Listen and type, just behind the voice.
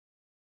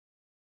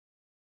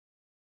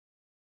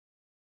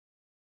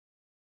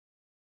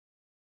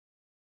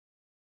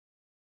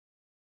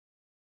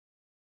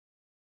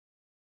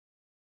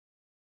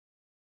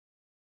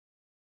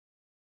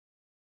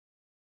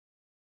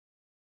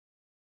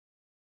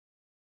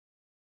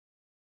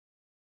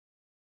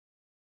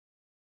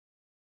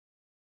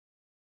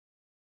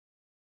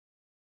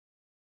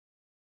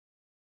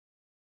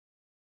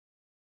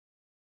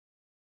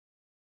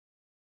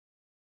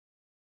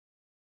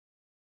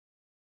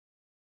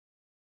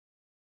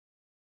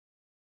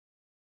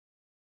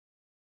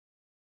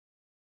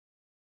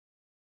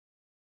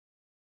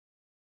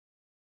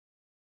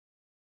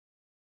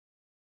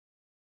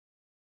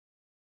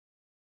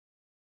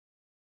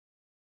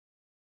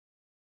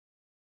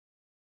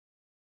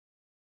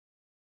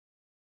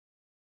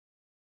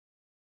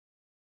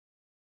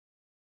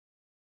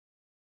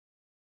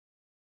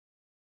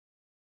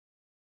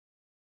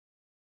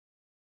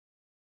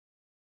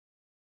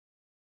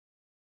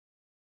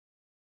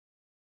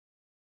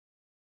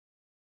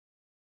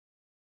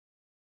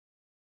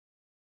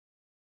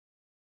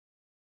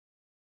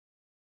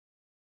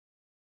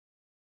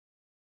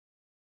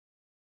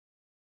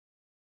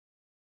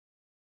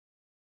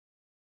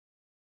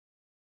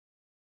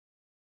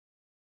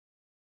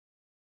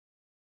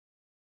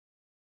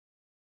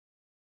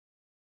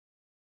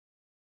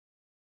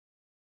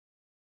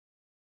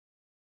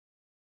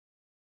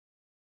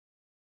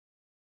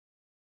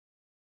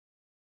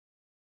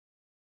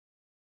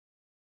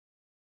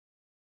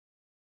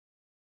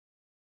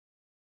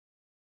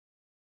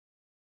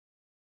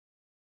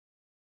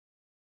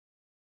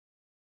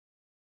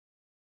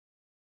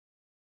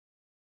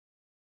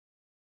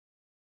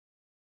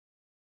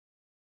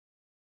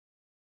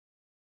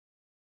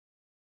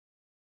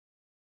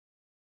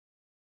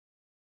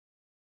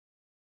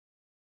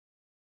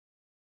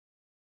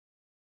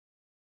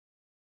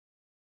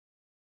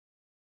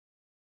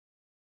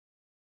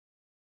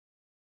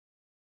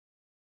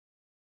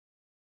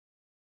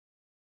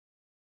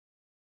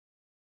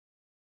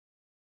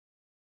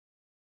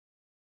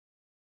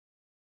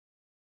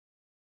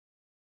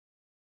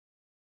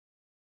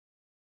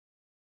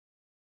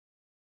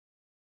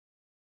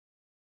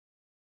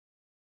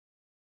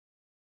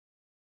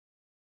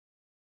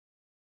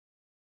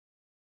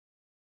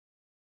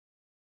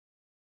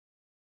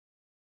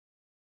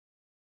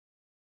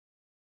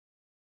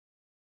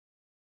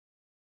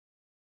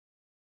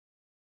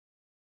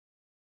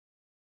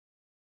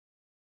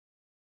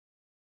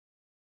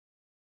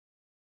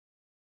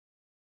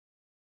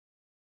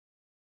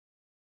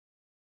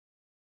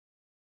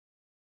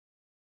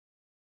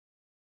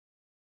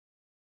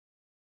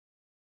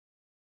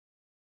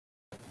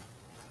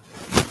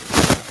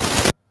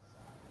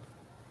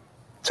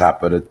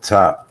Top of the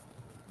top.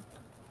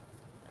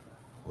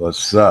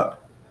 What's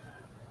up?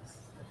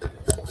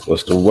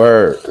 What's the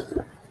word?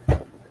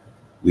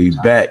 We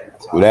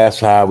back. Well, that's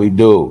how we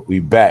do. We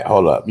back.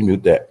 Hold up. Let me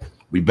mute that.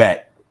 We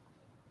back.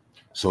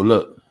 So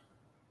look,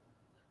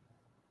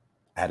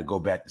 I had to go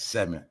back to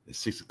 7. At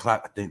 6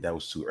 o'clock, I think that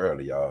was too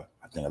early, y'all.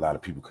 I think a lot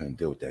of people couldn't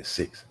deal with that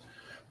 6.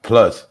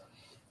 Plus,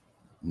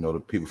 you know, the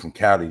people from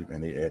Cali,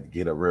 and they had to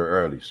get up real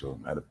early, so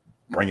I had to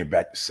bring it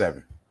back to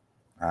 7.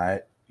 All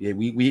right. Yeah,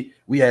 we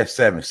had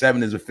 7.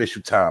 7 is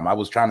official time. I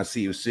was trying to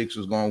see if 6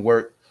 was gonna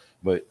work,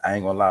 but I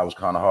ain't gonna lie, it was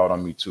kind of hard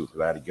on me too,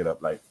 because I had to get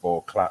up like 4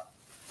 o'clock.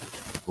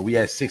 But we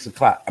had 6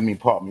 o'clock. I mean,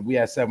 pardon me, we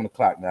had 7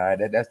 o'clock now.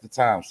 That's the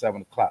time,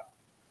 7 o'clock.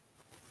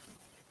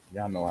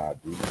 Y'all know how I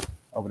do.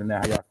 Other than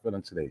that, how y'all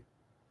feeling today?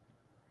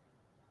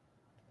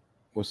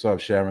 What's up,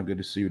 Sharon? Good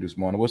to see you this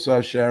morning. What's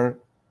up, Sharon?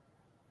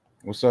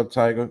 What's up,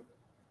 Tiger?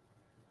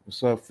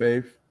 What's up,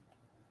 Faith?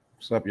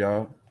 What's up,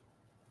 y'all?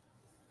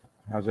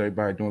 How's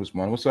everybody doing this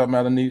morning? What's up,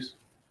 Melanice?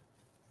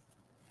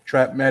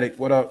 Trapmatic,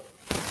 what up?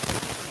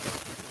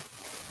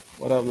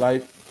 What up,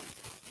 Life?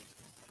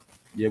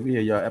 Yeah, we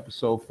here, y'all.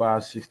 Episode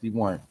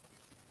 561.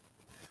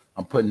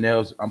 I'm putting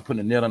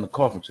a nail in the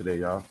coffin today,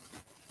 y'all.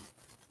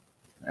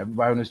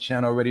 Everybody on this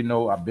channel already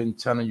know I've been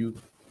telling you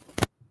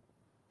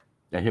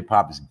that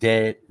hip-hop is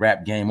dead,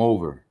 rap game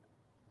over.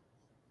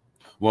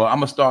 Well, I'm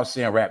going to start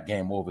saying rap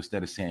game over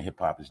instead of saying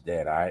hip-hop is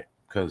dead, all right?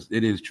 Because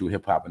it is true,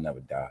 hip-hop will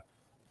never die.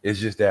 It's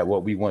just that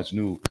what we once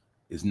knew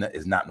is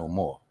not no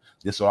more.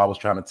 This is what I was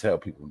trying to tell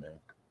people, man.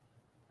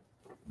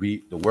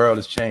 The world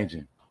is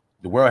changing.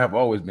 The world have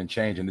always been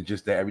changing. It's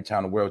just that every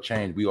time the world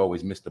changed, we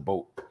always missed the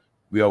boat.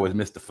 We always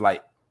missed the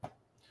flight.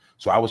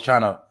 So I was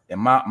trying to, in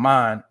my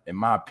mind, in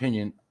my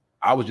opinion,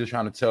 I was just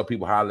trying to tell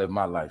people how I live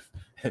my life.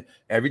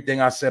 Everything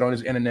I said on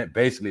this internet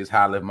basically is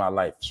how I live my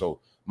life.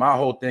 So my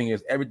whole thing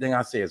is everything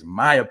I say is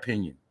my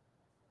opinion.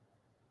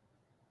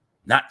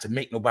 Not to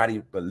make nobody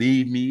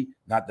believe me,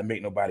 not to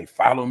make nobody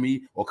follow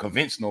me or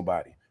convince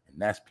nobody. And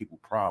that's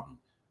people's problem.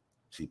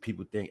 See,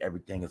 people think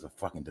everything is a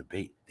fucking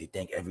debate. They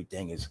think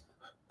everything is,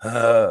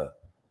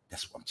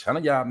 that's what I'm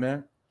telling y'all,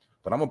 man.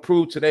 But I'm going to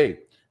prove today.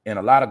 And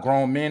a lot of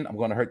grown men, I'm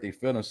going to hurt their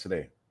feelings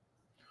today.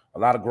 A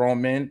lot of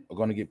grown men are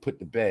going to get put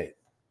to bed.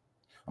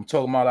 I'm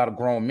talking about a lot of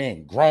grown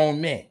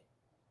men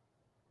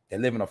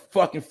that live in a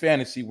fucking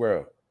fantasy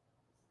world.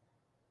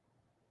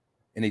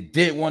 And they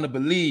didn't want to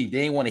believe.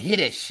 They didn't want to hear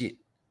that shit.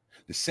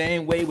 The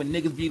same way when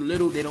niggas be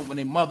little, they don't, when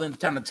their mother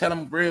trying to tell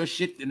them real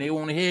shit, then they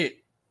want to hear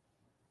it.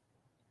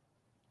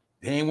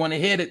 They ain't want to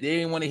hear it.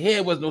 They ain't want to hear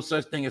it was no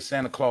such thing as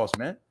Santa Claus,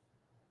 man.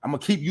 I'm going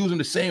to keep using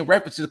the same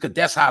references because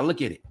that's how I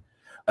look at it.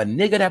 A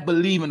nigga that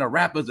believe in a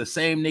rapper is the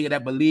same nigga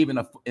that believe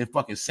in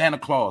fucking Santa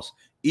Claus,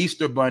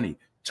 Easter Bunny,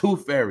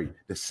 Tooth Fairy,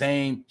 the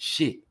same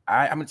shit. All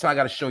right, I'm going to tell you,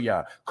 I got to show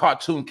y'all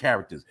cartoon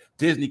characters,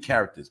 Disney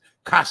characters,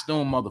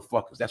 costume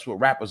motherfuckers. That's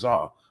what rappers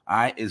are. All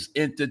right, it's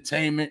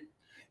entertainment.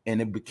 And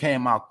it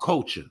became our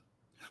culture.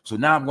 So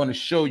now I'm going to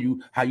show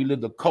you how you live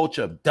the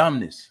culture of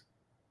dumbness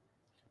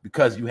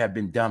because you have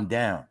been dumbed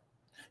down.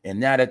 And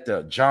now that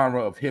the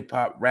genre of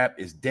hip-hop rap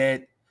is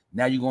dead,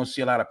 now you're going to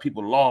see a lot of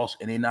people lost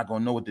and they're not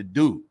going to know what to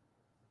do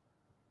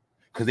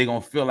because they're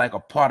going to feel like a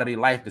part of their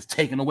life is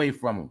taken away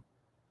from them.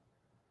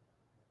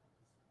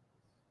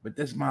 But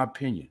that's my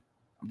opinion.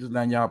 I'm just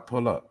letting y'all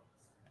pull up.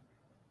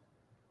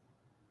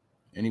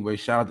 Anyway,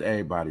 shout out to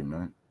everybody,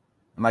 man.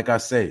 And like I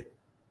say,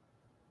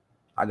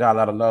 I got a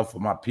lot of love for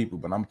my people,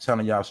 but I'm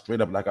telling y'all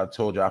straight up, like I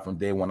told y'all from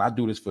day one, I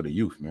do this for the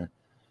youth, man.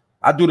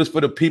 I do this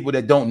for the people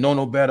that don't know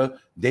no better.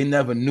 They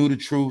never knew the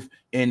truth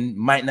and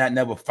might not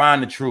never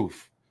find the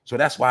truth. So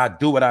that's why I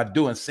do what I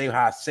do and say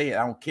how I say it.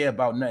 I don't care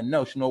about nothing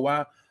else. You know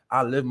why?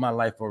 I live my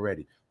life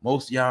already.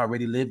 Most of y'all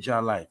already lived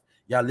your life.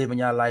 Y'all living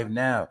your life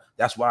now.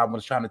 That's why I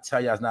was trying to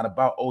tell y'all it's not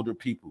about older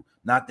people,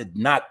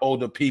 not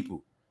older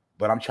people.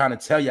 But I'm trying to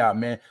tell y'all,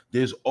 man,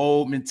 this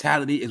old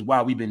mentality is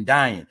why we've been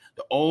dying.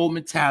 The old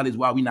mentality is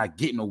why we're not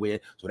getting nowhere.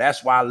 So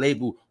that's why I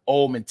label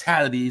old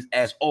mentalities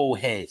as old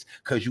heads,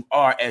 because you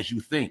are as you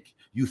think.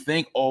 You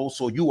think old,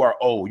 so you are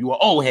old. You are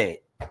old head.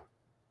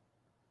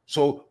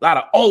 So a lot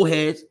of old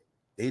heads,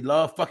 they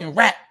love fucking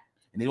rap,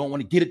 and they don't want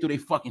to get it through their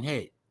fucking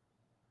head.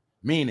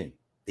 Meaning,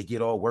 they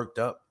get all worked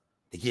up.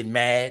 They get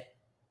mad.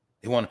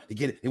 They want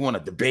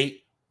to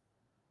debate.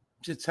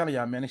 I'm just telling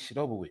y'all, man, this shit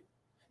over with.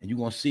 And you're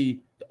going to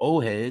see the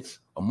old heads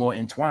are more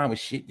entwined with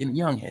shit than the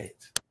young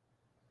heads.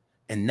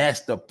 And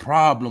that's the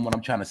problem, what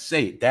I'm trying to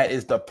say. That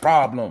is the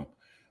problem.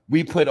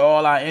 We put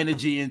all our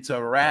energy into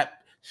rap,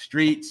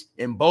 streets,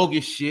 and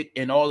bogus shit,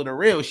 and all of the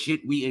real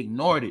shit, we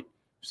ignored it.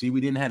 See,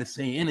 we didn't have the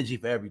same energy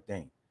for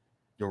everything.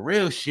 The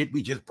real shit,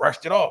 we just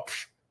brushed it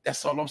off.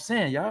 That's all I'm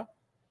saying, y'all.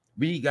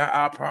 We got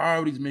our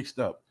priorities mixed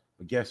up.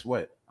 But guess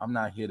what? I'm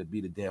not here to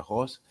be the dead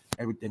horse.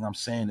 Everything I'm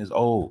saying is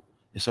old.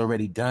 It's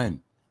already done.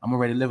 I'm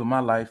already living my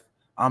life.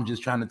 I'm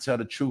just trying to tell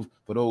the truth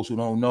for those who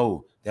don't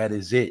know. That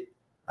is it.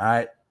 All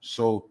right.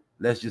 So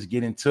let's just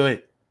get into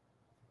it.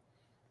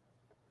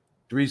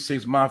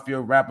 3-6 Mafia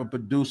rapper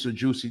producer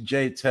Juicy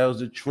J tells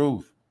the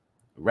truth.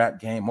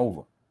 Rap game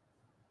over.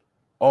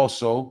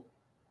 Also,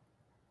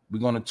 We're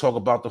going to talk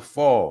about the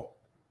fall.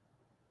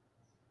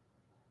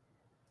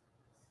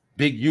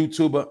 Big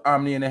YouTuber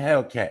OMNI and the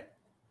HELLCAT.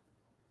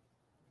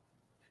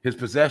 His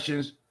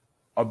possessions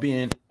are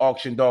being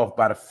auctioned off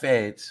by the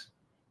feds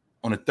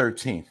on the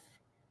 13th.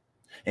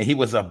 And he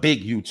was a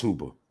big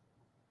YouTuber.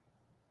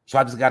 So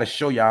I just got to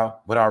show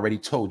y'all what I already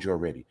told you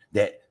already,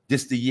 that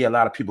this the year a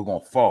lot of people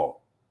going to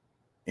fall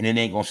and it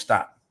ain't going to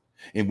stop.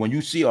 And when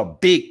you see a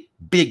big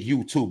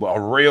YouTuber, a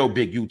real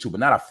big YouTuber,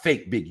 not a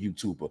fake big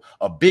YouTuber,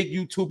 a big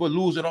YouTuber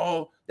lose it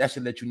all, that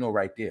should let you know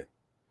right there.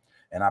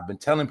 And I've been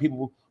telling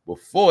people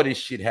before this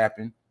shit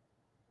happened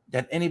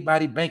that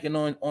anybody banking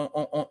on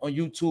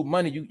YouTube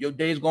money, your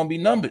day is going to be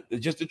numbered.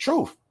 It's just the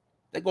truth.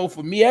 They go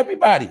for me,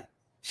 everybody.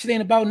 Shit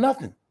ain't about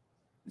nothing.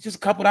 It's just a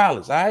couple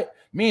dollars, all right?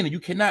 Meaning you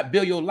cannot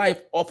build your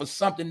life off of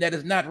something that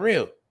is not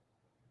real.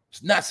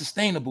 It's not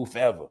sustainable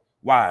forever.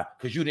 Why?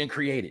 Because you didn't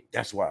create it.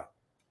 That's why.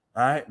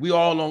 All right. We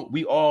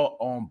all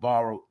on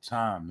borrowed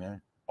time,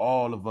 man.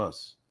 All of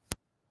us.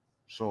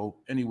 So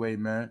anyway,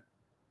 man,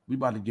 we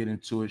about to get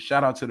into it.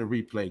 Shout out to the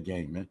replay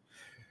game, man.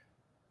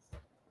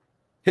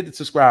 Hit the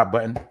subscribe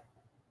button.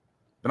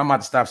 But I'm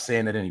about to stop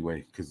saying it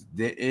anyway, because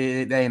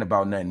it ain't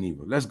about nothing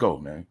either. Let's go,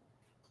 man.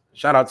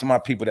 Shout out to my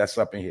people that's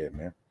up in here,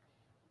 man.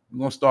 We're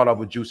going to start off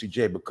with Juicy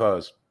J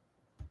because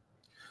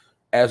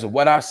as of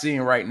what I've seen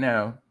right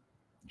now,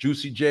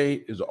 Juicy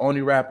J is the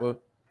only rapper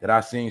that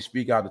I've seen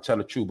speak out to tell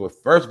the truth. But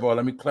first of all,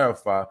 let me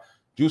clarify.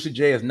 Juicy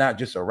J is not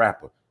just a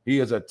rapper. He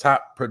is a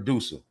top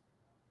producer.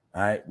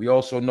 All right. We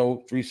also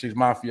know 3 6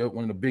 Mafia,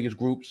 one of the biggest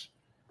groups.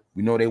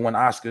 We know they won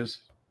Oscars.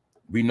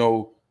 We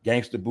know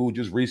Gangsta Boo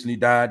just recently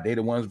died. They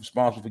the ones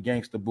responsible for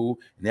Gangsta Boo.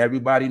 And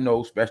everybody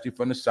knows, especially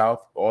from the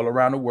South, all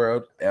around the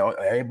world,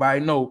 everybody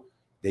know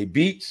they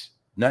beats,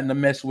 nothing to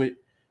mess with.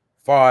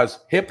 Far as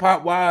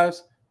hip-hop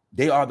wise,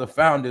 they are the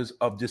founders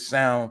of this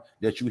sound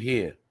that you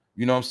hear.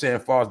 You know what I'm saying?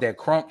 As far as that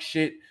crunk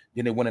shit,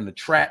 then they went in the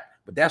trap.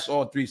 But that's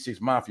all 3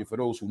 6 Mafia for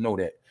those who know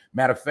that.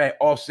 Matter of fact,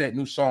 Offset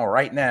new song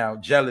right now,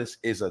 Jealous,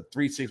 is a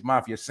 3 6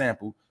 Mafia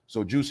sample.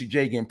 So Juicy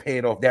J getting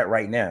paid off that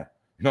right now.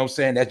 You know what I'm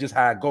saying? That's just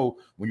how it go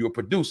when you're a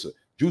producer.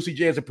 Juicy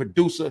J is a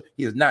producer.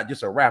 He is not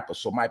just a rapper.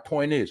 So my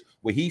point is,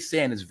 what he's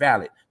saying is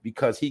valid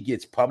because he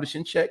gets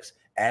publishing checks,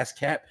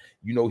 ASCAP.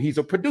 You know, he's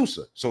a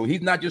producer. So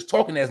he's not just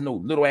talking as no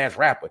little ass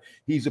rapper.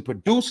 He's a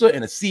producer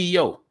and a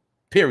CEO,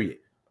 period.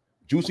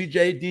 Juicy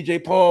J,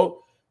 DJ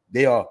Paul,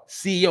 they are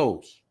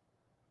CEOs,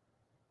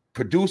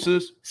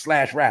 producers /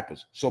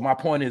 rappers. So my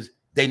point is,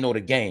 they know the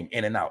game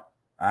in and out.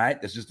 All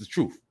right, that's just the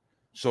truth.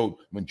 So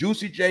when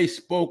Juicy J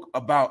spoke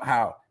about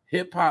how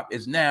hip hop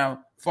is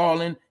now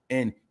falling,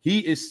 and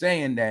he is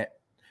saying that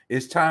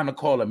it's time to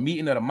call a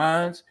meeting of the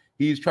minds.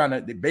 He's trying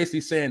to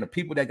basically saying the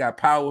people that got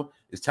power,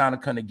 it's time to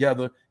come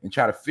together and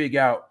try to figure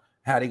out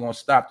how they're going to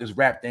stop this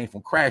rap thing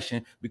from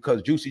crashing,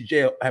 because Juicy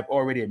J have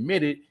already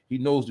admitted he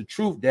knows the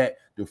truth that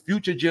the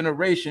future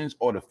generations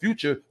or the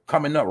future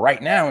coming up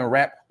right now in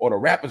rap, or the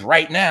rappers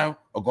right now,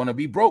 are going to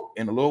be broke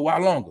in a little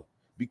while longer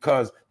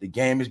because the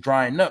game is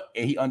drying up,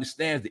 and he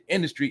understands the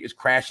industry is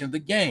crashing the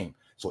game.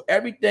 So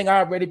everything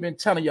I've already been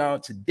telling y'all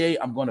today,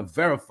 I'm going to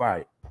verify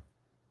it.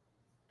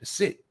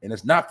 That's it. And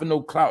it's not for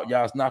no clout,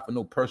 y'all. It's not for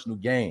no personal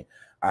gain.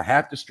 I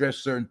have to stress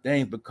certain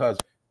things because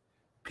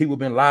people have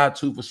been lied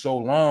to for so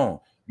long.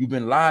 You've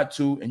been lied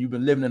to, and you've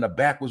been living in a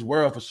backwards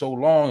world for so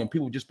long, and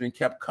people just been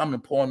kept coming,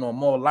 pouring on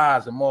more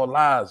lies and more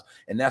lies,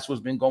 and that's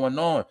what's been going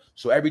on.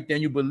 So everything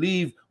you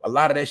believe, a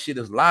lot of that shit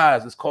is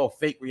lies. It's called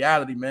fake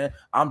reality, man.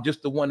 I'm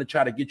just the one to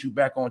try to get you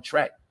back on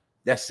track.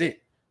 That's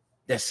it.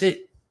 That's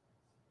it.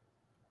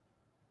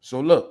 So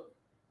look,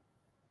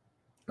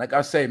 like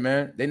I say,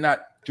 man, they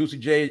not, Juicy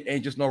J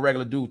ain't just no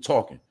regular dude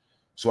talking.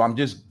 So I'm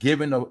just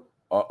giving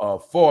a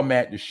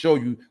format to show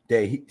you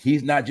that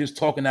he's not just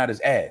talking out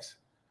his ass.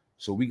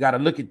 So we got to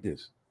look at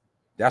this.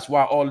 That's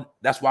why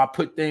I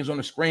put things on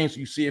the screen so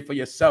you see it for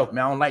yourself,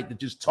 man. I don't like to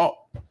just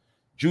talk.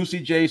 Juicy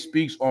J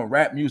speaks on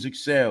rap music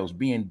sales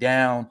being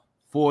down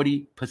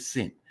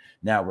 40%.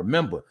 Now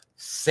remember,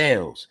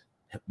 sales.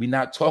 We're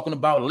not talking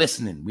about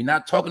listening. We're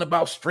not talking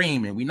about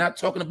streaming. We're not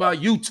talking about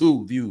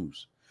YouTube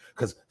views.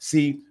 Because,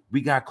 see,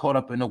 we got caught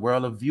up in the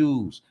world of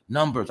views,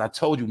 numbers. I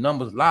told you,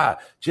 numbers lie.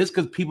 Just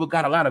because people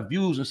got a lot of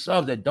views and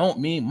subs, that don't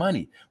mean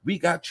money. We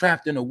got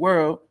trapped in a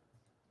world,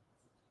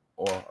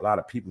 or a lot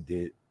of people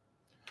did,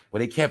 where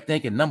they kept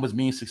thinking numbers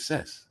mean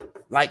success.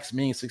 Likes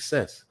mean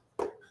success.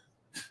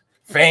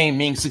 Fame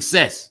means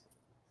success.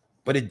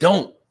 But it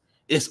don't.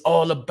 It's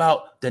all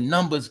about the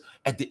numbers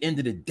at the end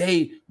of the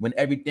day when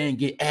everything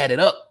get added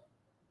up.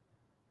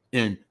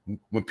 And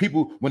when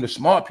the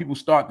smart people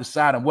start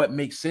deciding what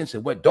makes sense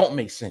and what don't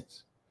make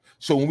sense.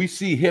 So when we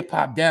see hip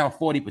hop down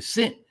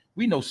 40%,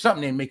 we know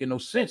something ain't making no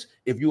sense.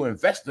 If you're an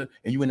investor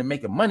and you're into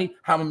making money,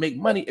 how am I make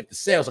money if the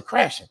sales are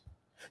crashing?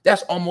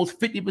 That's almost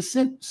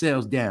 50%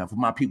 sales down for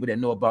my people that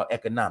know about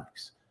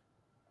economics.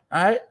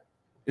 All right.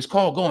 It's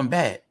called going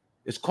bad.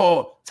 It's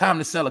called time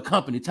to sell a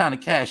company, time to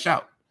cash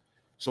out.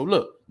 So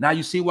look, now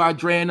you see why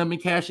Dre and them been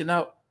cashing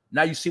out.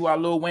 Now you see why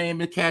Lil Wayne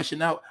been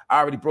cashing out. I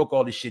already broke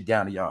all this shit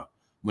down to y'all.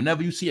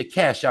 Whenever you see a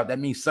cash out, that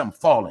means something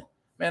falling.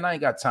 Man, I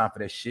ain't got time for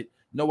that shit.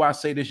 Know why I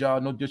say this, y'all?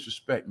 No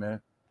disrespect,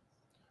 man.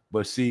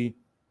 But see,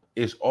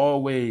 it's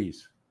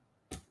always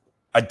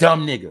a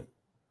dumb nigga,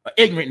 an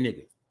ignorant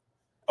nigga.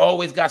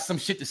 Always got some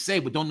shit to say,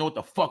 but don't know what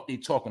the fuck they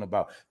talking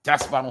about.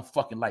 That's why I don't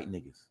fucking like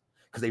niggas.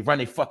 Because they run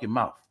their fucking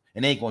mouth.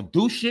 And they ain't gonna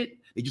do shit,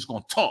 they just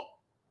gonna talk.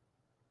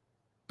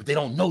 But they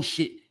don't know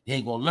shit, they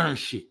ain't gonna learn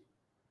shit.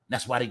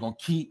 That's why they gonna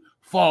keep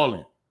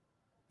falling.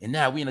 And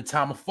now we in a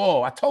time of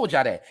fall. I told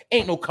y'all that.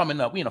 Ain't no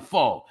coming up. We in a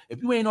fall.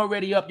 If you ain't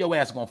already up, your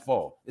ass gonna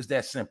fall. It's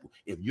that simple.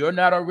 If you're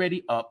not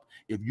already up,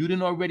 if you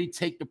didn't already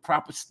take the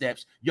proper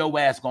steps, your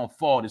ass gonna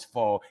fall this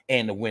fall,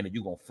 and the winter,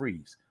 you gonna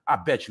freeze. I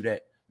bet you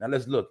that. Now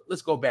let's look.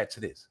 Let's go back to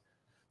this.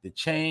 The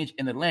change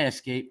in the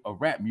landscape of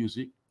rap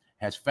music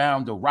has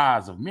found the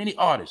rise of many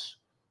artists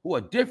who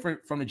are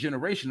different from the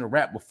generation of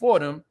rap before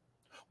them.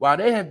 While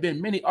there have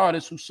been many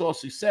artists who saw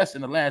success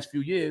in the last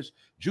few years,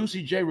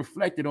 Juicy J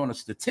reflected on a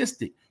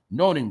statistic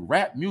noting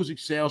rap music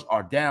sales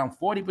are down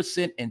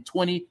 40% in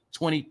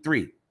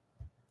 2023.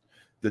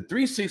 The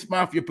 3 6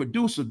 Mafia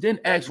producer then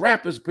asked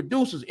rappers,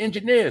 producers,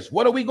 engineers,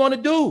 what are we going to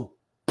do?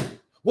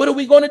 What are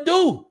we going to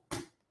do? He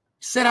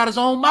said out his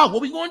own mouth, what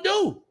are we going to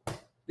do?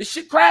 This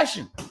shit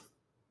crashing.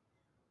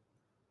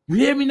 You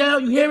hear me now?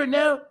 You hear it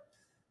now?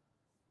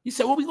 He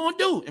said, what we going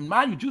to do? And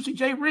mind you, Juicy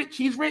J rich.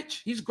 He's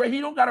rich. He's great.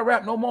 He don't got to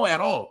rap no more at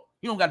all.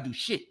 He don't got to do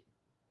shit.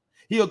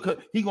 He going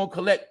to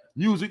collect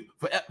music.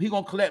 He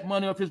going to collect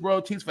money off his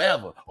royalties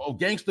forever. Oh,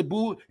 Gangsta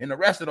Boo and the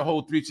rest of the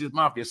whole 3 6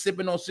 Mafia.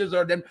 Sipping on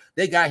scissor. Them,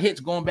 they got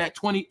hits going back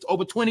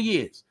over 20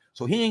 years.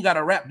 So he ain't got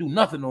to rap, do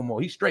nothing no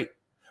more. He's straight.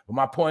 But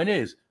my point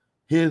is,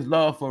 his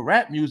love for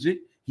rap music,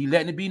 he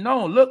letting it be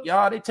known. Look,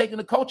 y'all, they taking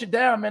the culture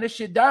down, man. This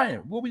shit dying.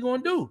 What we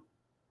going to do?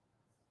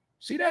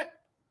 See that?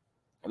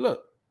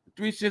 Look.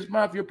 3 6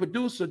 Mafia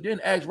producer then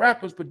asked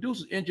rappers,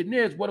 producers,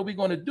 engineers, what are we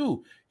going to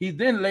do? He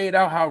then laid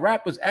out how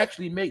rappers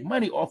actually make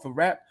money off of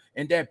rap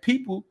and that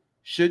people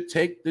should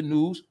take the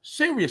news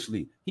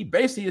seriously. He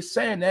basically is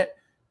saying that,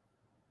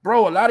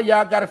 bro, a lot of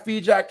y'all got to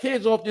feed y'all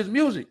kids off this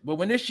music. But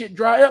when this shit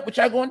dry up, what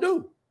y'all going to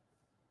do?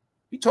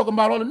 He talking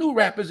about all the new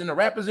rappers and the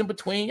rappers in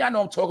between. Y'all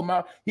know I'm talking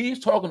about. He's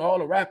talking to all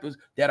the rappers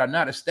that are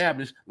not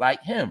established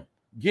like him.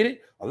 Get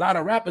it? A lot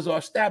of rappers are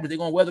established. They're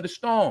going to weather the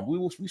storm.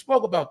 We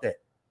spoke about that.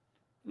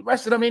 The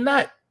rest of them ain't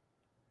not.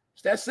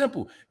 It's that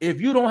simple.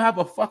 If you don't have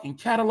a fucking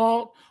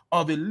catalog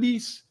of at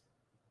least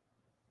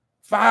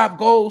 5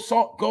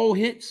 gold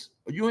hits,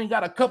 or you ain't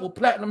got a couple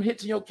platinum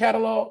hits in your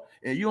catalog,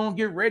 and you don't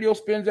get radio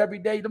spins every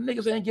day, them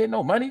niggas ain't getting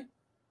no money.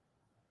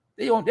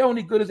 They're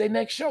only good as their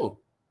next show.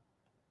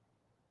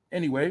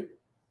 Anyway,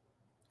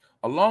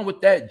 along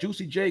with that,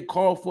 Juicy J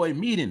called for a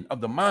meeting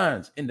of the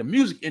minds in the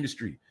music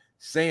industry,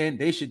 saying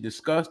they should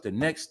discuss the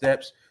next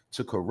steps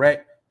to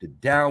correct the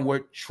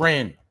downward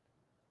trend.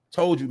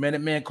 Told you, man,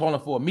 that man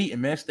calling for a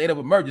meeting, man, state of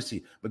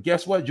emergency. But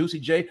guess what, Juicy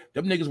J?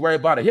 Them niggas worry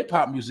about a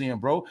hip-hop museum,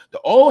 bro. The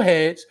old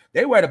heads,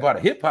 they worried about a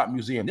hip-hop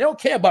museum. They don't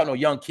care about no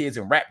young kids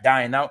and rap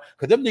dying out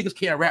because them niggas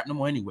can't rap no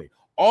more anyway.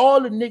 All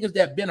the niggas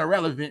that been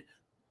irrelevant,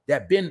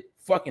 that been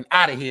fucking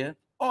out of here,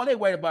 all they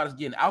worried about is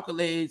getting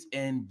accolades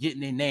and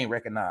getting their name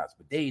recognized.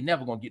 But they ain't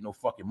never gonna get no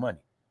fucking money.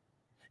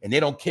 And they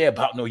don't care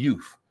about no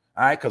youth,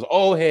 all right? Because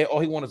old head,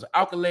 all he wants is an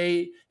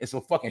accolade and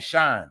some fucking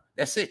shine.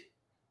 That's it.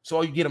 So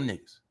all you get them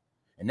niggas.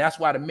 And that's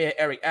why the mayor,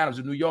 Eric Adams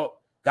of New York,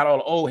 got all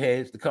the old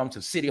heads to come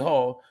to City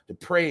Hall to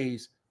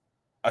praise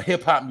a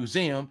hip-hop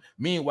museum.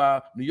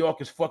 Meanwhile, New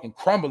York is fucking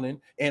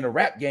crumbling, and the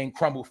rap game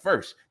crumbled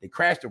first. They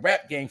crashed the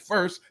rap game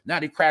first.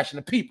 Now they crashing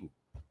the people.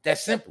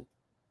 That's simple.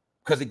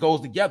 Because it goes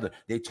together.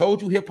 They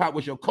told you hip-hop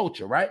was your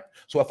culture, right?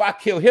 So if I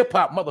kill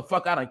hip-hop,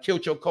 motherfucker, I done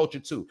killed your culture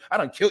too. I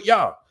done killed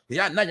y'all.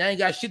 Y'all ain't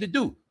got shit to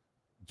do.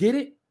 Get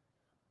it?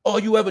 All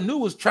you ever knew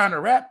was trying to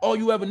rap. All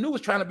you ever knew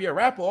was trying to be a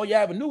rapper. All you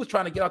ever knew was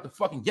trying to get out the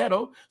fucking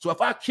ghetto. So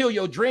if I kill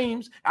your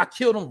dreams, I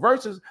kill them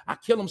verses, I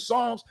kill them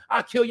songs,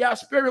 I kill y'all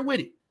spirit with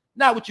it.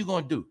 Now what you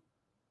gonna do?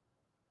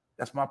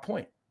 That's my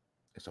point.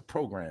 It's a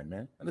program,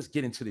 man. Now let's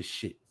get into this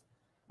shit.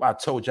 Well, I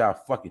told y'all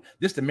fucking,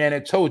 this the man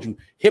that told you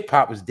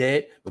hip-hop is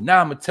dead, but now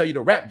I'm gonna tell you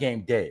the rap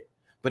game dead.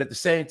 But at the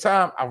same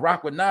time, I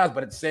rock with Nas,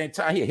 but at the same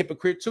time, he a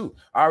hypocrite too.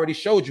 I already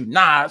showed you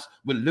Nas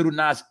with Little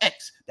Nas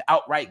X, the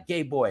outright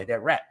gay boy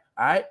that rap,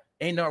 all right?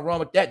 Ain't nothing wrong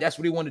with that. That's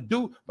what he want to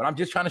do. But I'm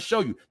just trying to show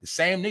you the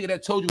same nigga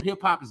that told you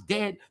hip-hop is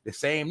dead, the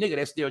same nigga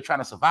that's still trying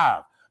to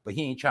survive, but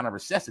he ain't trying to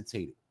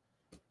resuscitate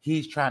it.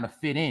 He's trying to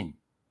fit in.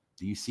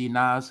 Do you see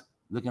Nas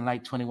looking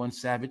like 21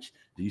 Savage?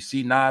 Do you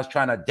see Nas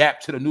trying to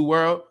adapt to the new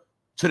world,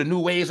 to the new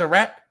ways of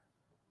rap?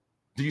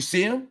 Do you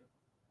see him?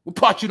 What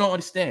part you don't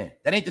understand?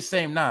 That ain't the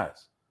same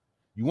Nas.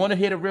 You want to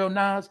hear the real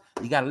Nas?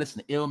 You got to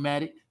listen to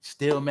Illmatic,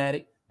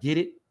 Stillmatic. Get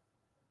it?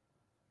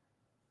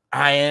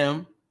 I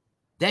Am.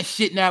 That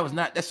shit now is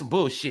not, that's some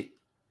bullshit.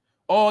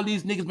 All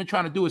these niggas been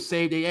trying to do is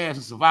save their ass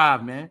and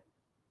survive, man.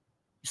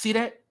 You see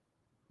that?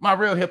 My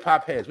real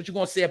hip-hop heads. What you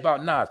gonna say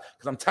about Nas?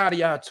 Because I'm tired of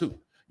y'all too.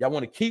 Y'all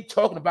want to keep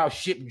talking about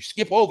shit, but you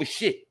skip over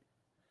shit.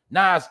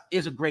 Nas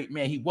is a great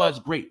man. He was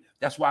great.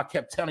 That's why I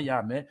kept telling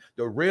y'all, man,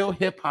 the real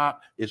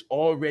hip-hop is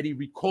already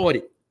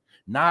recorded.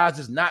 Nas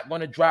is not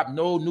going to drop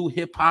no new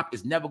hip-hop.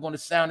 It's never going to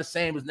sound the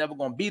same. It's never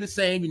going to be the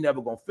same. You're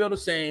never going to feel the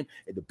same.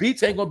 And the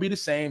beats ain't going to be the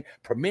same.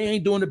 Premier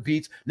ain't doing the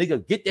beats.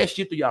 Nigga, get that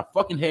shit through your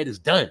fucking head. It's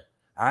done.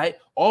 All right?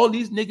 All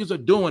these niggas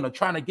are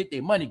trying to get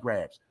their money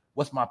grabs.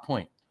 What's my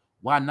point?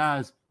 Why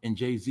Nas and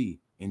Jay-Z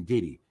and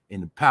Diddy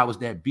and the powers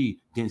that be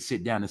didn't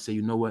sit down and say,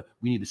 you know what?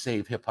 We need to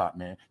save hip-hop,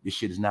 man. This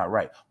shit is not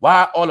right.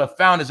 Why all the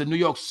founders in New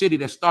York City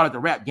that started the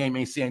rap game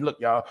ain't saying, look,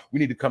 y'all, we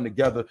need to come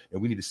together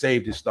and we need to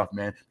save this stuff,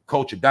 man.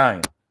 Culture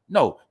dying.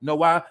 No. You know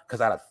why?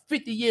 Because out of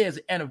 50 years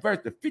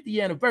anniversary, the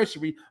 50-year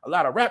anniversary, a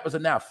lot of rappers are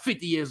now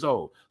 50 years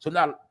old. So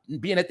now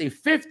being that they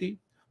 50,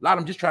 a lot of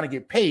them just trying to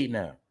get paid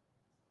now.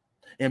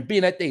 And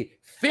being that they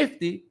 50,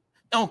 they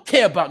don't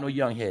care about no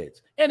young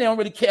heads. And they don't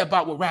really care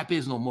about what rap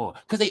is no more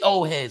because they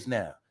old heads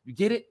now. You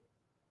get it?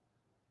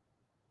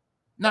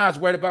 Nas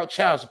worried about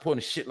child support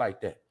and shit like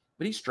that.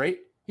 But he's straight.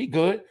 He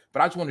good.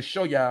 But I just want to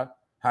show y'all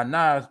how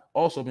Nas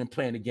also been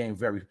playing the game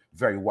very,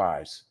 very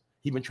wise.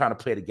 He been trying to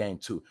play the game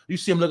too. You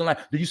see him looking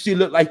like, do you see it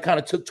look like he kind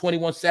of took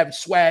 21 Savage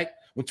swag?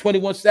 When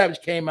 21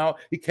 Savage came out,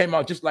 he came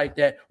out just like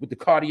that with the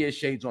Cartier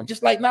shades on.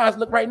 Just like Nas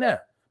look right now.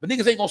 But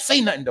niggas ain't gonna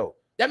say nothing though.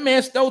 That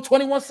man stole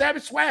 21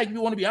 Savage swag. If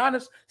you want to be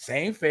honest,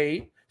 same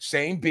fade,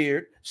 same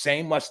beard,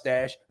 same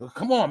mustache.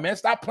 Come on, man.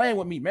 Stop playing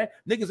with me, man.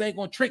 Niggas ain't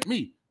gonna trick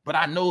me. But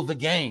I know the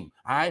game.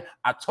 All right.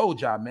 I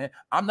told y'all, man,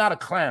 I'm not a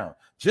clown.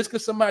 Just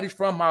because somebody's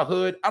from my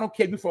hood, I don't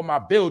care if you're from my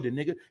building,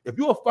 nigga. If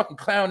you're a fucking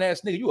clown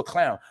ass nigga, you a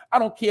clown. I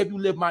don't care if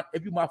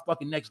you my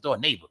fucking next door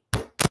neighbor.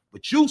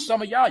 But you,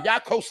 some of y'all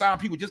co-sign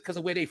people just because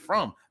of where they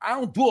from. I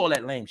don't do all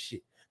that lame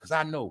shit. Because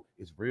I know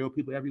it's real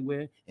people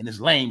everywhere and it's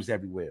lames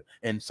everywhere.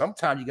 And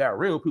sometimes you got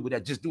real people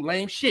that just do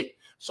lame shit.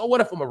 So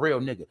what if I'm a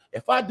real nigga?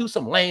 If I do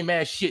some lame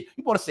ass shit,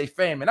 you want to say,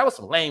 fam, man, that was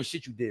some lame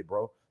shit you did,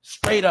 bro.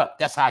 Straight up,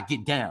 that's how I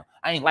get down.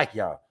 I ain't like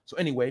y'all. So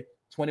anyway,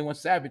 21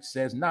 Savage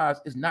says Nas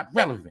is not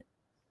relevant.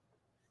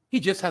 He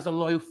just has a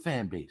loyal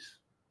fan base.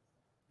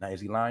 Now,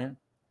 is he lying?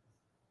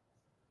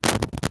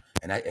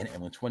 And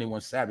when 21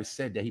 Savage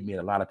said that, he made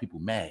a lot of people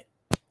mad.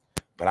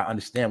 But I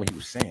understand what he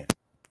was saying.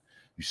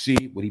 You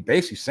see, what he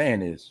basically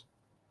saying is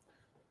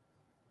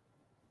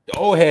the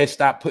old heads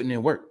stopped putting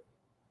in work.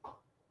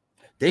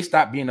 They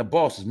stopped being the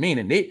bosses,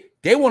 meaning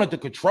they wanted to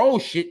control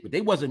shit, but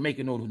they wasn't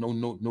making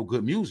no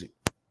good music.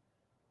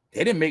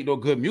 They didn't make no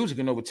good music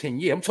in over 10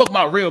 years. I'm talking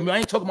about real music. I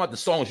ain't talking about the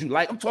songs you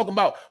like. I'm talking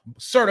about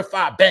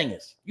certified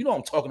bangers. You know what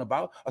I'm talking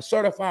about. A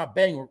certified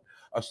banger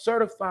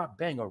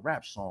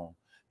rap song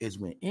is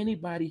when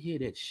anybody hear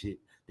that shit,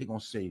 they're going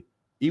to say,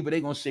 either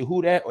they're going to say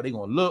who that, or they're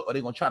going to look, or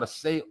they're going to try to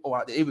say,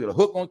 or either the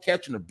hook going to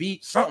catch on the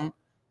beat, something.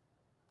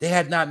 They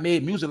have not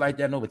made music like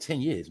that in over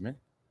 10 years, man.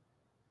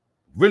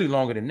 Really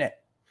longer than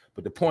that.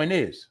 But the point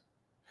is,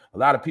 a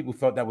lot of people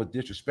felt that was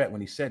disrespect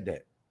when he said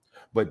that.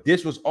 But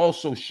this was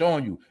also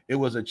showing you it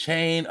was a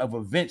chain of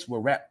events where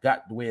rap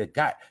got the way it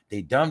got.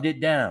 They dumbed it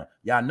down.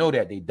 Y'all know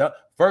that.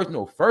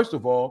 First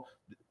of all,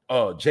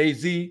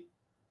 Jay-Z,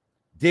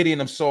 Diddy and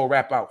them sold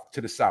rap out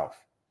to the South.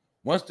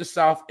 Once the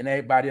South and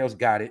everybody else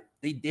got it,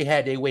 they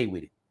had their way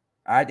with it.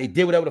 All right, they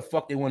did whatever the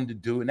fuck they wanted to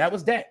do, and that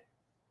was that.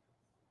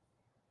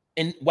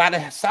 And while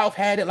the South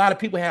had it, a lot of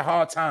people had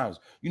hard times.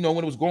 You know,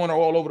 when it was going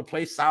all over the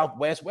place,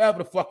 Southwest, wherever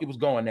the fuck it was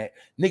going at,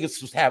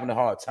 niggas was having a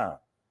hard time.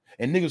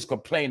 And niggas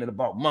complaining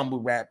about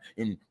mumble rap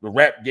and the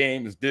rap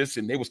game is this,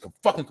 and they was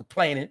fucking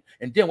complaining.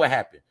 And then what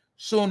happened?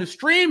 Soon the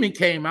streaming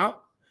came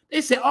out.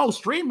 They said, oh,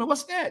 streaming,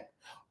 what's that?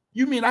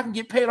 You mean I can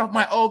get paid off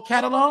my old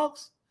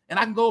catalogs and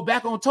I can go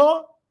back on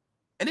tour?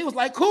 And it was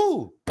like,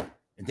 cool.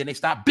 And then they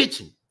stopped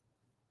bitching.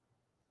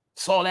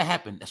 That's all that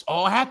happened. That's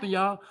all happened,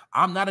 y'all.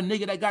 I'm not a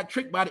nigga that got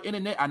tricked by the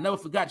internet. I never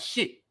forgot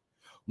shit.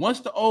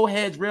 Once the old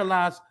heads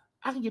realized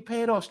I can get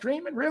paid off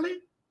streaming, really?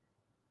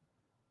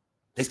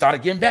 They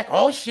started getting back.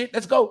 Oh, shit,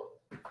 let's go.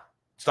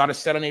 Started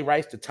selling their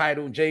rights to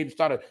Tidal.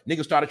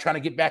 Niggas started trying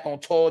to get back on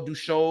tour, do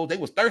shows. They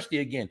was thirsty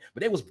again.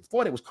 But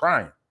before they was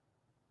crying.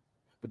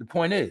 But the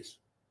point is,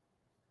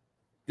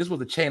 this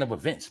was a chain of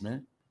events,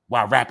 man.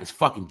 Why rap is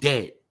fucking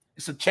dead.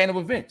 It's a chain of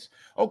events.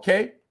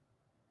 Okay.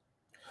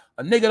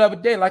 A nigga the other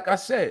day, like I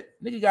said,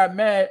 nigga got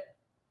mad.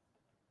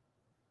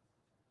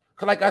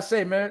 Because like I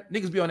say, man,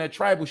 niggas be on that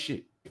tribal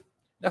shit.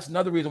 That's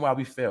another reason why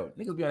we failed.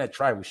 Niggas be on that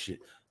tribal shit.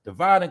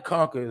 Divide and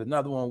conquer is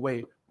another one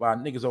way why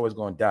niggas always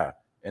gonna die.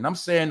 And I'm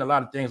saying a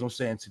lot of things I'm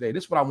saying today.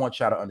 This is what I want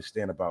y'all to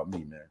understand about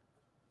me, man.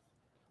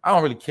 I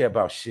don't really care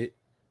about shit.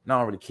 And I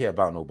don't really care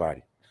about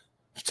nobody.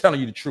 I'm telling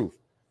you the truth.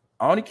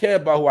 I only care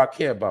about who I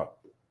care about.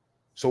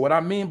 So what I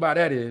mean by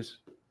that is,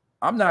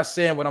 I'm not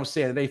saying what I'm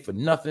saying today for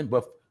nothing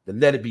but to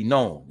let it be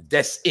known.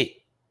 That's it.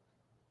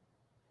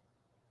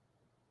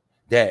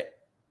 That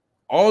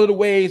all of the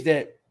ways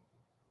that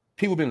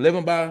people been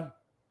living by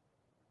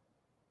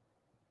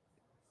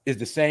is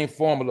the same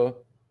formula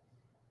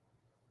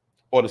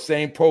or the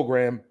same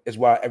program is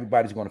why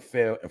everybody's going to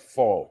fail and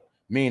fall.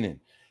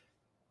 Meaning,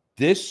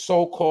 this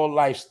so-called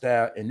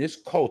lifestyle and this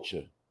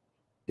culture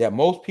that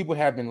most people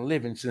have been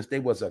living since they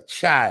was a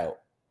child,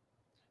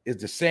 is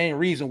the same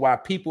reason why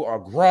people are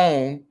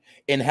grown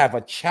and have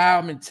a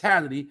child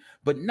mentality,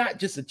 but not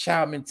just a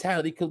child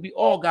mentality, because we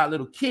all got a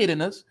little kid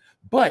in us,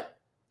 but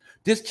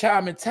this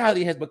child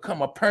mentality has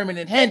become a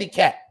permanent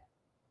handicap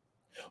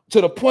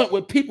to the point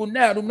where people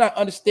now do not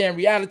understand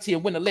reality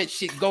and when to let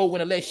shit go, when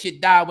to let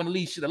shit die, when to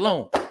leave shit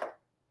alone.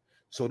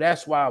 So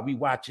that's why we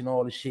watching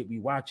all the shit we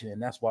watching,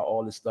 and that's why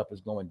all this stuff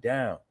is going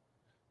down.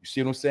 You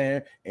see what I'm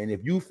saying? And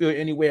if you feel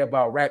any way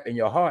about rap in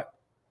your heart,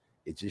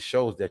 it just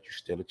shows that you're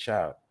still a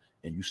child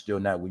and you're still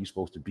not where you're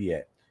supposed to be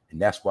at.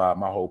 And that's why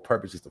my whole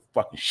purpose is to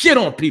fucking shit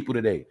on people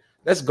today.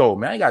 Let's go,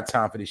 man. I ain't got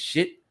time for this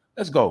shit.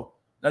 Let's go.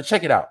 Now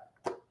check it out.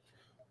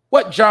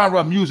 What genre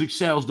of music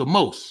sells the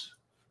most?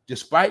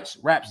 Despite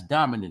rap's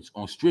dominance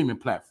on streaming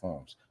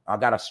platforms. I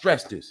gotta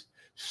stress this.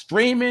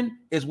 Streaming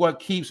is what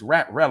keeps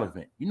rap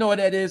relevant. You know what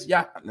that is?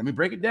 Y'all, let me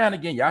break it down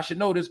again. Y'all should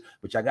know this,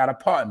 but y'all gotta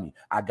pardon me.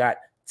 I got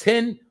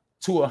 10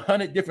 to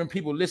 100 different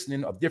people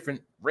listening of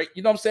different rate,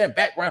 you know what I'm saying,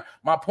 background.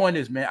 My point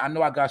is, man, I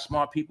know I got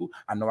smart people.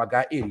 I know I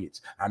got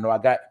idiots. I know I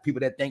got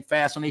people that think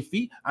fast on their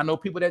feet. I know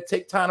people that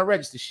take time to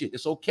register shit.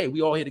 It's okay.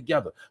 We all here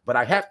together. But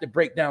I have to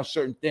break down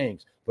certain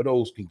things for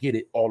those who can get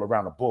it all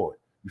around the board.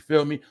 You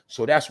feel me?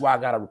 So that's why I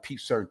got to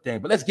repeat certain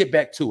things. But let's get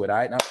back to it, all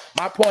right? Now,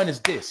 my point is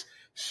this.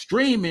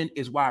 Streaming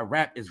is why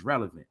rap is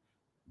relevant.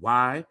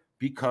 Why?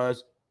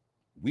 Because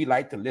we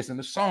like to listen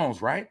to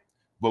songs, right?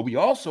 But we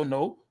also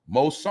know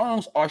most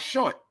songs are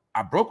short.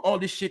 I broke all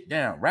this shit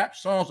down. Rap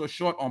songs are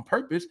short on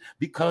purpose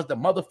because the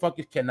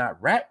motherfuckers cannot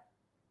rap,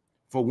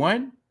 for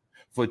one.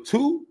 For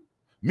two,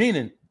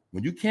 meaning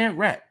when you can't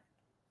rap,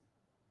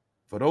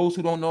 for those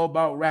who don't know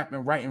about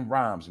rapping, writing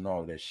rhymes and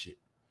all that shit,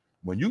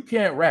 when you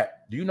can't rap,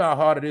 do you know how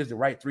hard it is to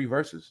write 3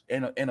 verses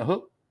in a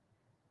hook?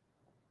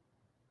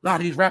 A lot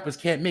of these rappers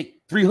can't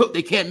make 3 hooks.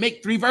 They can't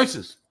make 3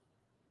 verses.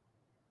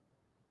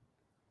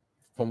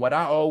 From what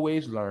I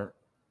always learned,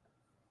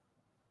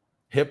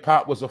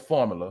 hip-hop was a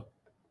formula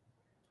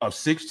of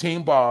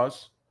 16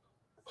 bars,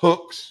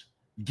 hooks,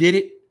 get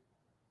it?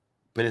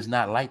 But it's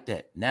not like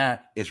that. Now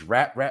it's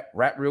rap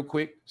real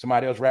quick.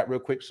 Somebody else rap real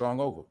quick,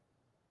 song over.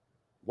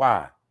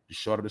 Why? The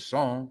shorter the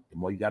song, the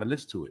more you got to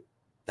listen to it.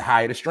 The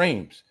higher the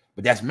streams.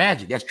 But that's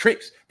magic. That's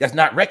tricks. That's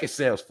not record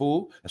sales,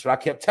 fool. That's what I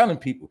kept telling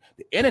people.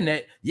 The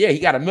internet, yeah, he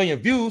got 1 million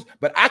views,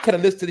 but I could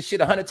have listened to this shit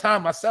 100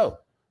 times myself.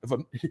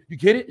 You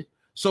get it?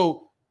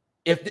 So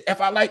if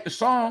I like the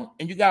song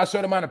and you got a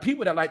certain amount of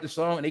people that like the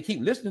song and they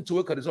keep listening to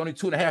it because it's only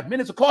 2.5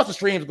 minutes, of course the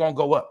streams are going to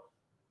go up.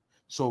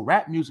 So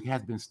rap music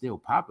has been still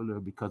popular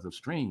because of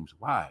streams.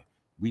 Why?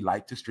 We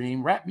like to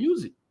stream rap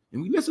music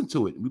and we listen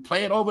to it. And we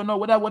play it over and over,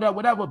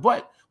 whatever.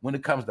 But when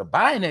it comes to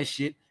buying that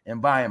shit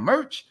and buying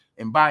merch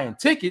and buying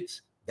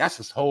tickets,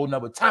 that's a whole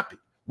nother topic.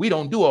 We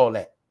don't do all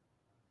that.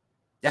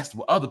 That's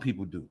what other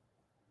people do.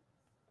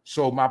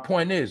 So my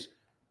point is,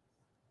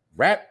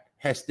 rap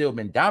has still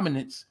been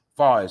dominant as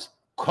far as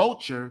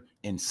culture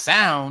and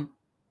sound,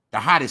 the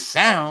hottest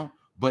sound,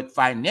 but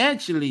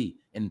financially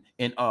and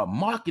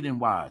marketing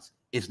wise,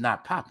 it's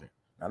not popping.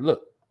 Now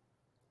look,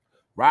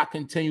 rock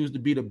continues to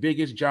be the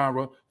biggest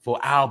genre for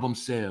album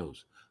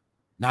sales.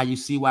 Now you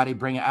see why they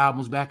bringing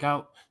albums back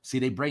out? See,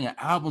 they bringing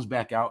albums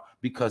back out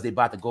because they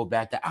about to go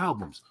back to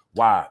albums.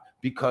 Why?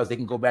 Because they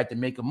can go back to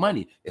making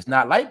money. It's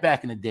not like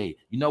back in the day.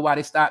 You know why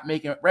they stopped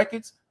making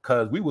records?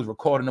 Because we was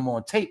recording them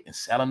on tape and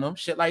selling them,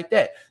 shit like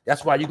that.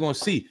 That's why you're going to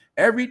see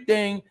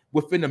everything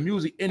within the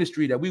music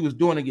industry that we was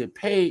doing to get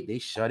paid, they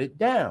shut it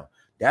down.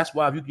 That's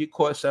why if you get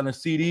caught selling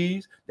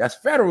CDs, that's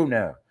federal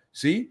now.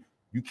 See,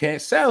 you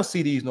can't sell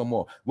CDs no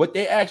more. What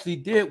they actually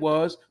did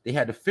was they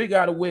had to figure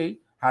out a way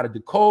how to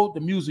decode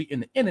the music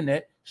in the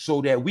internet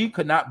so that we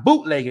could not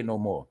bootleg it no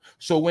more.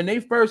 So when they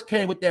first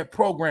came with that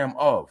program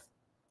of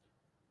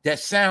that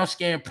sound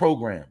scan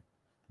program,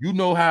 you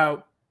know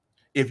how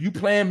if you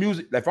playing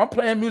music, like if I'm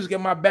playing music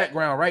in my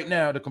background right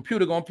now, the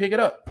computer gonna pick it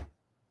up.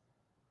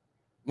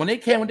 When they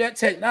came with that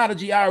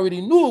technology, I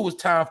already knew it was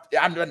time.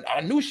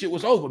 I knew shit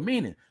was over,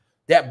 meaning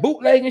that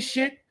bootlegging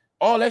shit,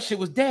 all that shit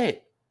was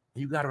dead.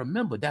 And you got to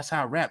remember, that's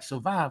how rap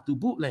survived through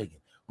bootlegging.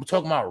 I'm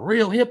talking about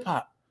real hip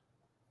hop.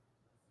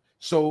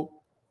 So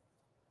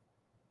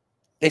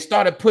they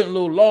started putting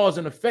little laws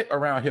in effect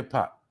around hip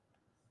hop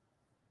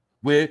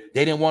where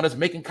they didn't want us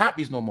making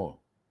copies no more.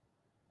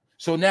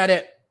 So now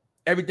that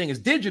everything is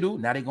digital,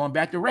 now they're going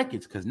back to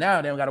records because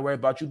now they don't got to worry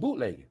about you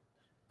bootlegging.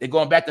 They're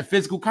going back to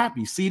physical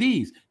copies,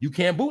 CDs. You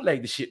can't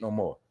bootleg the shit no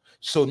more.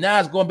 So now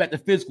it's going back to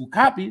physical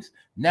copies.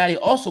 Now they're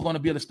also going to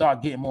be able to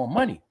start getting more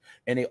money.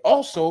 And they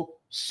also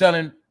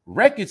selling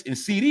records and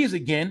CDs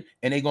again,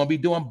 and they're going to be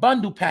doing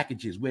bundle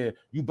packages where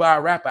you buy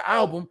a rapper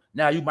album.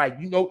 Now you might,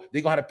 they're going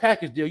to have a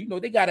package deal.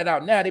 They got it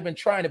out now. They've been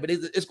trying it, but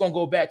it's going to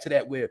go back to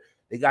that where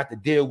they got the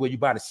deal where you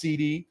buy the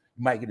CD,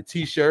 you might get a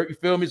t-shirt, you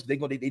feel me? So they're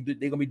going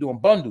to be doing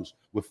bundles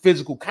with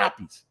physical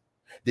copies.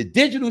 The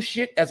digital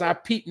shit, as I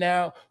peep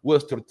now,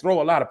 was to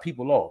throw a lot of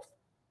people off.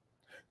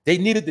 They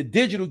needed the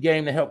digital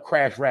game to help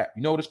crash rap.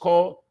 You know what it's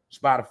called?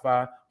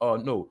 Spotify.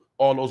 No,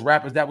 all those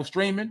rappers that were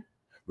streaming.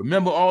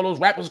 Remember all those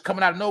rappers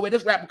coming out of nowhere?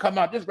 This rapper come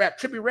out, this rap,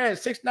 Trippie Redd,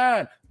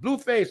 6ix9ine,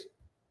 Blueface.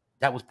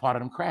 That was part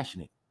of them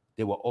crashing it.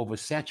 They were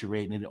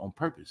oversaturating it on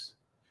purpose.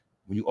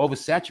 When you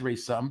oversaturate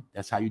something,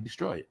 that's how you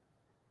destroy it.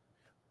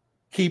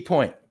 Key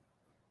point.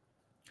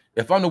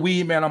 If I'm the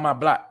weed man on my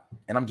block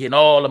and I'm getting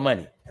all the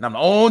money and I'm the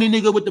only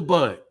nigga with the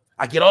bud,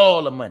 I get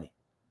all the money.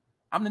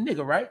 I'm the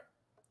nigga, right?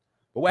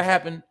 But what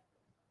happened?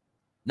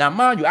 Now,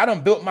 mind you, I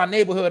done built my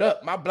neighborhood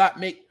up. My block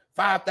make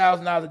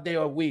 $5,000 a day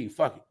of weed.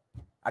 Fuck it.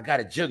 I got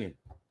it jugging.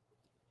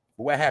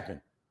 But what happened?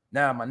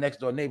 Now my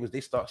next door neighbors,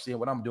 they start seeing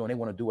what I'm doing. They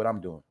want to do what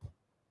I'm doing.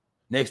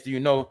 Next thing you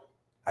know,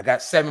 I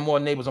got 7 more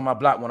neighbors on my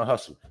block want to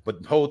hustle.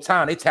 But the whole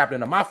time they tapping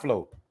into my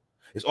flow.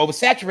 It's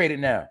oversaturated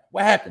now.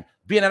 What happened?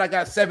 Being that I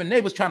got 7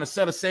 neighbors trying to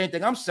sell the same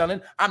thing I'm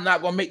selling, I'm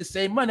not going to make the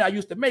same money I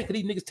used to make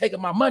because these niggas taking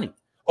my money.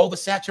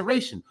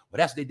 Oversaturation. Well,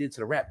 that's what they did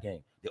to the rap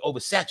game. They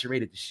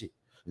oversaturated the shit.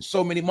 And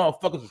so many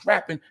motherfuckers was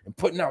rapping and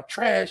putting out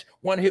trash,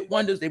 one-hit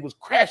wonders. They was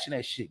crashing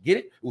that shit. Get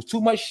it? It was too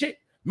much shit.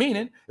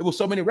 Meaning, it was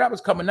so many rappers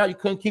coming out, you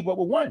couldn't keep up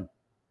with one.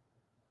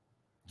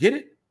 Get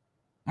it?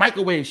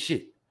 Microwave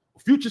shit.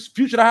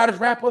 Future the hottest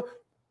rapper.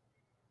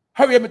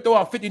 Hurry up and throw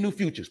out 50 new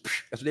Futures.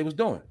 That's what they was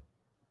doing.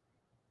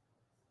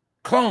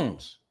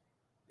 Clones.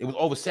 It was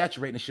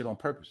oversaturating the shit on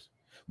purpose.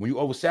 When you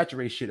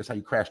oversaturate shit, that's how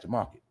you crash the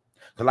market.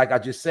 Because like I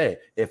just said,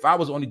 if I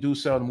was the only dude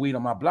selling weed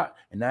on my block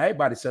and now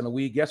everybody's selling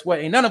weed, guess what?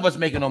 Ain't none of us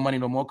making no money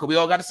no more because we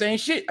all got the same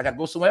shit. I got to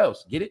go somewhere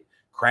else. Get it?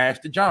 Crash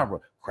the genre.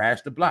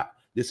 Crash the block.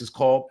 This is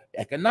called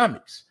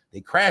economics.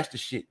 They crashed the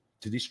shit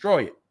to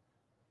destroy it.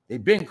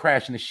 They've been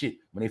crashing the shit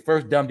when they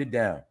first dumbed it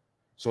down.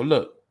 So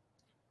look,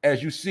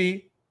 as you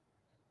see,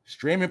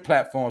 streaming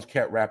platforms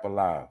kept rap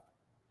alive.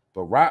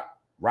 But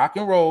rock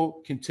and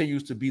roll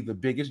continues to be the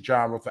biggest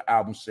genre for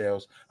album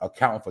sales,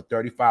 accounting for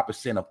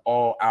 35% of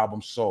all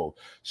albums sold.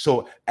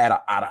 So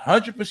at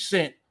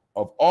 100%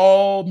 of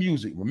all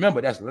music,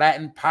 remember that's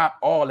Latin, pop,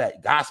 all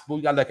that, gospel,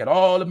 you gotta look at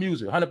all the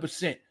music,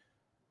 100%,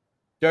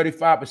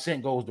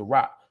 35% goes to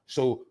rock.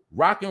 So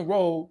rock and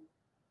roll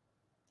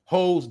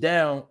holds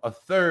down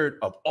 1/3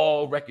 of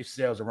all record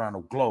sales around the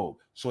globe.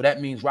 So that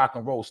means rock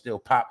and roll still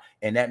pop,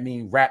 and that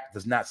means rap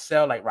does not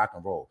sell like rock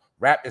and roll.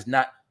 Rap is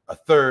not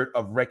 1/3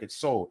 of records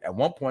sold. At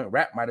one point,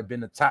 rap might have been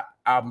the top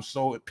album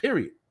sold,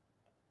 period.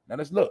 Now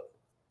let's look.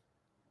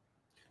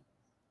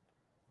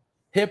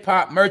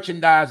 Hip-hop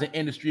merchandising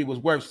industry was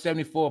worth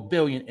 $74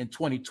 billion in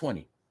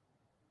 2020.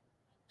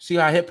 See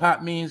how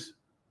hip-hop means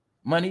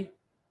money?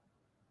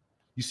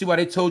 You see why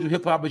they told you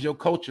hip-hop is your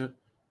culture?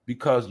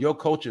 Because your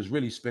culture is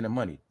really spending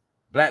money.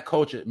 Black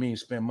culture means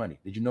spend money.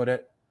 Did you know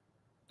that?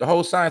 The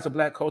whole science of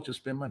black culture is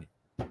spend money.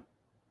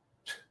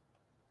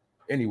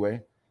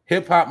 Anyway,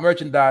 hip-hop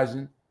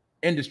merchandising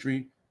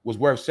industry was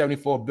worth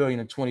 $74 billion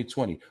in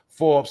 2020.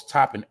 Forbes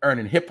top and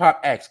earning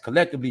hip-hop acts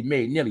collectively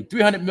made nearly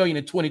 $300 million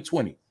in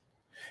 2020.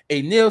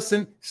 A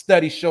Nielsen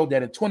study showed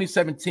that in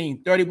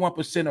 2017,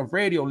 31% of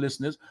radio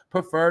listeners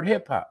preferred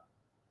hip-hop.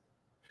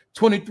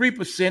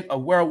 23%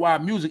 of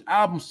worldwide music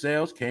album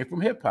sales came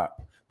from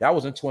hip-hop. That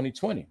was in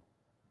 2020.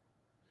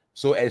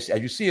 So as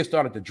you see, it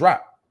started to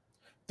drop.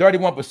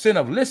 31%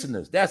 of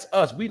listeners, that's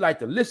us. We like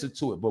to listen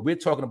to it, but we're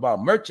talking about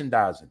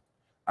merchandising.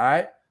 All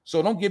right.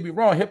 So don't get me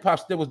wrong, hip-hop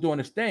still was doing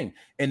its thing.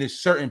 And there's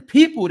certain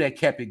people that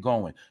kept it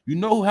going. You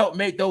know who helped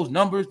make those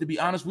numbers, to be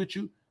honest with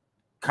you?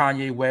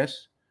 Kanye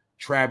West,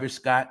 Travis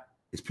Scott.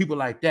 It's people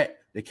like that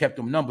that kept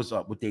them numbers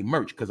up with their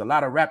merch, because a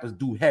lot of rappers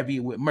do heavy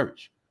with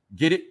merch.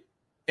 Get it?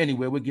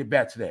 Anyway, we'll get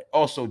back to that.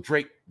 Also,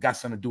 Drake got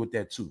something to do with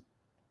that too.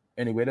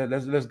 Anyway,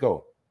 let's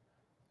go.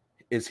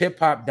 Is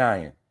hip-hop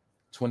dying?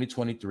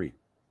 2023.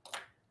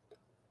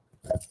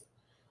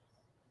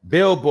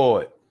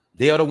 Billboard.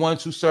 They are the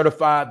ones who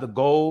certified the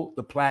gold,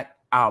 the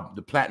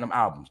platinum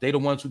albums. They're the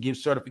ones who give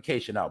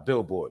certification out.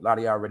 Billboard. A lot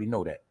of y'all already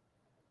know that.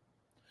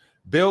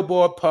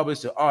 Billboard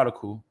published an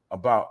article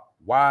about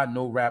why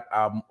no rap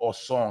album or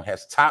song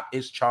has topped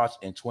its charts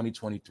in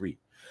 2023.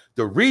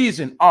 The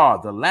reason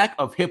are the lack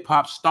of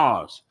hip-hop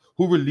stars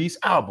who release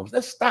albums.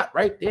 Let's stop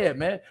right there,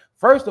 man.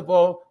 First of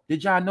all,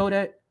 did y'all know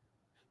that?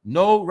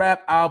 No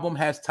rap album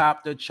has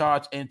topped the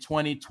charts in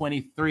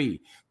 2023.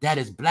 That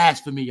is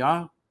blasphemy,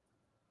 y'all.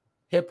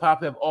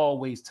 Hip-hop have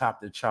always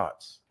topped the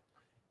charts.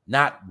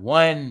 Not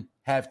one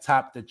have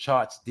topped the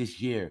charts this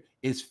year.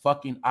 It's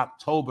fucking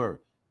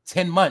October.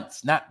 10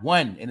 months, not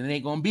one. And it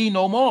ain't gonna be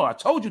no more. I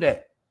told you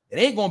that. It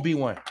ain't gonna be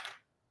one.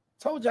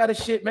 Told y'all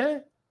this shit,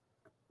 man.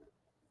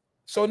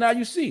 So now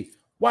you see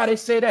why they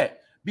say that.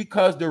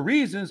 Because the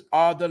reasons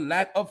are the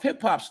lack of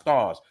hip-hop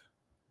stars.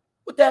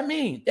 What that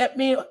mean? That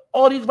mean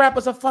all these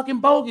rappers are fucking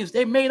bogus.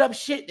 They made up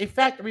shit. They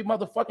factory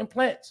motherfucking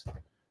plants.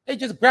 They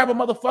just grab a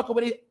motherfucker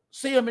when they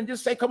see him and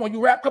just say, come on,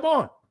 you rap, come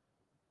on.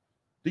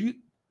 Did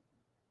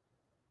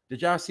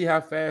y'all see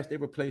how fast they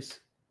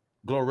replaced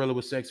Glorilla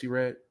with Sexy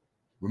Red?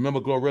 Remember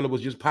Glorilla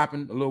was just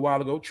popping a little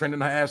while ago,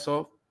 trending her ass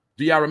off?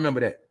 Do y'all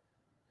remember that?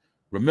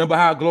 Remember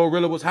how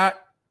Glorilla was hot?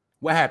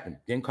 What happened?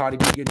 Didn't Cardi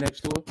B get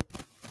next to her?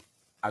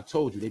 I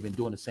told you they've been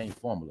doing the same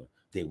formula.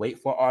 They wait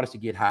for artists to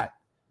get hot,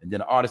 and then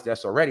the artist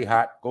that's already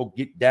hot, go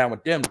get down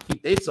with them to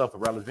keep themselves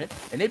irrelevant.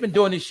 And they've been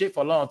doing this shit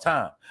for a long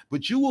time.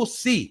 But you will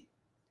see,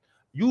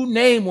 you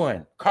name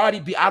one, Cardi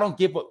B, I don't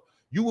give up.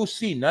 You will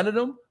see none of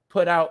them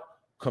put out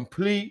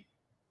complete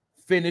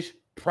finished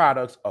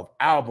products of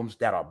albums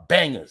that are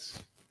bangers.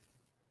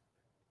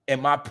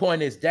 And my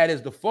point is that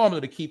is the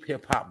formula to keep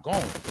hip-hop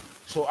going.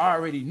 So I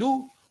already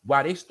knew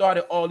why they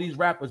started all these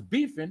rappers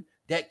beefing,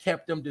 that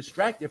kept them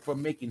distracted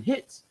from making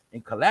hits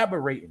and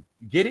collaborating.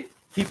 You get it?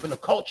 Keeping the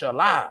culture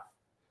alive.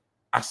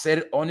 I said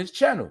it on this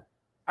channel.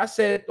 I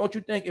said, don't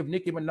you think if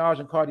Nicki Minaj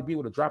and Cardi B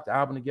would have dropped the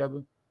album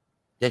together,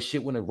 that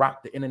shit would have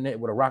rocked the internet,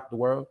 would have rocked the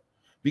world?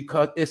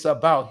 Because it's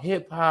about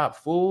hip-hop,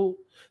 fool.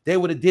 They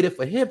would have did it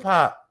for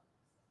hip-hop.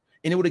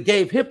 And it would have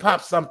gave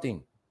hip-hop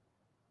something.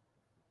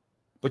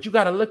 But you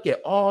got to look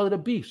at all of the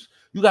beefs.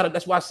 You got to,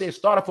 that's why I say it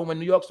started from when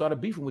New York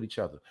started beefing with each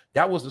other.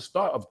 That was the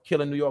start of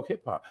killing New York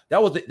hip-hop.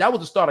 That was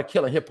the start of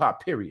killing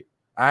hip-hop, period.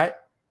 All right?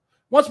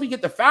 Once we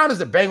get the founders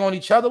to bang on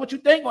each other, what you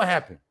think gonna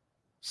happen?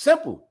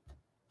 Simple.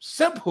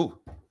 Simple.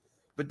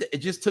 But it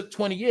just took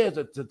 20 years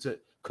to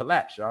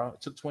collapse, y'all.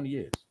 It took 20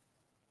 years.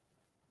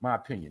 My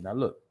opinion. Now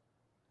look,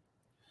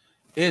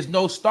 there's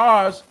no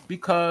stars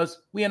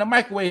because we in a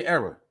microwave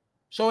era.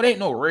 So it ain't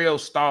no real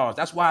stars.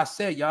 That's why I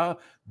said, y'all,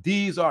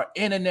 these are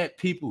internet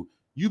people.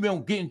 You've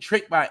been getting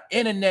tricked by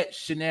internet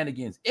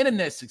shenanigans,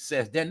 internet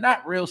success. They're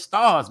not real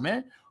stars,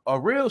 man. A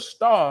real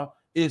star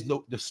is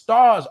the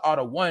stars are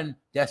the one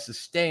that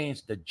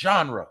sustains the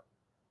genre.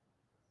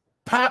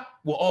 Pop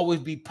will always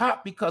be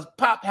pop because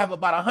pop have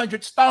about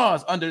 100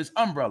 stars under this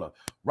umbrella.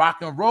 Rock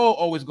and roll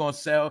always gonna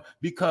sell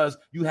because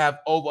you have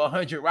over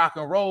 100 rock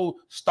and roll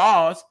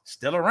stars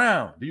still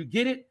around. Do you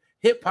get it?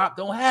 Hip hop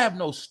don't have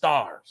no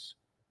stars.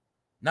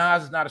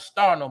 Nas is not a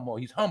star no more.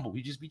 He's humble.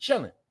 He just be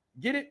chilling.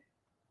 Get it?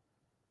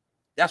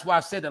 That's why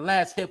I said the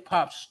last hip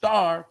hop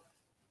star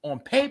on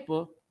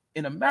paper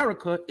in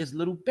America is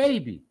Lil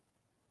Baby.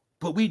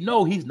 But we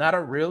know he's not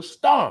a real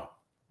star.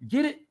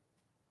 Get it?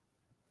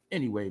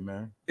 Anyway,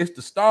 man, it's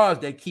the stars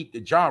that keep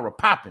the genre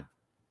popping.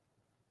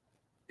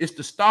 It's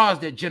the stars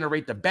that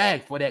generate the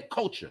bag for that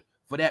culture,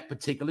 for that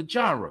particular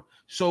genre.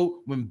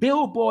 So when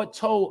Billboard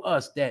told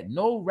us that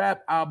no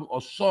rap album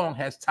or song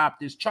has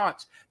topped its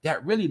charts,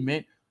 that really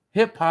meant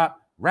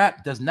hip-hop,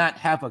 rap does not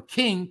have a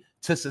king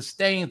to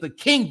sustain the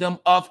kingdom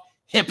of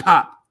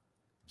hip-hop.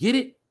 Get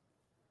it?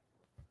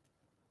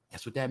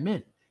 That's what that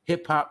meant.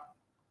 Hip-hop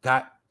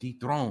got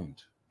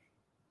dethroned.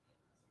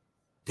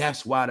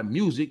 That's why the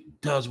music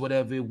does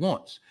whatever it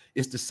wants.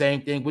 It's the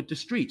same thing with the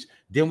streets.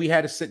 Then we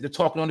had to sit there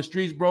talking on the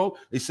streets, bro.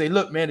 They say,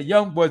 look, man, the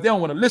young boys, they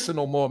don't want to listen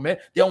no more, man.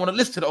 They don't want to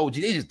listen to the OG.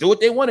 They just do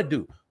what they want to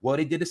do. Well,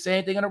 they did the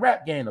same thing in the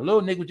rap game. The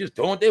little niggas just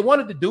doing what they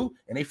wanted to do,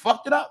 and they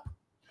fucked it up.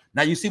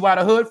 Now you see why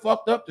the hood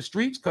fucked up the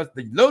streets? Because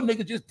the little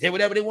niggas just did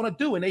whatever they want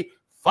to do, and they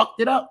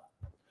fucked it up.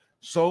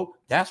 So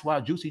that's why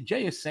Juicy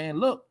J is saying,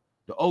 look,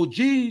 the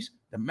OGs,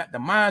 the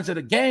minds of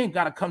the game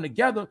got to come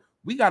together.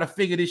 We got to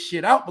figure this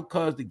shit out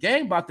because the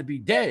game about to be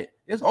dead.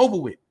 It's over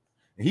with.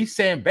 And he's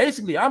saying,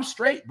 basically, I'm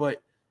straight,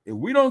 but if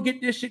we don't get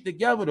this shit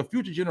together, the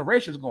future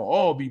generations going to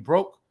all be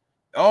broke.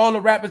 All the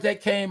rappers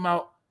that came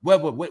out,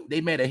 whether they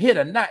made a hit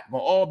or not,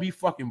 going to all be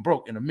fucking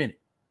broke in a minute.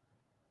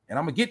 And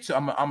I'm going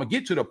to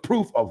get to the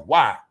proof of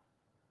why.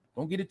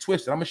 Don't get it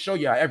twisted. I'm going to show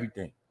y'all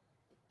everything.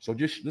 So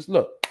just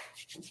look.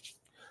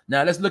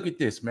 Now, let's look at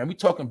this, man. We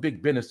talking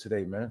big business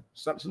today, man.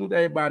 Salute to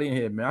everybody in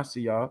here, man. I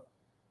see y'all.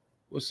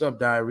 What's up,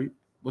 Diary?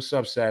 What's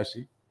up,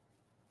 Sassy?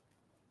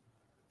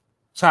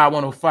 Ty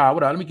 105.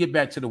 What up? Let me get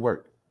back to the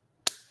work.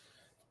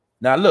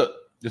 Now, look,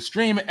 the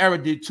streaming era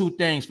did two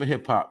things for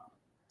hip-hop.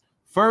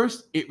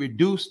 First, it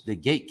reduced the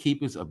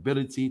gatekeeper's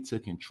ability to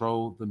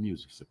control the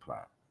music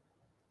supply.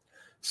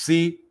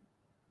 See,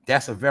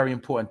 that's a very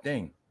important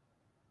thing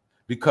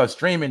because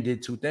streaming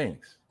did two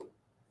things.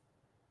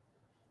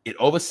 It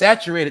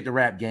oversaturated the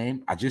rap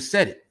game. I just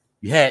said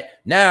it.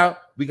 Now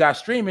we got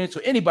streaming,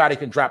 so anybody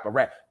can drop a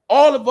rap.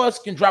 All of us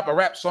can drop a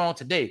rap song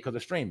today because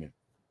of streaming.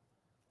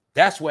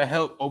 That's what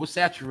helped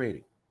oversaturate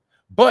it.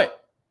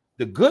 But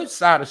the good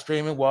side of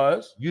streaming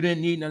was you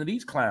didn't need none of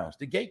these clowns,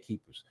 the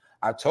gatekeepers.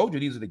 I told you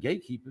these are the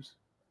gatekeepers.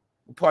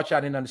 The part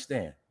y'all didn't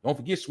understand. Don't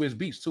forget Swizz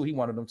Beatz too. He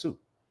wanted them too.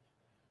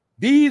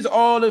 These are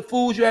all the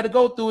fools you had to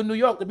go through in New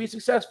York to be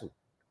successful.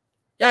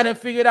 Y'all didn't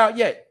figure it out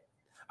yet.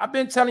 I've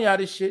been telling y'all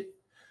this shit.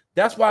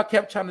 That's why I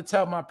kept trying to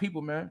tell my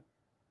people, man,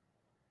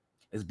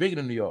 it's bigger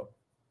than New York.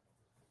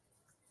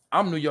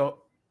 I'm New York.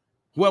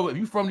 Well, if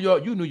you from New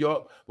York, you New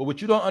York. But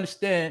what you don't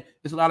understand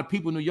is a lot of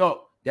people in New York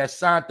that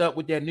signed up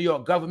with their New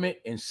York government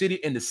and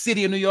the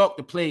city of New York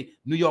to play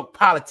New York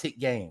politic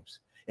games.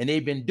 And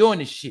they've been doing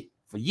this shit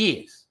for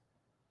years.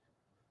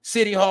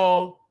 City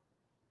Hall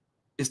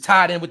is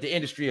tied in with the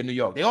industry of New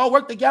York. They all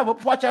work together.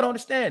 Watch out,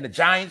 understand. The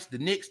Giants, the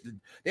Knicks,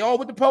 they all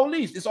with the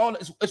police.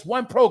 It's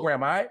one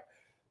program, all right?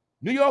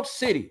 New York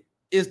City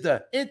is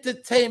the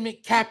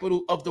entertainment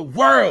capital of the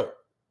world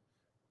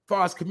as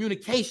far as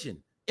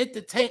communication.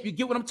 Entertainment, you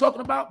get what I'm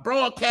talking about?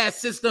 Broadcast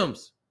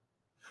systems.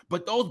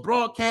 But those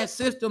broadcast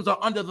systems are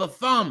under the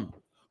thumb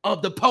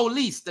of the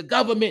police, the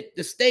government,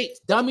 the states,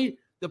 dummy,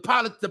 the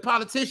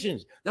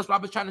politicians. That's what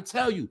I was trying to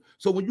tell you.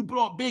 So when you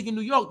blow up big in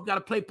New York, you got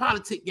to play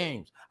politic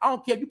games. I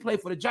don't care if you play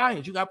for the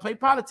Giants. You got to play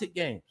politic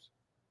games.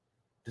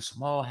 The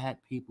small hat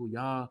people,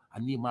 y'all, I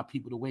need my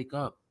people to wake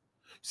up.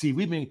 See,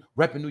 we've been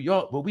repping New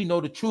York, but we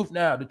know the truth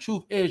now. The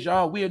truth is,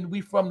 y'all,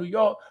 we from New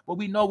York, but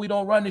we know we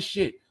don't run this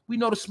shit. We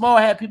know the small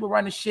hat people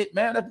run this shit,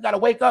 man. We gotta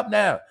wake up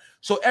now.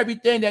 So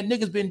everything that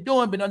niggas been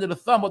doing been under the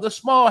thumb of the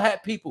small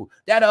hat people.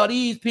 That are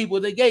these people,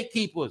 the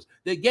gatekeepers.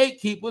 The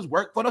gatekeepers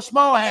work for the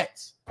small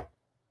hats.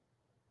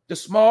 The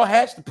small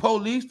hats, the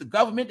police, the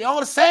government, they're all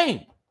the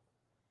same.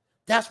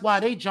 That's why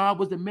their job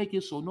was to make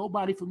it so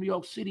nobody from New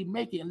York City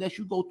make it unless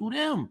you go through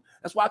them.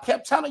 That's why I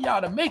kept telling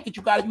y'all to make it.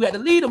 You had to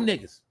lead them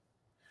niggas.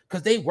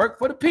 Because they work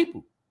for the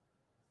people.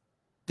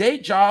 Their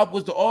job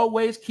was to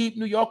always keep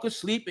New Yorkers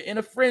sleeping in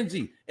a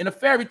frenzy, in a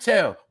fairy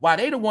tale, while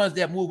they the ones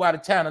that move out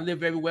of town and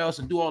live everywhere else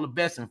and do all the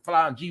best and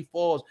fly on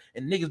G4s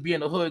and niggas be in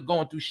the hood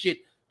going through shit,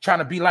 trying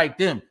to be like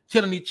them,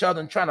 killing each other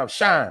and trying to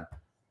shine.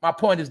 My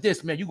point is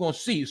this, man, you're going to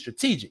see it's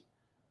strategic.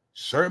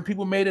 Certain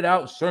people made it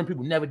out, certain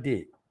people never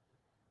did.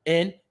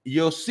 And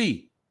you'll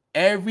see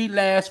every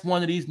last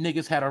one of these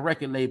niggas had a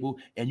record label,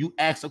 and you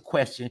ask a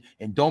question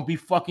and don't be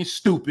fucking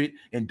stupid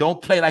and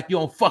don't play like you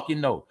don't fucking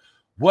know.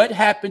 What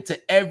happened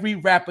to every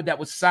rapper that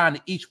was signed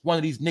to each one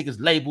of these niggas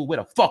label? Where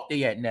the fuck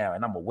they at now?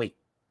 And I'm gonna wait.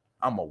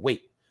 I'm gonna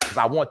wait because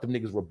I want them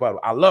niggas rebuttal.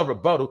 I love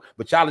rebuttal,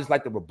 but y'all just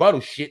like the rebuttal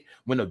shit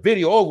when the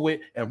video over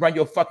with and run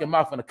your fucking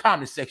mouth in the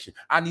comment section.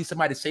 I need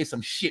somebody to say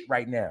some shit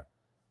right now.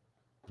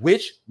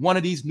 Which one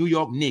of these New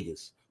York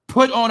niggas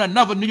put on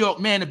another New York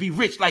man to be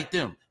rich like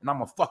them? And I'm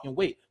gonna fucking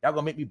wait. Y'all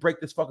gonna make me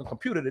break this fucking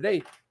computer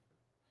today.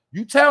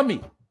 You tell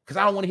me, because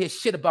I don't want to hear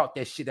shit about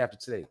that shit after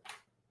today.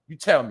 You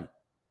tell me.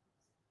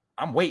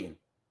 I'm waiting.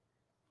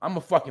 I'm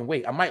gonna fucking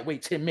wait. I might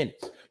wait 10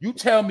 minutes. You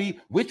tell me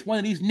which one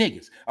of these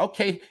niggas.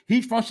 Okay,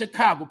 he's from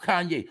Chicago,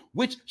 Kanye.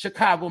 Which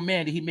Chicago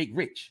man did he make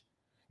rich?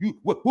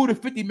 Who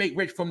did 50 make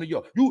rich from New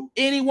York?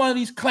 Any one of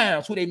these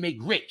clowns who they make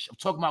rich. I'm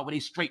talking about where they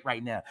straight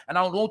right now. And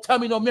don't tell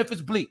me no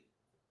Memphis Bleak.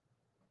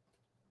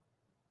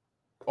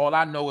 All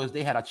I know is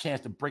they had a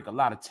chance to break a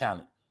lot of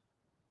talent.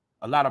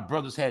 A lot of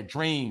brothers had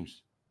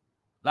dreams.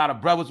 A lot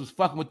of brothers was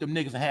fucking with them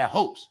niggas and had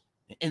hopes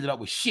and ended up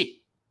with shit.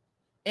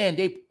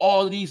 And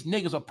all of these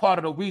niggas are part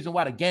of the reason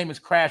why the game is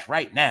crashed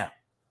right now.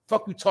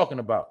 Fuck you talking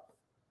about?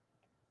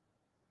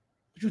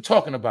 What you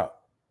talking about?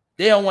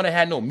 They don't want to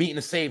have no meeting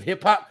to save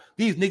hip-hop.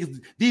 These are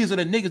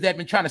the niggas that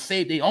been trying to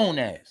save their own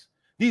ass.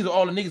 These are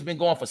all the niggas been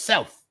going for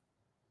self.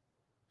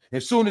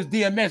 As soon as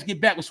DMX get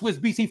back with Swiss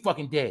Beats, he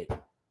fucking dead.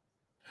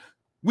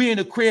 We in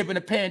the crib in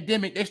the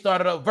pandemic, they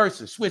started up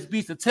verses, Swiss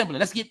Beats and Timberland.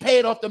 Let's get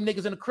paid off them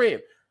niggas in the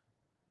crib.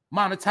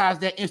 Monetize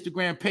that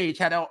Instagram page,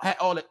 had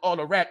all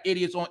the rap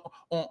idiots on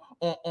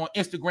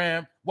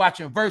Instagram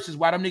watching verses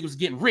while them niggas was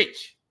getting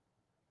rich.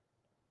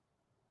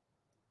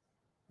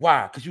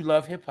 Why? Because you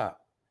love hip-hop.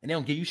 And they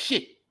don't give you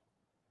shit.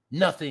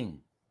 Nothing.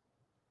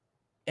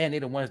 And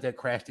they're the ones that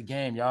crashed the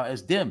game, y'all.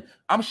 It's them.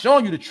 I'm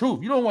showing you the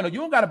truth. You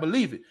don't gotta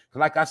believe it.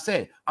 Like I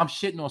said, I'm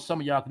shitting on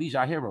some of y'all because these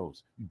y'all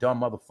heroes. You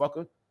dumb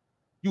motherfucker.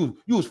 You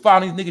was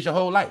following these niggas your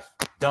whole life.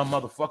 Dumb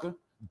motherfucker.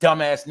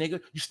 Dumbass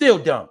nigga. You still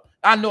dumb.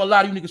 I know a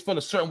lot of you niggas feel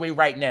a certain way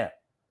right now.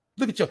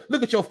 Look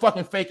at your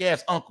fucking fake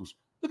ass uncles.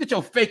 Look at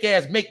your fake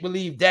ass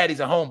make-believe daddies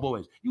and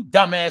homeboys. You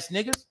dumbass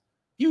niggas.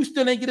 You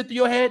still ain't get it through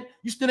your head.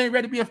 You still ain't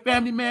ready to be a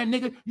family man,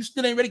 nigga. You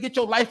still ain't ready to get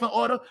your life in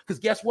order. Because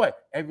guess what?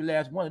 Every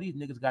last one of these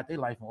niggas got their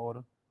life in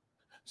order.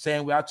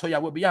 Same way I told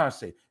y'all with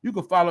Beyonce. You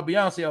can follow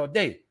Beyonce all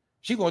day.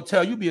 She gonna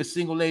tell you be a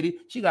single lady.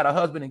 She got a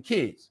husband and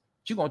kids.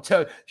 She gonna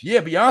tell, yeah,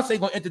 Beyonce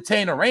gonna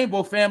entertain a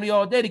rainbow family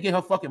all day to get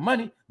her fucking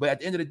money. But at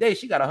the end of the day,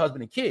 she got a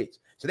husband and kids.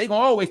 So they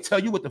gonna always tell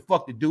you what the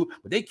fuck to do.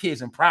 But they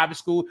kids in private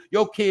school,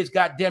 your kids,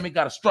 goddamn it,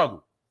 gotta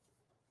struggle.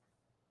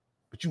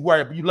 But you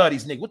worry, but you love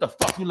these niggas. What the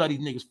fuck you love these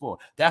niggas for?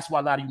 That's why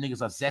a lot of you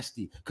niggas are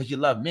zesty, because you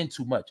love men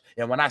too much.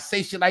 And when I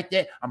say shit like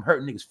that, I'm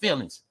hurting niggas'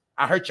 feelings.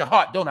 I hurt your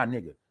heart, don't I,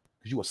 nigga?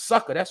 Because you a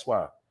sucker, that's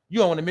why. You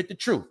don't want to admit the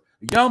truth.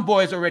 The young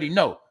boys already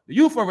know. The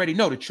youth already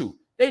know the truth.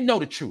 They know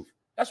the truth.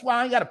 That's why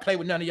I ain't got to play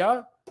with none of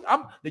y'all.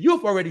 The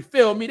youth already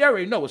feel me. They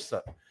already know what's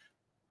up.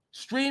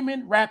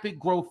 Streaming rapid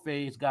growth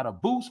phase got a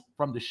boost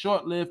from the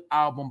short-lived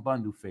album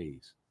bundle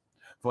phase.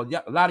 For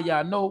a lot of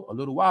y'all know, a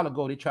little while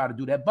ago, they tried to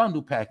do that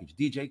bundle package.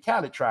 DJ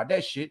Khaled tried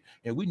that shit.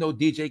 And we know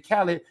DJ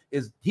Khaled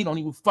he don't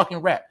even fucking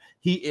rap.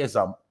 He is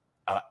a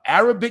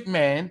Arabic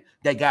man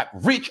that got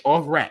rich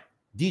off rap.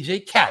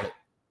 DJ Khaled.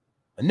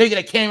 A nigga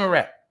that came and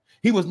rap.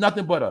 He was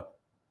nothing but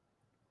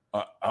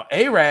a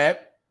Arab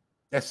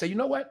that said, you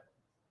know what?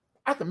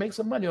 I can make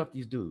some money off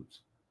these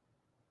dudes.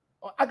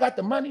 I got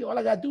the money. All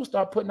I got to do is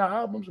start putting out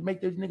albums and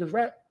make these niggas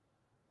rap.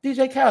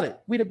 DJ Khaled,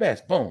 we the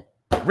best. Boom.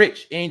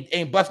 Rich.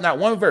 Ain't busting out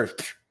one verse.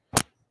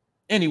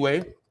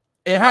 Anyway,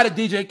 and how did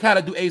DJ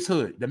Khaled do Ace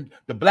Hood?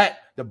 The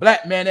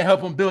black man that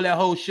helped him build that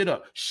whole shit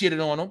up.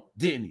 Shitted on him,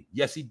 didn't he?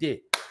 Yes, he did.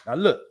 Now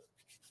look,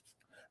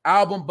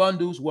 album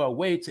bundles were a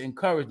way to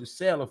encourage the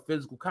sale of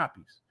physical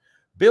copies.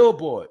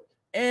 Billboard,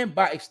 and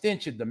by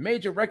extension, the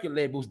major record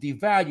labels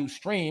devalue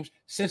streams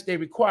since they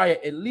require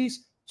at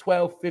least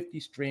 1,250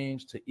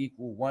 streams to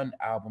equal one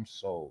album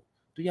sold.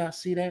 Do y'all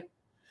see that?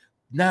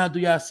 Now do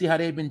y'all see how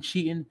they've been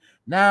cheating?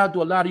 Now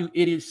do a lot of you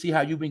idiots see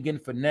how you've been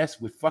getting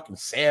finessed with fucking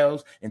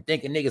sales and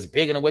thinking niggas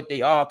bigger than what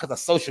they are because of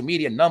social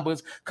media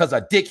numbers, because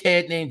a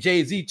dickhead named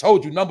Jay-Z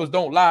told you numbers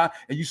don't lie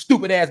and you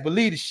stupid ass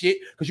believe the shit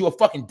because you a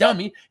fucking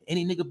dummy.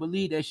 Any nigga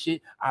believe that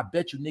shit, I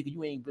bet you nigga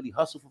you ain't really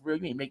hustle for real.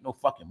 You ain't make no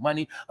fucking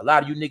money. A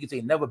lot of you niggas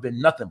ain't never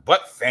been nothing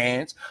but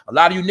fans. A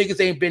lot of you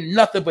niggas ain't been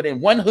nothing but in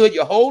one hood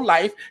your whole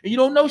life and you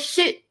don't know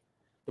shit.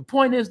 The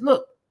point is,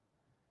 look,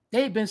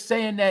 they've been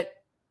saying that.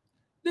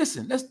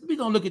 Listen, we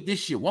gonna look at this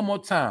shit one more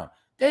time.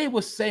 They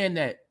were saying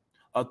that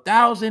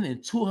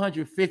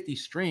 1,250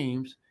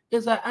 streams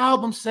is an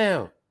album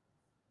sale.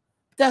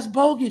 That's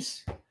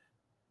bogus.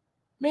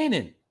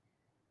 Meaning,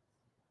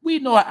 we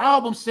know an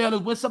album sale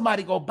is when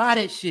somebody go buy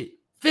that shit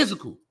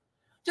physical.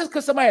 Just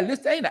because somebody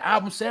lists, ain't an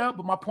album sale.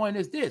 But my point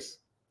is this: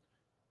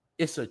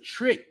 it's a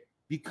trick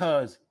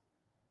because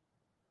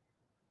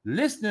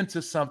listening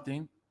to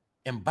something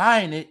and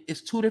buying it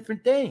is two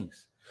different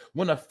things.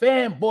 When a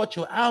fan bought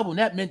your album,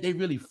 that meant they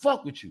really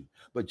fuck with you.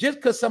 But just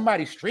because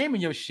somebody's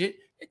streaming your shit,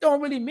 it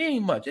don't really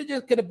mean much. It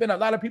just could have been a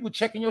lot of people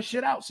checking your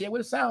shit out, see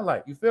what it sounds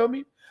like. You feel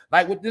me?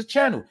 Like with this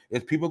channel,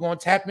 if people going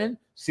to tap in,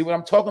 see what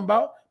I'm talking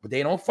about, but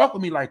they don't fuck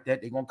with me like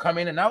that. They're going to come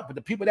in and out, but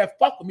the people that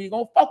fuck with me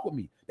going to fuck with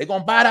me. They're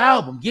going to buy the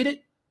album. Get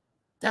it?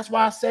 That's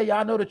why I say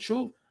y'all know the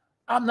truth.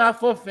 I'm not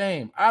for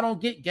fame. I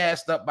don't get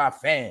gassed up by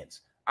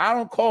fans. I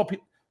don't call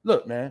people.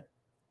 Look, man,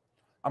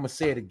 I'm going to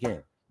say it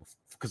again.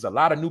 Because a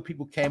lot of new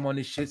people came on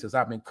this shit since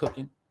I've been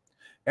cooking.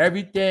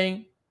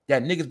 Everything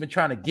that niggas been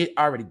trying to get,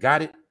 I already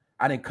got it.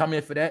 I didn't come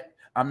in for that.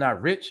 I'm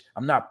not rich.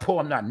 I'm not poor.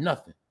 I'm not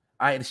nothing.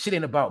 The shit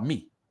ain't about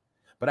me.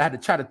 But I had to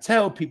try to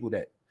tell people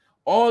that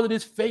all of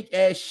this fake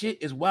ass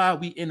shit is why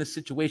we in the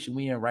situation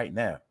we in right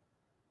now.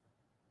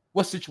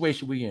 What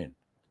situation we in?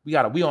 We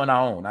on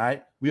our own, all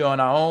right? We on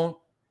our own.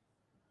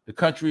 The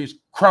country is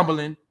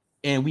crumbling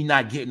and we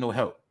not getting no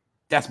help.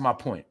 That's my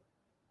point.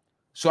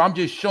 So I'm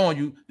just showing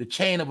you the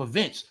chain of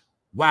events.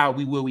 Why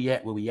where we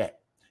at.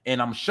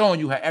 And I'm showing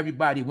you how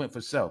everybody went for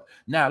self.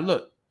 Now,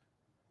 look,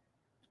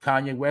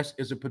 Kanye West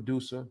is a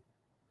producer.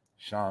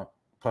 Sean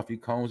Puffy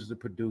Combs is a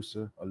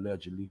producer,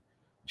 allegedly.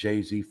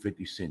 Jay-Z,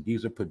 50 Cent.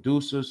 These are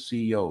producers,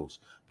 CEOs.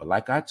 But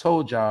like I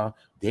told y'all,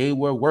 they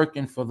were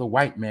working for the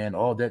white man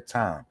all that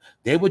time.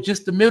 They were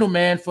just the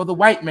middleman for the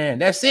white man.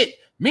 That's it.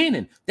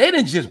 Meaning, they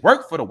didn't just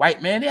work for the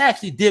white man. They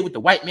actually did what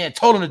the white man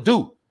told them to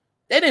do.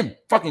 They didn't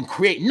fucking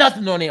create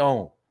nothing on their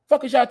own.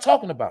 Fuck is y'all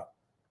talking about?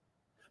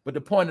 But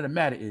the point of the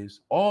matter is,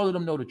 all of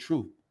them know the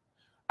truth.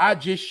 I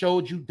just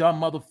showed you dumb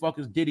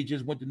motherfuckers. Diddy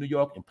just went to New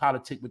York and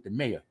politic with the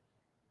mayor.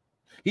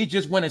 He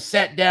just went and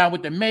sat down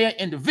with the mayor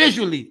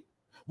individually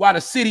while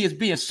the city is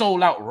being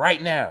sold out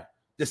right now.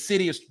 The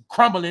city is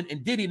crumbling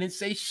and Diddy didn't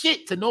say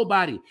shit to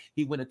nobody.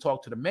 He went and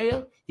talked to the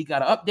mayor. He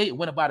got an update and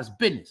went about his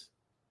business.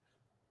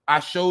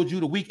 I showed you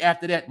the week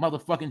after that,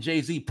 motherfucking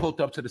Jay-Z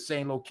pulled up to the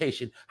same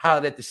location,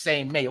 hollered at the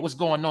same mayor. What's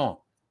going on?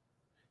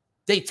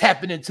 They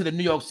tapping into the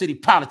New York City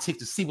politics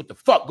to see what the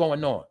fuck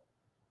going on.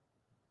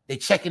 They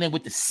checking in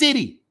with the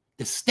city,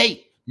 the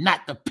state,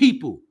 not the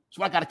people.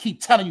 So I got to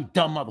keep telling you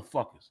dumb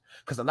motherfuckers.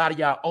 Because a lot of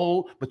y'all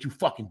old, but you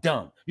fucking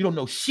dumb. You don't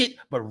know shit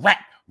but rap,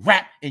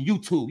 and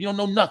YouTube. You don't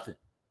know nothing.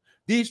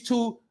 These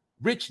two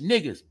rich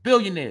niggas,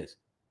 billionaires,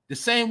 the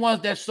same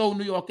ones that sold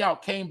New York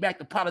out, came back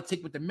to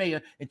politic with the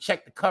mayor and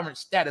checked the current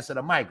status of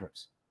the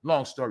migrants.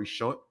 Long story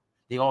short,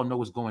 they all know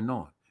what's going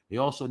on. They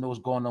also know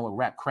what's going on with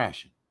rap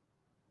crashing.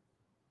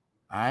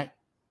 All right.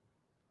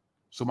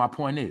 So my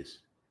point is,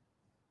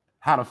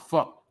 how the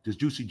fuck does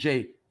Juicy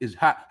J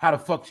how the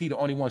fuck is he the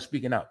only one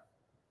speaking out?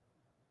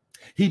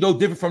 He no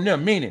different from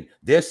them, meaning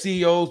they're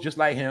CEOs just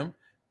like him.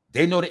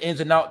 They know the ins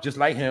and outs just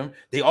like him.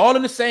 They all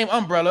in the same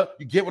umbrella.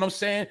 You get what I'm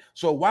saying?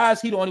 So why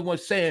is he the only one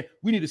saying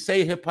we need to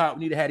say hip hop?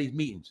 We need to have these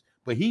meetings.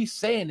 But he's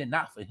saying it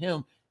not for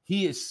him.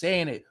 He is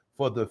saying it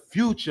for the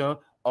future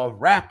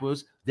of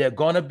rappers. They're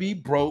gonna be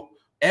broke.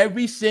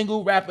 Every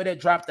single rapper that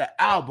dropped the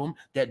album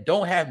that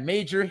don't have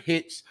major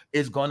hits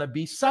is gonna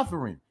be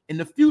suffering in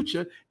the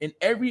future. And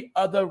every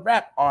other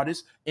rap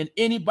artist and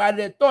anybody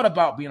that thought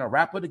about being a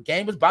rapper, the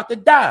game is about to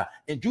die.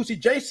 And Juicy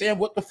J saying,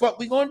 what the fuck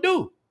we gonna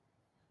do?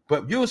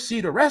 But you'll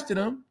see the rest of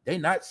them, they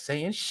not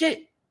saying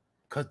shit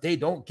because they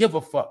don't give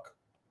a fuck.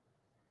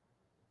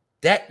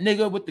 That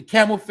nigga with the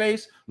camel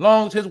face,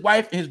 long as his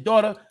wife and his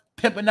daughter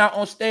pimping out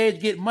on stage,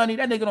 getting money,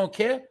 that nigga don't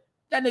care.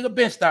 That nigga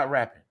been stopped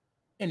rapping.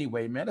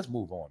 Anyway, man, let's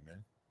move on,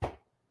 man.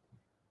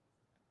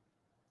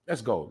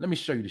 Let's go. Let me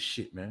show you the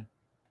shit, man.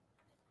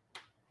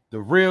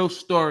 The real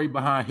story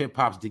behind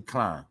hip-hop's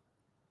decline.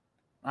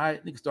 All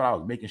right, niggas thought I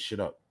was making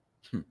shit up.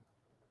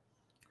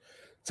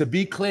 To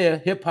be clear,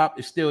 hip-hop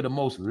is still the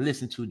most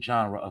listened to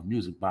genre of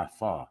music by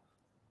far.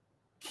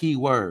 Key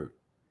word,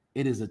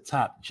 it is a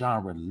top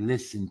genre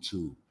listened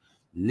to.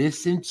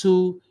 Listen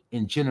to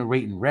and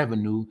generating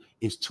revenue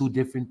is two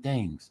different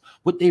things.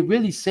 What they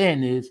really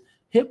saying is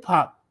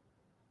hip-hop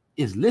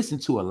is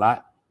listened to a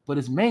lot, but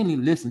it's mainly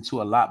listened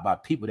to a lot by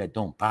people that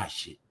don't buy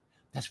shit.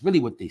 That's really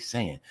what they're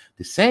saying.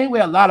 The same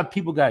way a lot of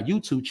people got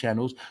YouTube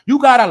channels, you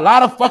got a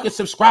lot of fucking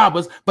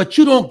subscribers, but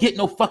you don't get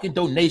no fucking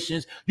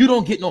donations. You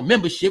don't get no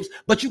memberships,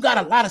 but you got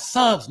a lot of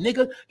subs,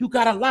 nigga. You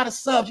got a lot of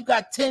subs. You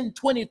got 10,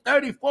 20,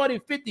 30, 40,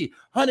 50,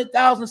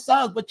 100,000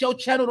 subs, but your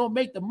channel don't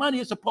make the money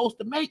it's supposed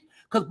to make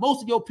because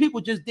most of your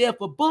people just there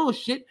for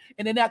bullshit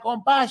and they're not going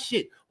to buy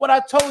shit. What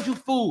I told you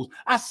fools,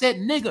 I said,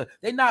 nigga,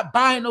 they not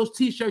buying those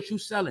t-shirts you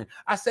selling.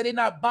 I said they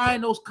not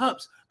buying those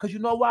cups because you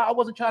know why? I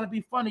wasn't trying to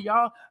be funny,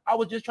 y'all. I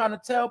was just trying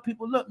to tell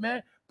people, look,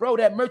 man, bro,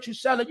 that merch you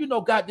selling, you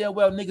know goddamn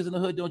well niggas in the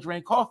hood don't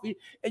drink coffee,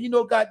 and you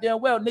know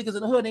goddamn well niggas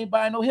in the hood ain't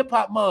buying no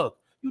hip-hop mug.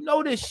 You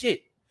know this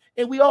shit.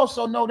 And we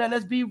also know that,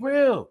 let's be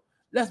real.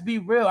 Let's be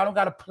real. I don't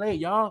got to play,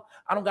 y'all.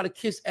 I don't got to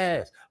kiss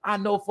ass. I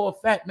know for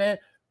a fact, man,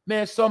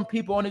 some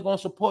people only going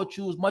to support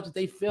you as much as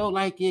they feel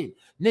like it.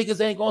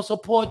 Niggas ain't going to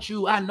support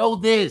you. I know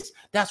this.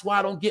 That's why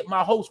I don't get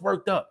my hopes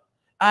worked up.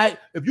 All right,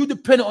 if you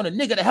depend on a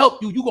nigga to help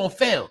you, you're going to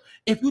fail.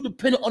 If you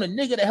depend on a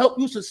nigga to help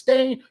you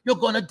sustain, you're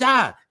going to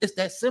die. It's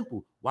that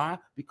simple. Why?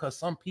 Because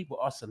some people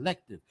are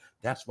selective.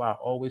 That's why I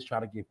always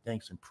try to give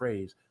thanks and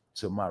praise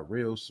to my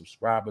real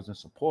subscribers and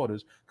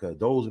supporters, because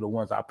those are the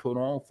ones I put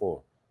on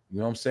for. You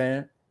know what I'm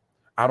saying?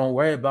 I don't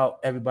worry about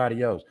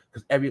everybody else,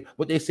 because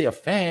what they say, a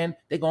fan,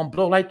 they're going to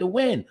blow like the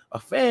wind. A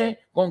fan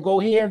going to go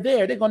here and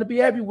there. They're going to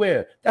be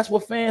everywhere. That's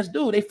what fans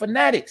do. They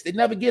fanatics. They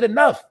never get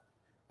enough.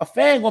 A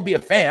fan gonna be a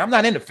fan. I'm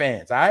not into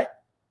fans, all right?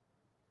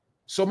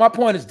 So my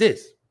point is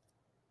this.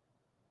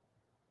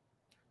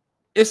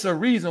 It's a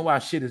reason why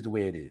shit is the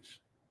way it is.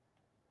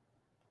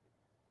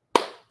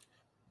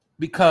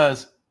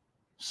 Because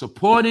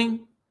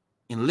supporting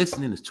and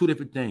listening is two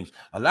different things.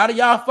 A lot of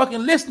y'all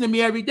fucking listen to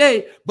me every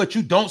day, but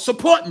you don't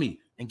support me.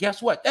 And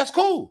guess what? That's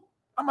cool.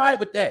 I'm all right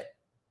with that.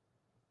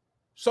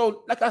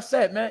 So, like I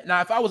said, man,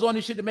 now if I was on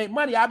this shit to make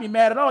money, I'd be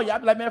mad at all y'all.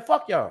 I'd be like, man,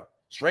 fuck y'all.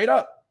 Straight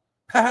up.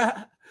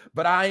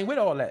 But I ain't with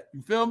all that.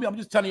 You feel me? I'm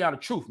just telling y'all the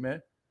truth,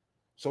 man.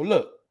 So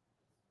look,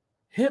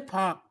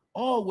 hip-hop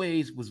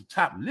always was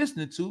top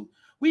listening to.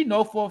 We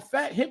know for a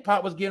fact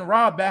hip-hop was getting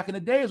robbed back in the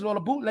days with all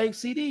the bootleg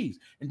CDs.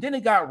 And then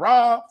it got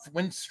robbed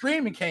when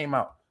streaming came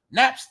out.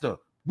 Napster.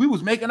 We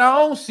was making our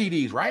own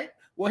CDs, right?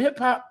 Well,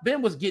 hip-hop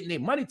then was getting their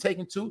money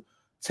taken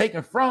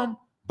from.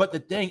 But the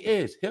thing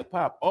is,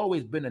 hip-hop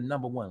always been the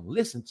 #1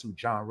 listened to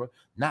genre,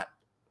 not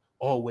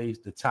always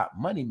the top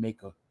money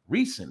maker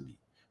recently.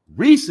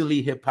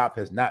 Recently, hip-hop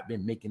has not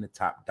been making the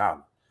top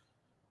dollar.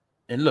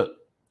 And look,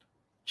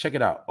 check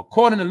it out.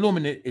 According to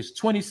Luminate, it's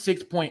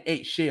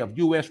 26.8 share of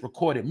U.S.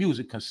 recorded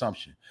music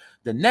consumption.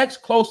 The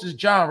next closest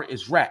genre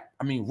is rock.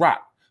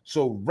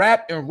 So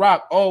rap and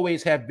rock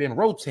always have been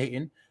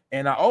rotating.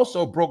 And I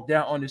also broke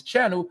down on this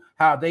channel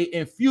how they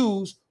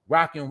infused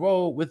rock and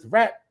roll with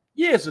rap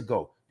years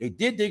ago. They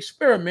did the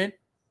experiment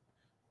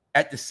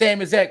at the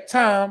same exact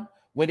time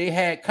when they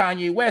had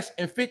Kanye West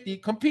and 50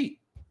 compete.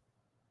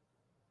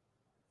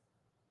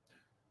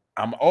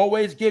 I'm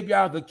always give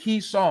y'all the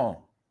key song,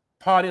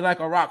 Party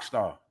Like a Rock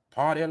Star.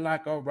 Party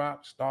Like a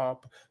Rock Star.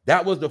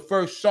 That was the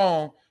first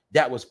song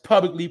that was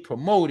publicly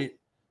promoted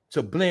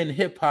to blend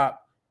hip-hop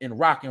and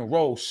rock and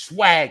roll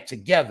swag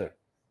together.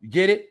 You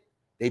get it?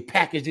 They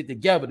packaged it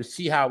together to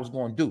see how it was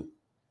going to do.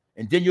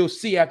 And then you'll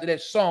see after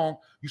that song,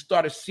 you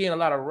started seeing a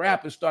lot of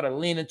rappers started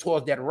leaning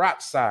towards that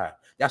rock side.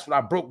 That's what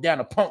I broke down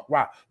the punk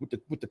rock with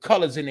the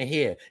colors in the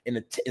hair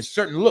and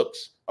certain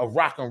looks of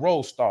rock and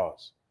roll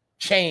stars.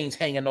 Chains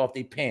hanging off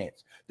their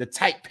pants, the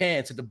tight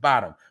pants at the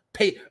bottom,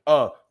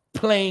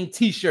 plain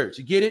t-shirts,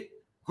 you get it?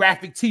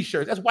 Graphic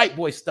t-shirts, that's white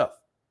boy stuff,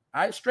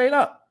 all right, straight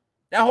up.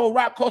 That whole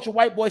rock culture,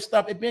 white boy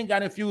stuff, it been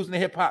got infused in the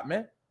hip-hop,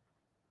 man.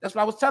 That's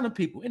what I was telling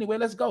people. Anyway,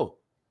 let's go.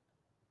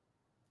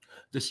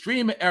 The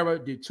streaming era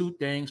did two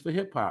things for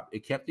hip-hop.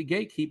 It kept the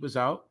gatekeepers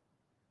out,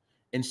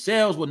 and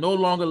sales were no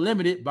longer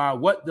limited by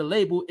what the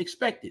label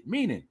expected,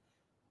 meaning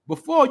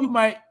before you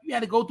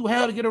had to go through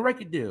hell to get a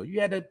record deal. You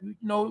had to,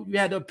 you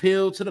had to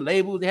appeal to the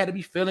labels. They had to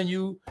be filling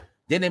you.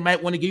 Then they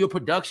might want to give you a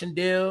production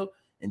deal.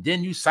 And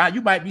then you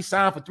might be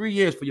signed for 3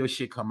 years for your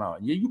shit come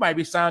out. You might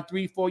be signed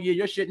 3-4 years.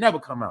 Your shit never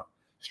come out.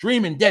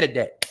 Streaming dead at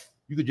that.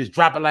 You could just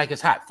drop it like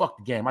it's hot. Fuck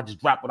the game. I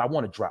just drop what I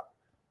want to drop.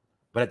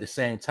 But at the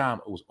same time,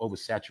 it was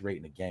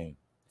oversaturating the game.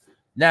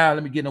 Now,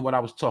 let me get into what I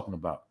was talking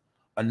about.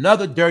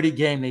 Another dirty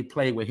game they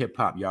played with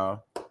hip-hop,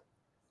 y'all,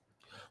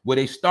 where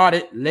they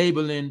started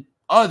labeling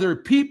other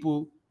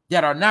people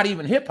that are not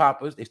even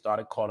hip-hoppers. They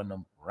started calling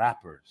them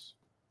rappers.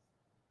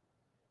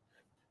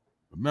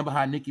 Remember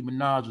how Nicki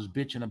Minaj was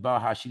bitching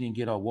about how she didn't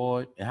get an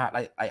award? And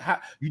how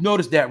you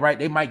notice that, right?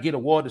 They might get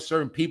award to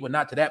certain people,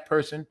 not to that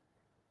person,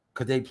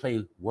 because they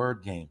play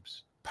word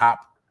games. Pop,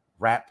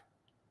 rap,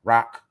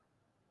 rock.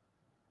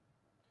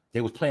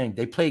 They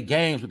played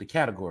games with the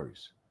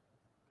categories.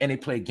 And they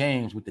play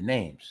games with the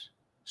names.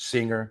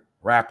 Singer,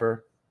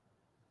 rapper.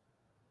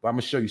 But I'm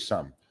going to show you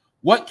something.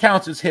 What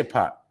counts as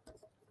hip-hop?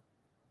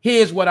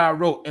 Here's what I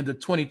wrote in the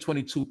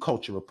 2022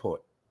 Culture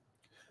Report.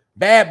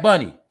 Bad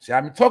Bunny. See,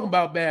 I've been talking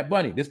about Bad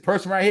Bunny. This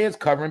person right here is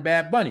covering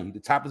Bad Bunny. One of the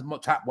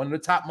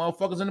top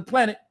motherfuckers on the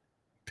planet.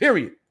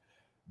 Period.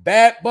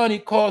 Bad Bunny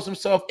calls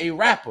himself a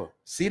rapper.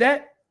 See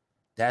that?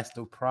 That's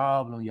the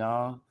problem,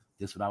 y'all.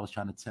 This is what I was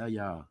trying to tell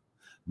y'all.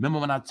 Remember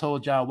when I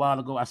told y'all a while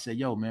ago, I said,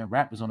 yo, man,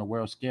 rap is on a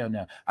world scale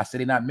now. I said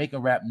they're not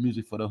making rap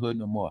music for the hood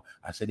no more.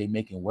 I said they're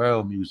making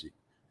world music.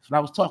 That's what I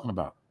was talking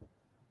about.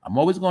 I'm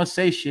always going to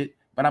say shit,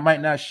 but I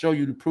might not show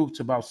you the proof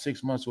to about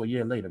 6 months or a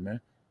year later,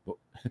 man. But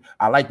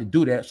I like to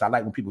do that, so I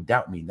like when people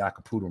doubt me that I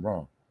can prove them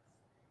wrong.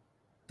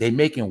 They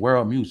making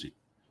world music.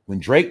 When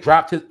Drake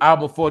dropped his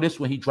album before this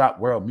one, he dropped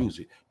world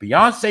music.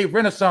 Beyonce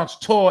Renaissance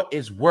Tour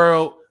is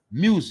world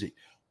music.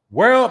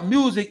 World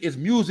music is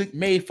music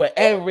made for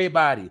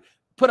everybody.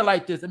 Put it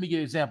like this. Let me give you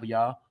an example,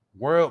 y'all.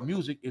 World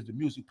music is the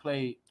music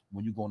played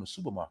when you go in the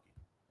supermarket.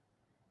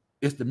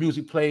 It's the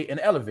music played in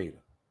the elevator.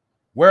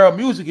 World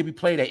music can be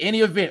played at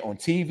any event on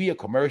TV, a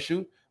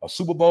commercial, a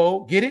Super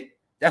Bowl. Get it?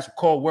 That's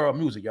called world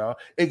music, y'all.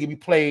 It can be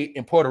played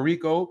in Puerto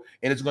Rico,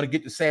 and it's going to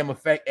get the same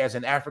effect as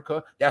in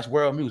Africa. That's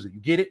world music. You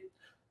get it?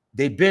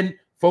 They've been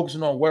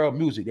focusing on world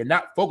music. They're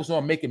not focused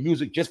on making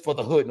music just for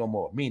the hood no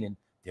more, meaning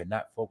they're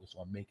not focused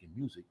on making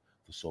music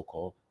for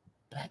so-called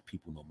black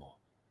people no more.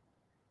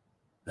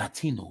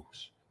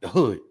 Latinos, the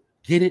hood.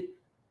 Get it?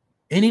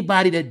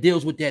 Anybody that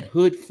deals with that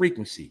hood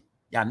frequency,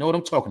 y'all know what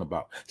I'm talking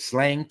about.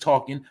 Slang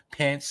talking,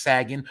 pants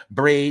sagging,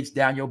 braids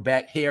down your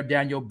back, hair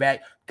down your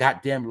back,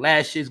 goddamn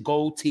lashes,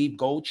 gold teeth,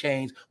 gold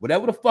chains,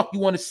 whatever the fuck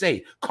you want to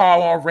say. Car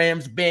on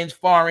rims, Benz,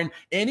 foreign.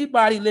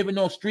 Anybody living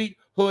on street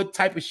hood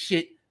type of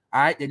shit,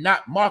 all right? They're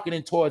not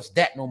marketing towards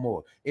that no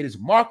more. It is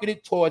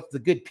marketed towards the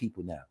good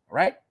people now, all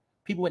right?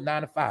 People with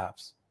 9 to 5s,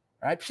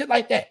 all right? Shit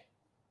like that.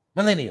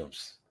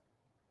 Millennials.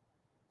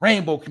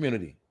 Rainbow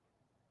community.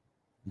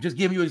 I'm just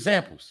giving you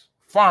examples.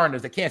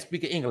 Foreigners that can't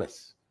speak English.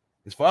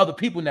 It's for other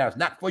people now. It's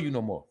not for you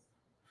no more.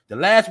 The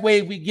last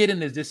wave we get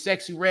in is this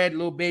sexy red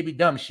little baby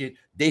dumb shit.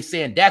 They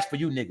saying that's for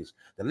you niggas.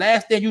 The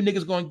last thing you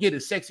niggas gonna get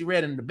is sexy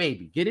red and the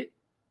baby. Get it?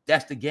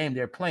 That's the game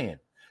they're playing.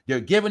 They're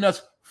giving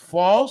us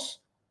false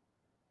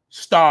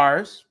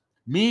stars.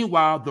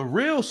 Meanwhile, the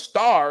real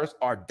stars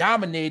are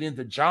dominating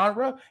the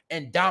genre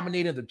and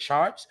dominating the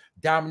charts,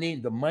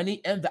 dominating the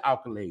money and the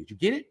accolades. You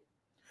get it?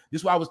 This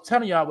is why I was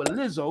telling y'all with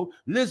Lizzo.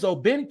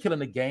 Lizzo been killing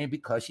the game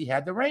because she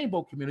had the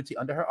rainbow community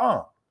under her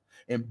arm.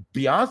 And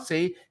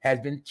Beyonce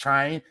has been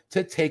trying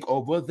to take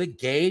over the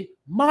gay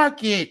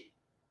market.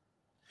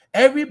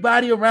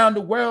 Everybody around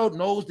the world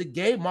knows the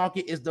gay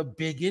market is the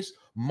biggest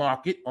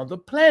market on the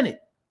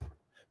planet.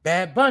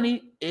 Bad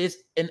Bunny is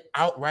an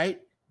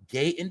outright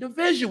gay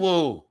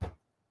individual.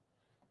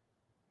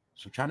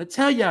 So I'm trying to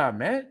tell y'all,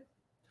 man.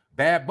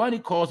 Bad Bunny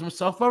calls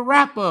himself a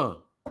rapper.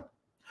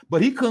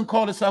 But he couldn't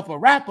call himself a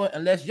rapper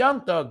unless Young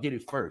Thug did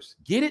it first.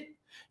 Get it?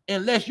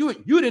 Unless you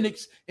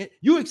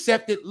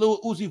accepted Lil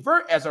Uzi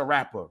Vert as a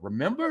rapper,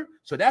 remember?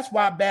 So that's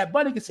why Bad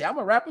Bunny can say, I'm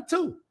a rapper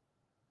too.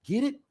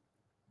 Get it?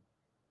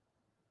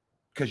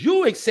 Because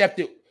you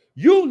accepted,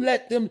 you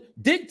let them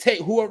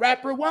dictate who a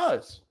rapper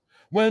was.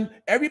 When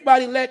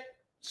everybody let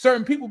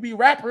certain people be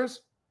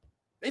rappers,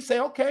 they say,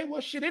 okay,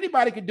 well, shit,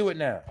 anybody can do it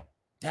now.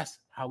 That's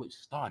how it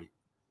started.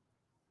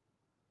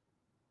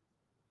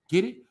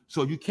 Get it?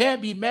 So you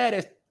can't be mad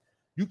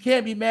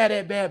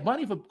at Bad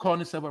Bunny for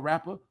calling himself a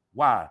rapper.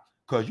 Why?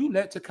 Because you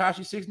let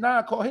Tekashi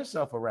 6ix9ine call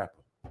himself a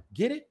rapper.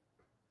 Get it?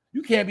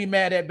 You can't be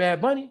mad at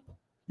Bad Bunny.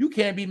 You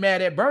can't be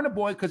mad at Burna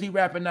Boy because he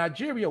rap in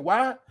Nigeria.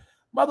 Why?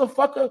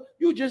 Motherfucker,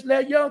 you just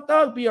let Young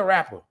Thug be a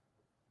rapper.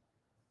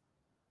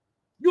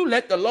 You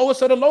let the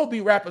lowest of the low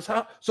be rappers,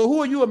 huh? So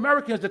who are you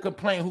Americans to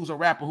complain who's a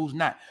rapper, who's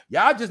not?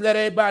 Y'all just let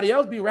everybody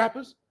else be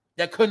rappers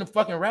that couldn't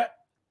fucking rap.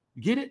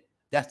 You get it?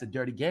 That's the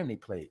dirty game they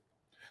played.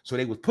 So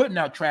they was putting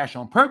out trash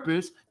on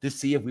purpose to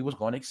see if we was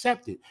going to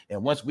accept it.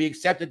 And once we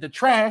accepted the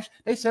trash,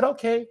 they said,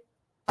 okay,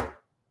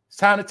 it's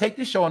time to take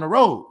this show on the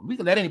road. We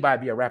can let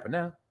anybody be a rapper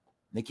now.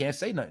 They can't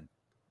say nothing.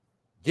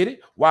 Get it?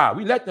 Why?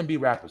 We let them be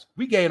rappers.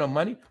 We gave them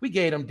money. We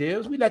gave them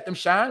deals. We let them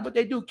shine, but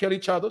they do kill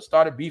each other,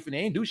 started beefing. They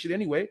ain't do shit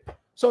anyway.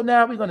 So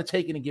now we're going to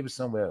take it and give it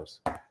somewhere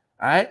else. All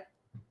right?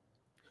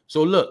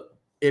 So look,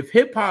 if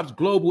hip-hop's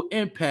global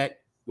impact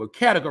were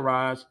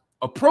categorized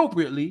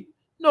appropriately,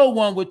 no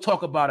one would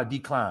talk about a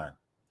decline.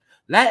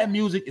 Latin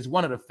music is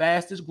one of the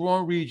fastest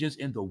growing regions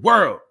in the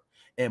world,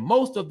 and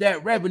most of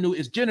that revenue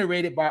is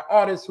generated by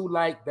artists who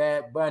like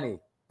Bad Bunny.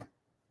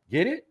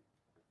 Get it?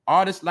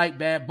 Artists like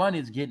Bad Bunny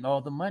is getting all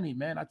the money,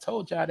 man. I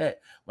told y'all that.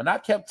 When I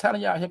kept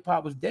telling y'all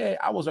hip-hop was dead,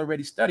 I was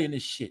already studying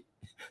this shit.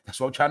 That's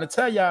what I'm trying to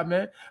tell y'all,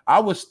 man.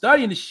 I was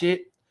studying the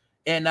shit,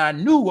 and I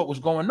knew what was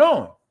going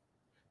on.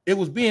 It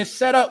was being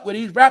set up where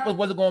these rappers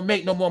wasn't going to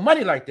make no more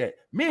money like that.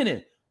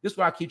 Meaning, this is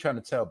what I keep trying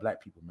to tell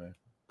black people, man.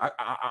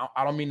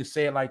 I don't mean to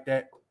say it like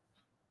that.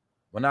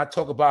 When I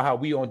talk about how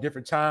we on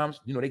different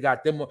times, you know, they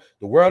got them.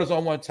 The world is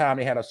on one time.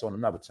 They had us on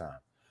another time.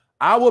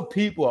 Our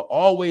people are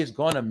always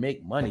going to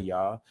make money,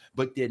 y'all,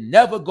 but they're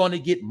never going to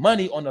get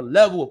money on the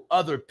level of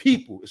other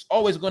people. It's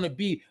always going to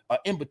be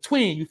in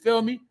between. You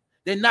feel me?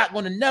 They're not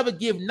going to never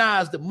give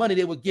Nas the money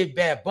they would give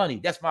Bad Bunny.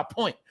 That's my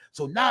point.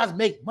 So Nas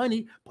make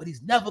money, but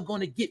he's never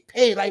going to get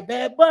paid like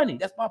Bad Bunny.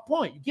 That's my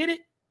point. You get it?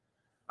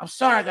 I'm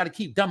sorry I got to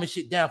keep dumbing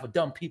shit down for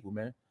dumb people,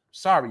 man.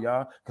 Sorry,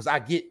 y'all, because I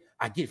get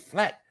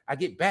flack. I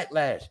get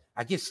backlash.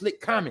 I get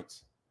slick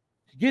comments.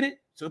 You get it?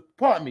 So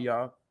pardon me,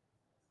 y'all.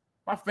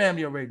 My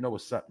family already know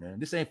what's up, man.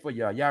 This ain't for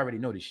y'all. Y'all already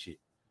know this shit.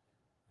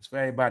 It's for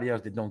everybody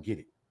else that don't get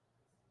it.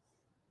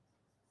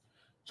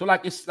 So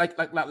like it's like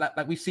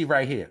we see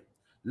right here.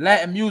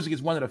 Latin music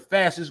is one of the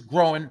fastest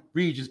growing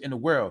regions in the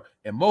world,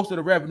 and most of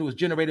the revenue is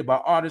generated by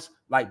artists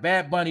like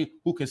Bad Bunny,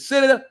 who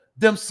consider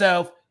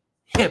themselves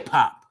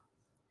hip-hop.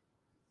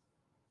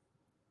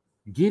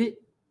 Get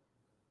it?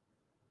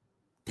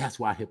 That's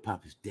why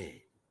hip-hop is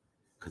dead,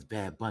 because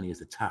Bad Bunny is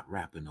the top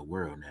rapper in the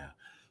world now.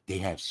 They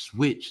have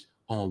switched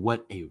on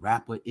what a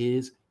rapper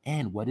is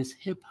and what is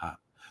hip-hop.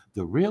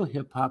 The real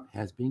hip-hop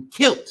has been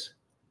killed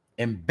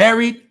and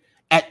buried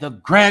at the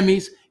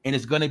Grammys, and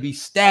it's going to be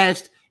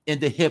stashed in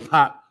the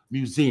hip-hop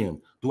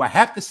museum. Do I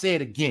have to say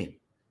it again?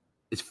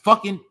 It's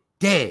fucking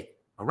dead,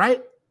 all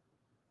right?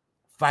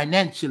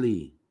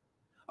 Financially,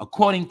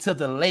 according to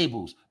the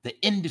labels, the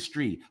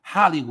industry,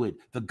 Hollywood,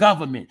 the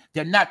government,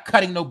 they're not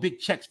cutting no big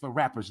checks for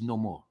rappers no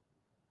more.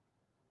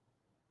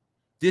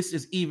 This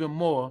is even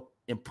more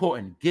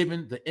important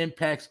given the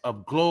impacts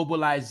of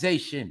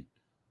globalization.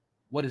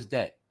 What is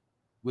that?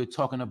 We're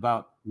talking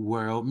about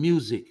world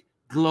music,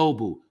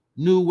 global,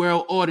 new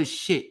world order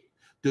shit.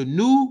 The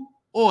new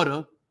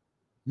order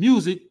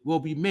music will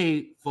be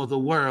made for the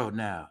world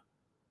now.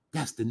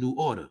 That's the new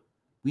order.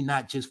 We're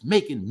not just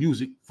making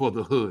music for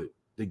the hood,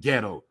 the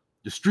ghetto,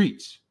 the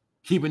streets,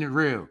 keeping it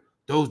real.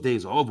 Those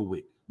days are over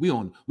with.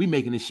 We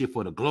making this shit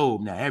for the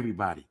globe now.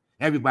 Everybody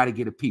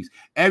get a piece.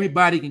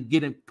 Everybody can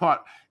get a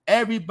part.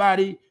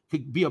 Everybody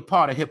could be a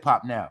part of hip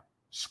hop now.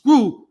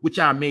 Screw what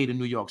y'all made in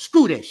New York.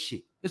 Screw that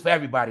shit. It's for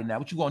everybody now.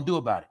 What you gonna do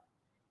about it?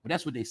 But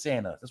that's what they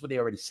saying to us. That's what they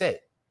already said.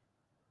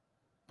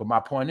 But my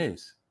point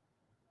is,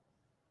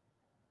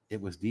 it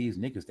was these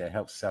niggas that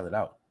helped sell it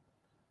out.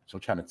 So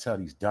I'm trying to tell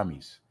these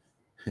dummies,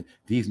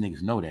 these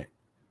niggas know that.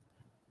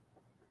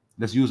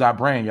 Let's use our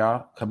brain,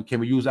 y'all. Can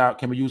we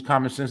use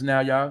common sense now,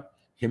 y'all?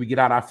 Can we get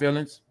out our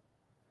feelings?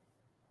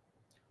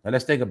 Now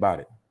let's think about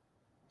it.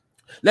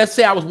 Let's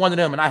say I was one of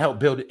them and I helped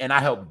build it and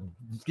I helped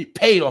get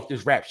paid off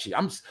this rap shit.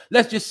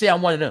 Let's just say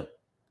I'm one of them.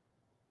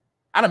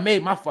 I done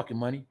made my fucking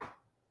money.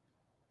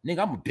 Nigga,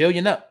 I'm a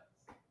billion up.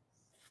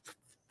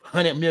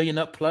 100 million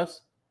up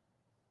plus.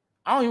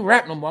 I don't even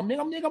rap no more.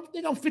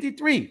 I'm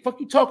 53. Fuck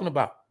you talking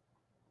about?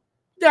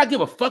 Did I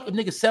give a fuck if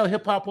niggas sell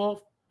hip-hop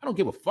off? I don't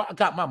give a fuck. I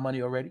got my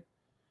money already.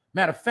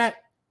 Matter of fact,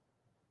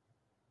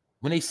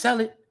 when they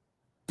sell it,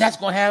 that's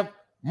going to have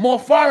more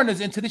foreigners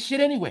into the shit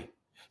anyway.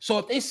 So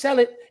if they sell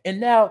it and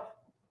now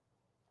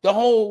the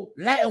whole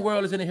Latin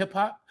world is in the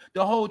hip-hop,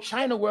 the whole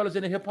China world is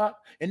in the hip-hop,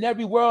 and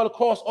every world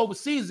across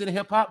overseas is in the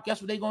hip-hop, guess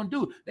what they're going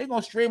to do? They're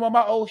going to stream on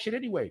my old shit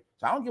anyway.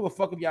 So I don't give a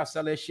fuck if y'all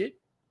sell that shit.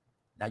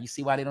 Now you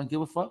see why they don't give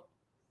a fuck?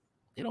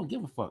 They don't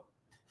give a fuck.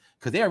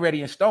 Because they're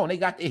already in stone. They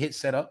got their hit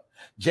set up.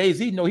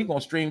 Jay-Z know he going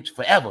to stream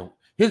forever.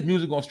 His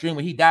music going to stream.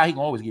 When he die, he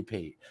going to always get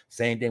paid.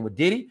 Same thing with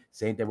Diddy.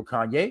 Same thing with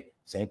Kanye.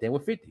 Same thing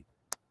with 50.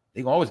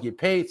 They going to always get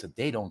paid, so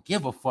they don't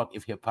give a fuck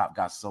if hip-hop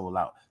got sold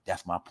out.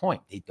 That's my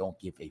point. They don't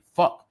give a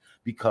fuck.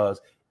 Because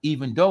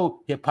even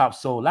though hip-hop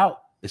sold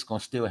out, it's going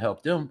to still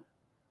help them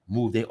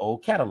move their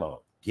old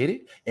catalog. Get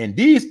it? And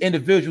these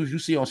individuals you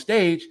see on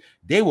stage,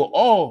 they will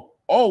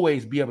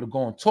always be able to go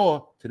on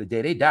tour to the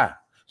day they die.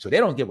 So they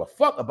don't give a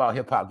fuck about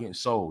hip-hop getting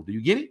sold. Do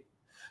you get it?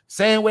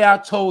 Same way I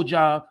told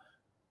y'all,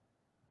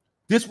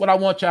 this is what I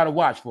want y'all to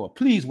watch for.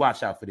 Please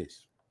watch out for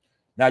this.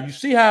 Now, you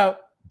see how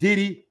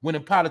Diddy went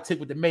in politics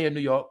with the mayor of New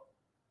York.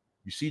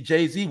 You see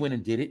Jay-Z went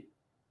and did it.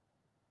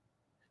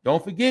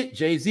 Don't forget,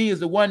 Jay-Z is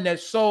the one that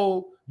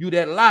sold you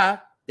that lie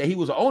that he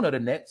was the owner of the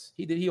Nets.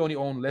 He only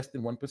owned less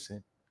than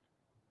 1%.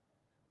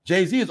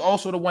 Jay-Z is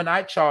also the one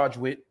I charged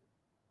with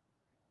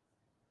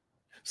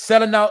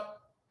selling out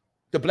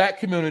the black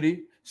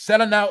community,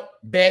 selling out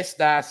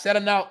Bed-Stuy,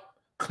 selling out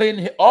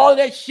Clinton, all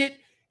that shit.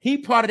 He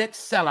part of that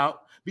sellout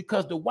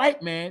because the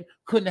white man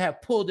couldn't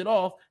have pulled it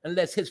off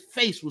unless his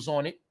face was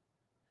on it.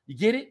 You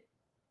get it?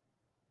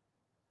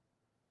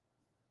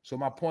 So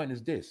my point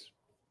is this.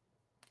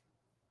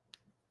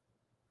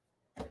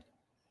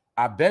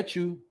 I bet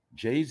you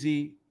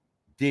Jay-Z,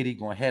 Diddy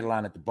going to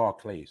headline at the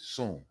Barclays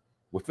soon.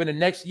 Within the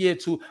next year or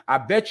two, I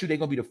bet you they're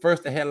going to be the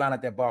first to headline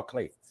at that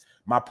Barclays.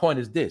 My point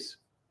is this.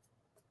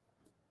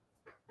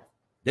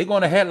 They're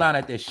going to headline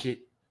at that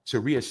shit to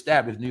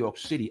reestablish New York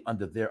City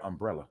under their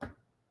umbrella.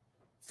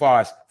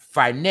 Far as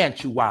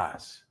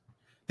financial-wise.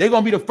 They're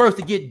going to be the first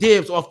to get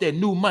dibs off their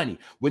new money.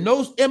 When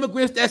those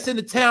immigrants that's in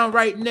the town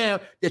right now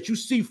that you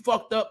see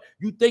fucked up,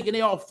 you thinking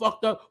they all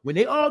fucked up, when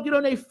they all get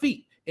on their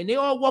feet and they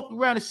all walk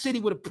around the city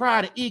with a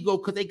pride and ego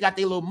because they got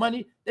their little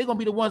money, they're going to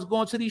be the ones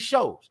going to these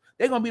shows.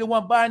 They're going to be the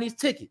one buying these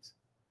tickets.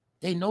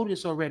 They know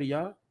this already,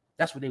 y'all.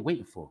 That's what they're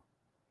waiting for.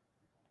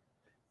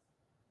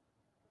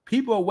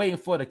 People are waiting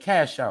for the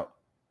cash out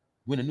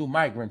when the new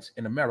migrants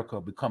in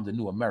America become the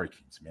new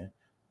Americans, man.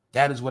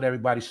 That is what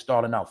everybody's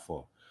starting out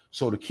for.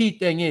 So the key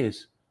thing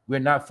is we're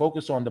not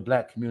focused on the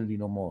black community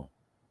no more.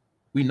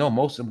 We know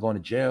most of them going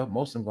to jail.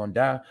 Most of them going to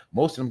die.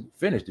 Most of them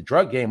finished. The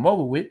drug game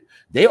over with.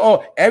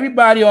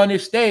 Everybody on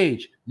this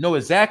stage know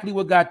exactly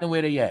what got them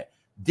where they at.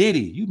 Diddy,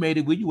 you made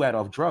it where you at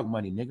off drug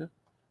money, nigga.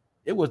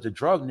 It was the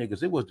drug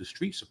niggas. It was the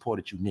street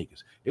supported you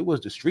niggas. It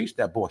was the streets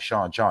that bought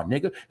Sean John,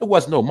 nigga. It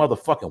wasn't no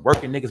motherfucking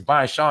working niggas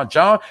buying Sean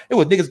John. It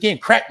was niggas getting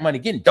crack money,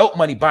 getting dope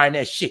money, buying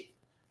that shit.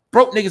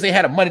 Broke niggas ain't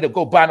had the money to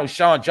go buy no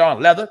Sean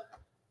John leather.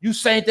 You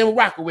same thing with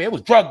Rockaway. It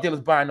was drug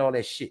dealers buying all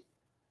that shit.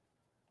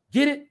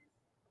 Get it?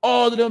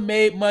 All of them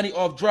made money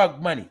off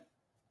drug money.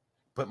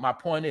 But my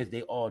point is,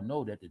 they all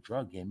know that the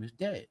drug game is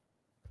dead.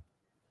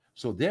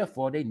 So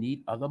therefore, they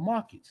need other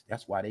markets.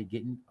 That's why they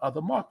getting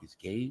other markets,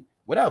 gay,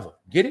 whatever.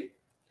 Get it?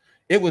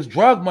 It was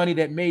drug money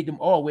that made them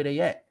all where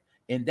they at.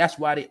 And that's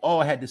why they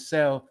all had to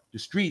sell the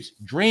streets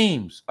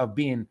dreams of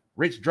being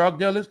rich drug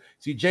dealers.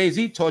 See,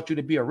 Jay-Z taught you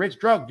to be a rich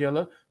drug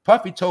dealer.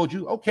 Puffy told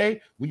you,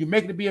 okay, when you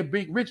make it to be a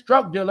big rich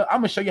drug dealer, I'm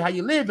going to show you how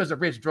you live as a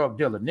rich drug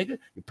dealer, nigga.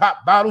 You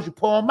pop bottles, you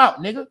pour them out,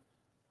 nigga.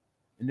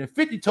 And then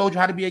 50 told you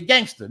how to be a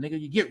gangster, nigga.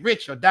 You get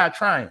rich or die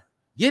trying.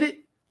 Get it?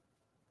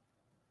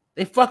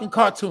 They fucking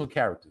cartoon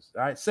characters,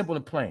 all right? Simple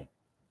and plain.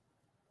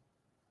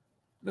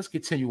 Let's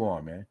continue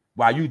on, man.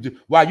 While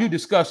you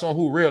discuss on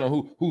who real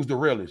and who's the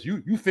realest,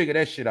 you figure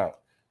that shit out.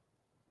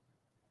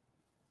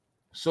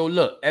 So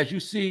look, as you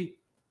see,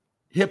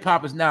 hip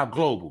hop is now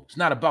global. It's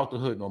not about the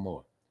hood no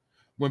more.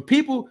 When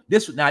people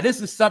this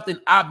is something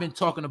I've been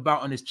talking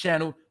about on this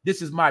channel.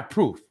 This is my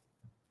proof.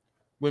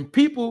 When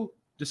people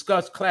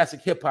discuss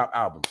classic hip hop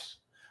albums,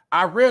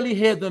 I rarely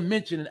hear them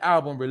mention an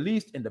album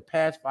released in the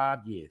past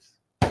 5 years.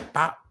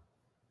 Bop.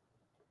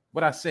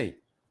 What I say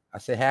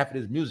half of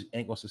this music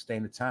ain't gonna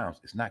sustain the times.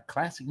 It's not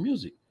classic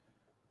music.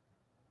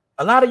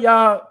 A lot of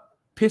y'all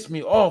piss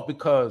me off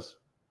because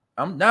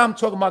I'm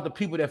talking about the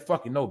people that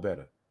fucking know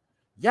better.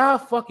 Y'all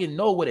fucking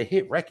know what a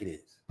hit record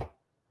is.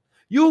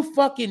 You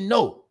fucking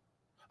know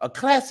a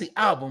classic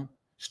album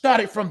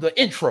started from the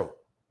intro.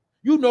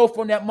 You know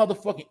from that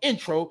motherfucking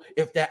intro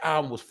if that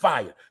album was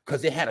fire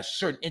because it had a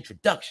certain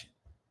introduction.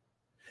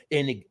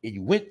 And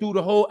you went through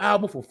the whole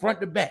album from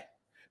front to back.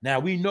 Now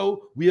we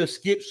know we'll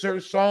skip certain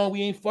songs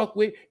we ain't fuck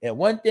with. And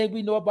one thing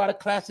we know about a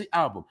classic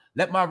album,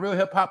 let my real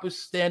hip hoppers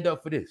stand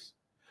up for this.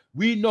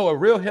 We know a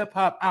real hip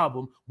hop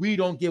album, we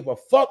don't give a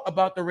fuck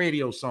about the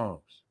radio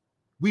songs.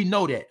 We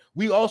know that.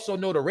 We also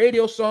know the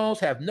radio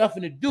songs have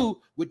nothing to do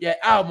with that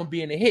album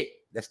being a hit.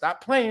 Let's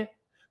stop playing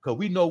because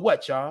we know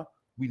what, y'all.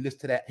 We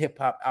listen to that hip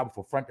hop album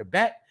from front to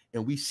back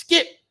and we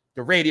skip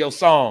the radio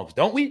songs,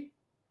 don't we?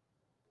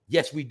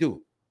 Yes, we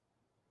do.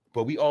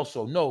 But we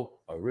also know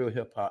a real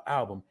hip hop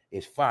album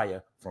is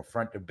fire from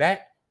front to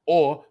back,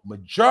 or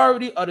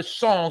majority of the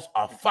songs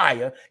are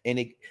fire.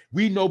 And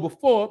we know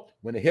before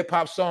when the hip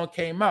hop song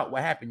came out,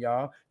 what happened,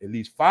 y'all? At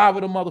least 5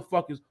 of the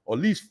motherfuckers, or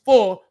at least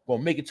 4,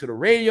 gonna make it to the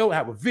radio and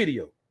have a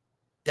video.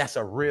 That's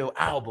a real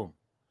album.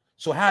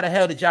 So how the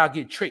hell did y'all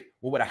get tricked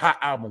with what a hot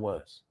album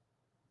was?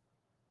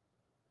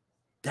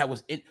 That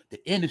was it.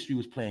 The industry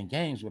was playing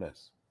games with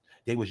us.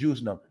 They was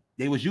using them.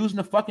 They was using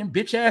the fucking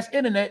bitch ass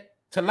internet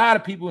to lie to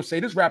people and say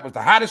this rapper's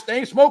the hottest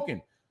thing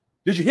smoking.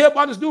 Did you hear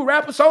about this new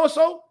rapper so and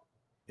so?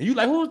 And you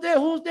like, who's that?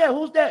 Who's that?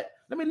 Who's that?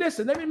 Let me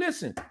listen. Let me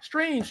listen.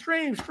 Stream,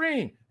 stream,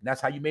 stream. And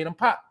that's how you made them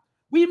pop.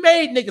 We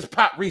made niggas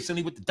pop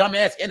recently with the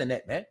dumbass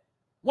internet, man.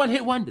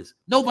 One-hit wonders.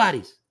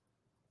 Nobody's.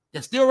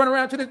 They're still running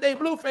around to this day.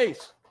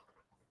 Blueface,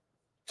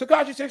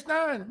 Tekashi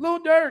 6ix9ine, Lil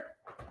Durk.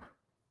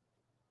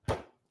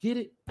 Get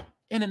it?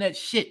 Internet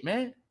shit,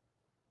 man.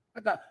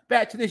 I got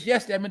back to this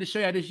yesterday. I meant to show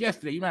you this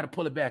yesterday. You know how to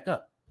pull it back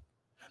up.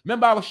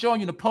 Remember I was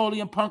showing you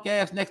Napoleon punk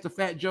ass next to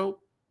Fat Joe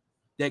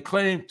that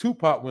claimed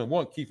Tupac wouldn't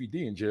want Keefy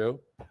D in jail.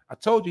 I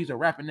told you he's a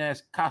rapping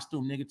ass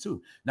costume nigga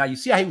too. Now you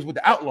see how he was with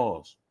the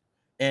Outlaws.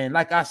 And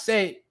like I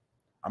said,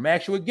 I'm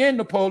asking you again,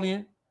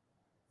 Napoleon.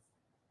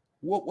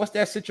 What's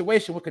that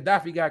situation when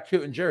Gaddafi got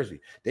killed in Jersey?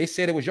 They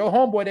said it was your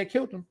homeboy that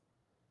killed him.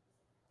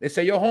 They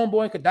say your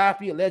homeboy and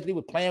Gaddafi allegedly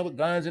were playing with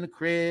guns in the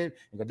crib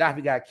and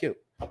Gaddafi got killed,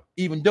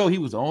 even though he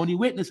was the only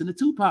witness in the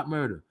Tupac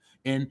murder.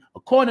 And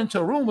according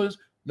to rumors,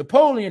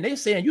 Napoleon, they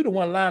saying you the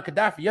one lining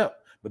Gaddafi up,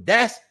 but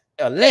that's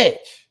alleged.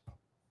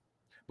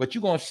 But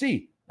you're gonna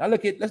see. Now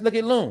let's look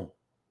at Loon.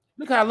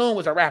 Look how Loon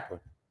was a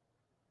rapper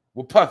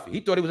with Puffy. He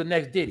thought he was the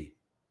next Diddy.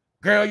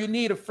 Girl, you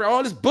need a friend.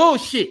 All this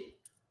bullshit.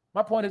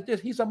 My point is this: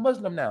 he's a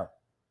Muslim now.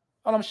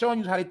 All I'm showing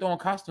you is how they throw on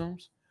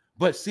costumes.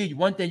 But see,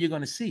 one thing you're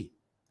gonna see: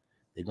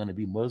 they're gonna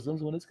be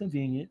Muslims when it's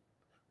convenient.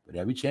 But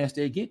every chance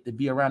they get to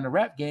be around the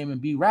rap game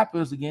and be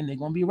rappers again, they're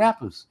gonna be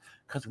rappers.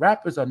 Because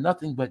rappers are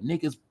nothing but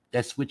niggas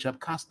that switch up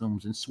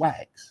costumes and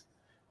swags.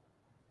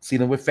 See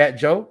them with Fat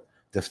Joe?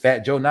 Does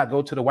Fat Joe not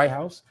go to the White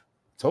House?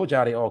 Told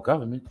y'all they all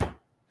government. A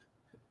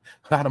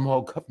lot of them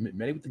all government,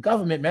 man. They with the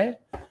government, man.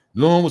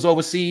 Loon was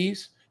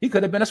overseas. He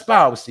could have been a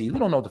spy overseas. We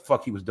don't know what the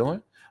fuck he was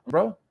doing,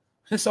 bro.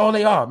 That's all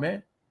they are,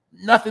 man.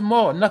 Nothing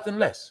more, nothing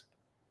less.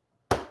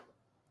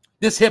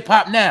 This hip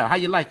hop now, how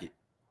you like it?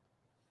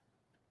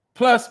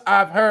 Plus,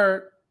 I've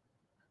heard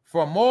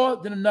from more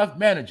than enough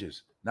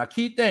managers. Now,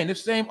 key thing,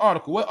 this same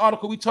article, what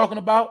article we talking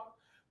about?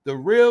 The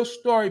real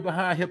story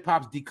behind hip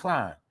hop's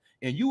decline.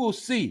 And you will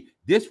see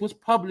this was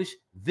published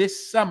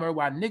this summer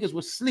while niggas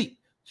was asleep,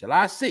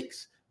 July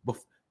 6th.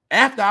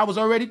 After I was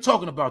already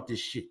talking about this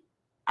shit.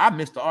 I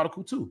missed the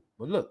article too.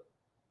 But look.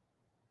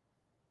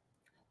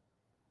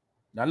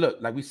 Now look,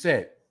 like we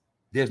said,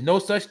 there's no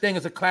such thing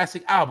as a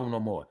classic album no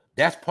more.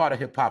 That's part of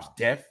hip hop's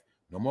death.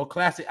 No more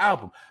classic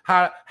album.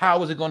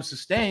 How is it going to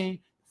sustain?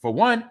 For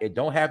one, it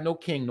don't have no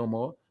king no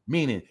more,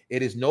 meaning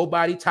it is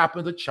nobody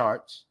topping the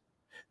charts.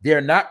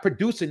 They're not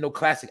producing no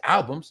classic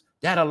albums.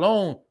 That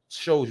alone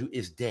shows you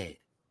it's dead.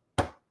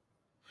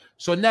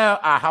 So now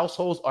our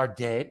households are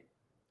dead.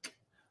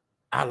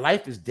 Our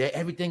life is dead.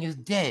 Everything is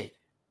dead.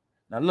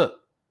 Now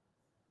look,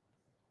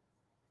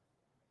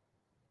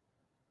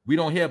 we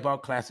don't hear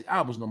about classic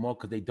albums no more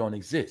because they don't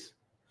exist.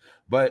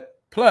 But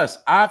plus,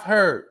 I've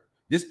heard,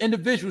 this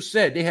individual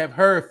said they have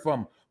heard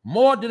from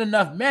more than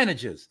enough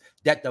managers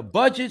that the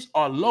budgets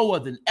are lower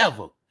than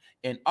ever.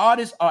 And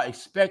artists are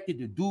expected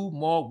to do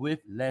more with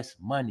less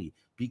money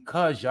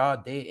because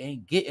y'all, they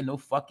ain't getting no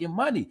fucking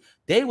money.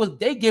 They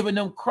giving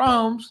them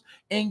crumbs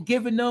and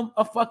giving them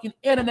a fucking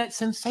internet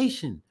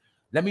sensation.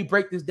 Let me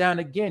break this down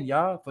again,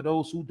 y'all. For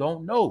those who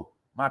don't know,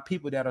 my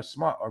people that are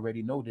smart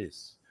already know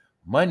this.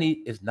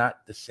 Money is not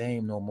the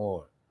same no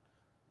more.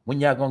 When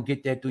y'all gonna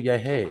get that through your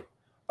head?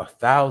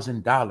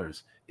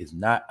 $1,000 is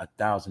not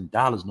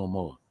 $1,000 no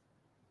more.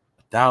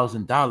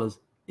 $1,000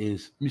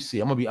 is, let me see,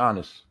 I'm gonna be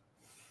honest.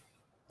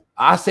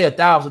 I say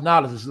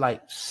 $1,000 is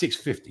like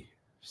 $650,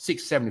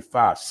 $675,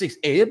 $680.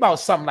 It's about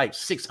something like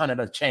 600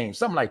 a change,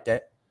 something like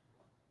that.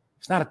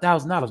 It's not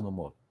 $1,000 no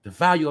more. The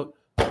value of,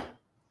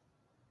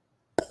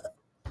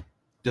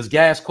 does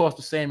gas cost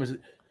the same as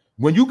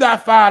when you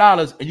got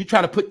 $5 and you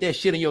try to put that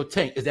shit in your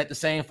tank? Is that the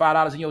same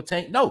 $5 in your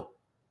tank? No.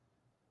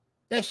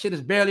 That shit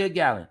is barely a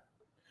gallon.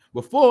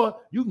 Before,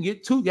 you can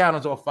get 2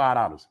 gallons off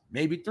 $5,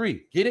 maybe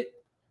 3. Get it?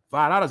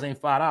 $5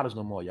 ain't $5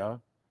 no more,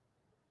 y'all.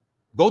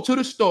 Go to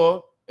the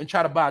store and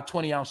try to buy a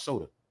 20-ounce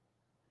soda.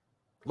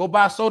 Go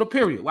buy a soda,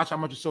 period. Watch how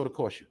much a soda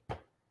costs you.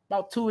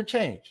 About 2 and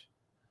change.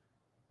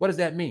 What does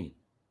that mean?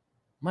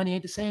 Money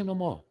ain't the same no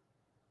more.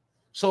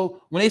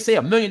 So when they say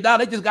 $1 million,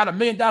 they just got $1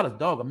 million. Dog,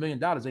 $1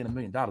 million ain't $1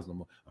 million no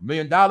more. $1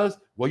 million,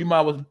 well, you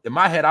might well, in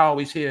my head, I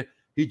always hear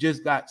he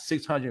just got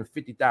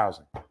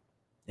 $650,000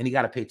 and he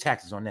got to pay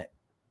taxes on that.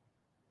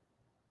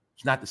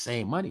 It's not the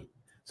same money.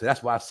 So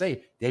that's why I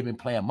say they've been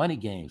playing money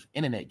games,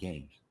 internet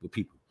games with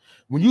people.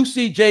 When you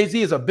see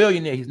Jay-Z is a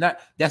billionaire,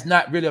 that's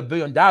not really $1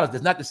 billion.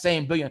 That's not the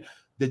same billion.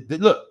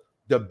 Look,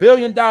 the $1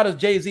 billion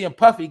Jay-Z and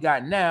Puffy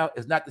got now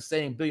is not the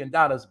same $1 billion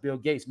Bill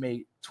Gates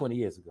made 20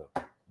 years ago.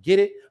 Get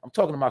it? I'm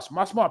talking about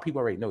my smart people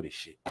already know this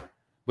shit.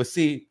 But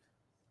see,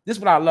 this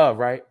is what I love,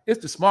 right?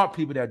 It's the smart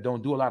people that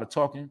don't do a lot of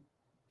talking.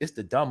 It's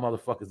the dumb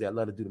motherfuckers that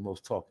love to do the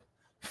most talking.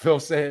 You feel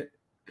what I'm saying?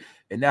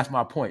 And that's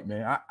my point,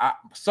 man. I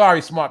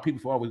sorry, smart people,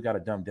 for always got to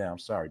dumb down. I'm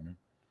sorry, man.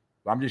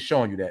 But I'm just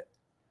showing you that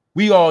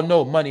we all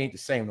know money ain't the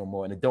same no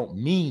more, and it don't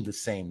mean the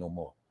same no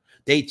more.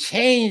 They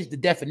changed the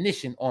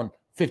definition on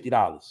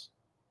 $50.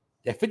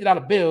 That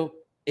 $50 bill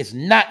is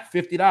not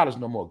 $50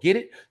 no more. Get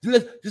it?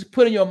 Just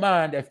put in your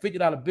mind that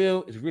 $50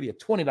 bill is really a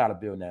 $20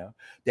 bill now.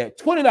 That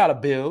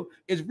 $20 bill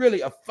is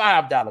really a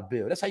 $5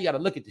 bill. That's how you got to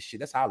look at this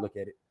shit. That's how I look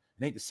at it.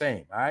 It ain't the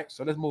same. All right.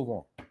 So let's move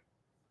on.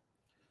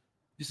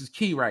 This is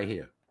key right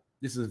here.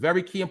 This is a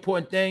very key,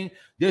 important thing.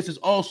 This is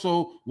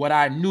also what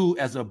I knew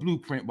as a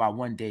blueprint why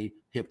one day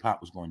hip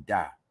hop was going to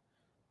die.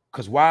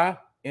 Because why?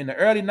 In the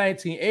early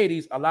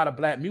 1980s, a lot of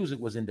black music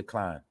was in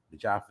decline.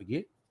 Did y'all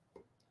forget?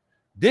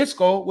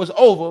 Disco was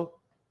over.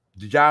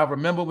 Did y'all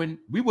remember when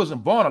we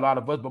wasn't born, a lot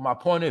of us, but my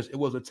point is, it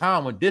was a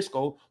time when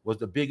disco was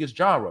the biggest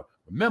genre.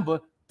 Remember,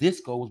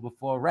 disco was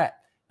before rap.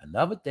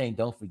 Another thing,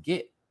 don't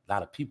forget, a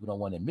lot of people don't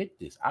want to admit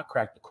this. I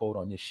cracked the code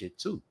on this shit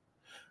too.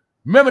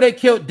 Remember they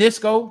killed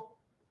disco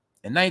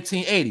in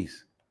 1980s.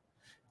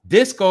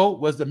 Disco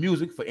was the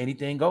music for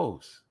anything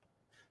goes.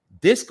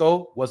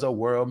 Disco was a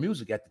world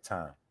music at the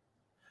time.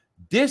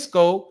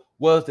 Disco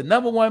was the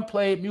 #1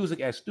 played music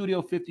at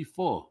Studio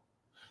 54.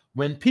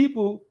 When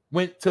people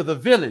went to the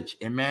Village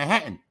in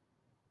Manhattan,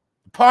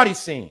 the party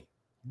scene,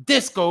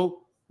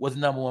 disco was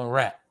 #1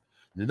 rap,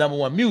 the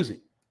 #1 music.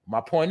 My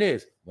point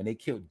is, when they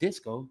killed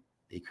disco,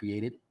 they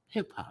created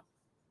hip hop.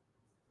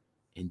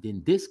 And then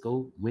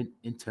disco went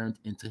and turned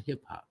into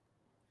hip hop.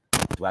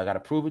 Do I got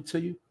to prove it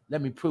to you?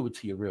 Let me prove it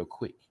to you real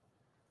quick.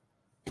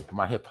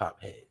 My hip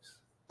hop heads.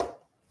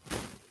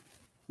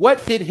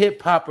 What did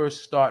hip hoppers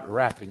start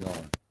rapping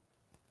on?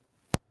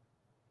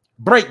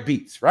 Break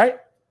beats, right?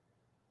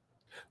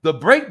 The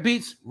break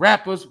beats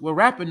rappers were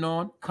rapping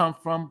on come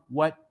from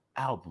what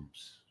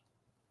albums?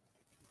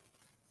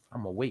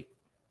 I'm gonna wait.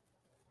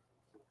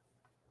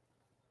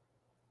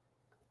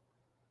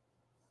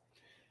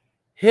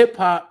 Hip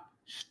hop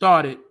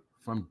started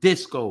from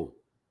disco.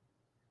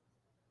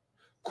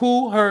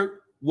 Kool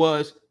Herc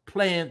was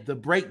playing the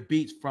break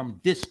beats from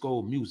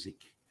disco music.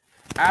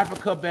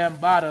 Africa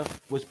Bambaataa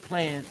was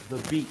playing the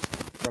beats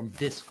from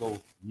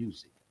disco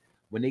music.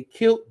 When they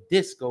killed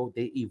disco,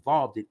 they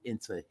evolved it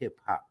into hip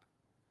hop.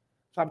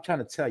 So I'm trying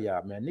to tell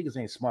y'all, man, niggas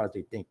ain't smart as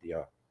they think they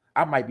are.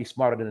 I might be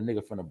smarter than a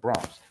nigga from the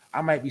Bronx.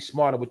 I might be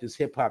smarter with this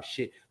hip hop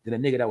shit than a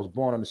nigga that was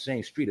born on the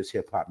same street as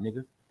hip hop,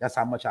 nigga. That's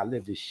how much I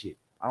live this shit.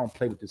 I don't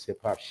play with this hip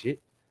hop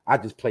shit. I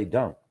just play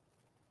dumb.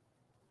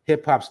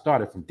 Hip hop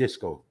started from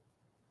disco.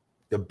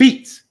 The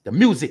beats, the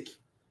music,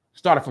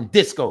 Started from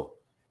disco.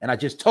 And I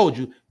just told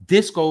you,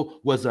 disco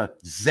was a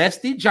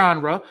zesty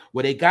genre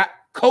where they got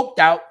coked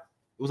out.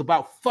 It was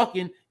about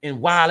fucking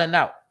and wilding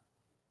out.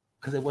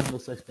 Because there wasn't no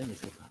such thing as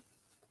hip-hop.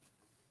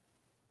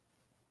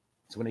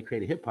 So when they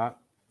created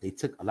hip-hop, they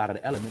took a lot of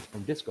the elements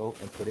from disco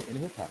and put it in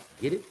hip-hop.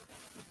 Get it?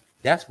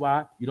 That's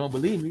why you don't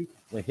believe me.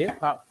 When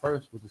hip-hop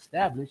first was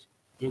established,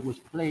 it was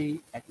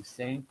played at the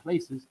same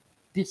places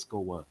disco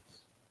was.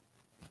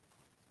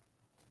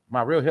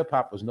 My real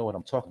hip-hoppers know what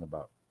I'm talking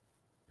about.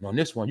 And on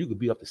this one, you could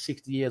be up to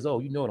 60 years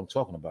old. You know what I'm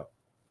talking about.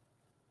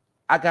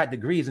 I got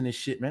degrees in this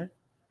shit, man.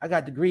 I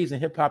got degrees in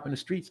hip-hop in the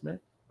streets, man.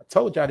 I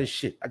told y'all this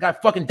shit. I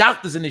got fucking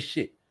doctors in this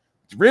shit.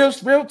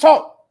 It's real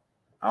talk.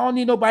 I don't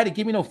need nobody to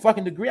give me no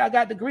fucking degree. I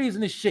got degrees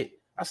in this shit.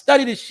 I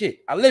study this shit.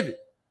 I live it.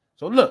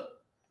 So look,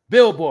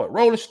 Billboard,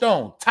 Rolling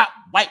Stone, top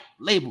white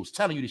labels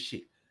telling you this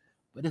shit.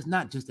 But it's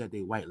not just that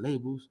they white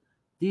labels.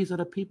 These are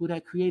the people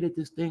that created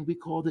this thing we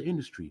call the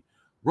industry.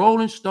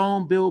 Rolling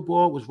Stone,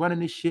 Billboard was running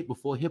this shit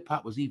before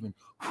hip-hop was even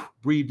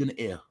breathed in the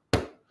air.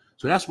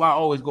 So that's why I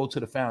always go to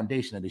the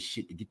foundation of this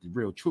shit to get the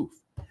real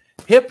truth.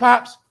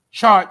 Hip-hop's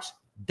charts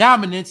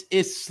dominance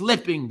is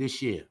slipping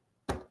this year.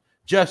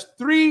 Just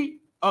 3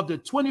 of the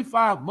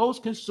 25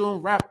 most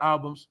consumed rap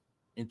albums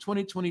in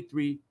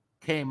 2023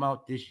 came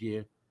out this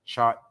year,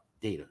 chart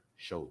data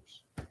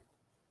shows.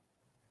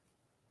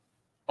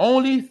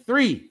 Only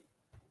 3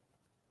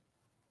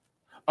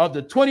 of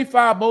the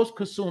 25 most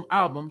consumed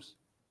albums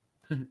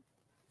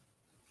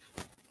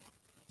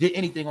did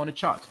anything on the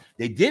charts.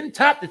 They didn't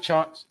top the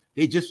charts.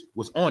 They just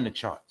was on the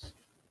charts.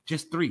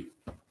 Just 3.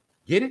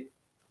 Get it?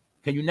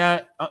 Can you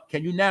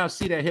now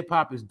see that hip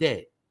hop is dead?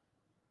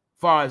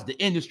 As far as the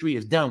industry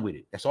is done with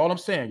it. That's all I'm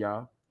saying,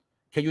 y'all.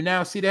 Can you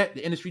now see that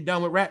the industry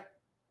done with rap?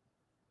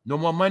 No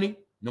more money,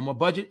 no more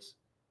budgets,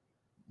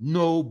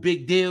 no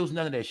big deals,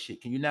 none of that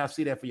shit. Can you now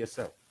see that for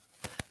yourself?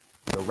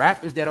 The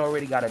rappers that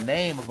already got a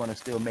name are going to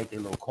still make their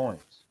little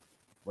coins.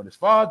 But as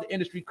far as the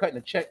industry cutting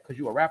a check because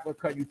you a rapper,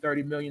 cut you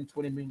 $30 million,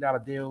 $20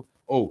 million deal.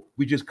 Oh,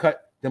 we just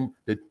cut them.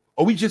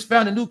 We just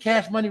found a new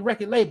Cash Money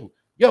record label.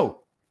 Yo,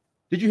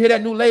 did you hear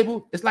that new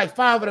label? It's like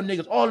 5 of them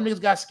niggas. All them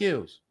niggas got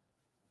skills.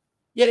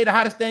 Yeah, they the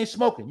hottest thing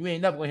smoking. You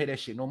ain't never gonna hear that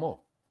shit no more.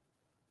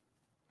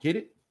 Get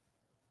it?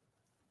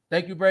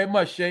 Thank you very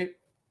much, Shay.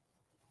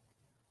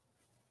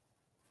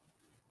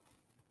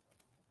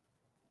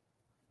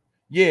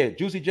 Yeah,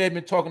 Juicy J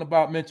been talking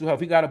about mental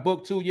health. He got a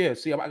book too. Yeah,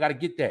 see, I got to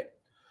get that.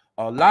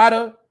 A lot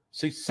of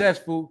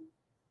successful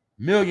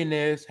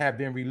millionaires have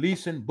been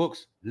releasing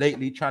books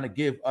lately trying to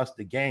give us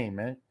the game,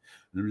 man.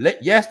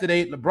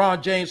 Yesterday,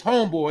 LeBron James'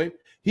 homeboy,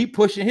 he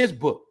pushing his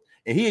book.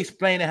 And he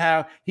explaining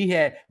how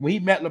when he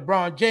met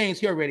LeBron James,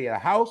 he already had a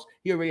house.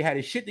 He already had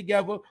his shit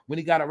together. When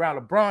he got around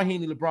LeBron, he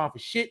needed LeBron for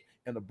shit.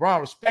 And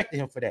LeBron respected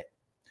him for that.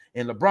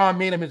 And LeBron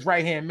made him his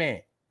right-hand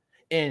man.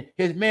 And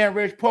his man,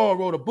 Rich Paul,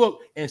 wrote a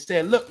book and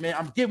said, look, man,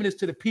 I'm giving this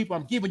to the people.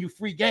 I'm giving you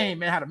free game,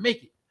 man, how to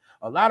make it.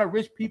 A lot of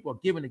rich people are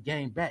giving the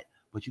game back.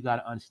 But you got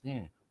to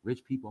understand,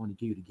 rich people only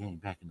give you the game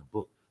back in the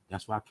book.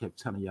 That's why I kept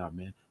telling y'all,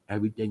 man,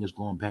 everything is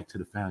going back to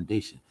the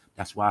foundation.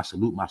 That's why I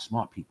salute my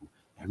smart people.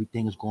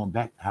 Everything is going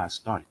back to how it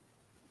started.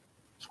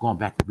 It's going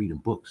back to reading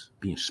books,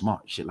 being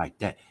smart, shit like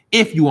that,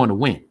 if you want to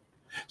win.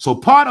 So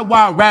part of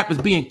why rap is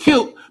being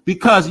killed,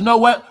 because you know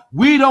what?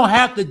 We don't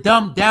have to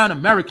dumb down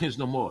Americans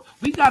no more.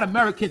 We got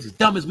Americans as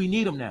dumb as we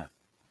need them now.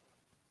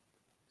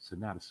 So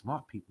now the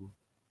smart people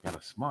that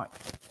are smart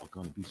are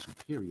going to be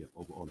superior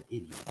over all the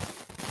idiots.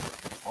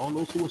 All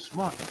those who are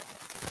smart,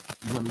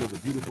 you're going to live a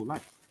beautiful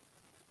life.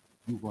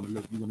 You're going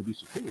to be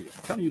superior.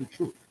 I'm telling you the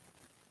truth.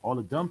 All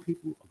the dumb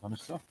people are going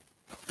to suffer.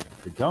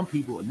 The dumb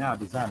people are now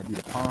designed to be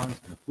the pawns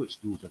and the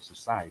footstools of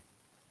society.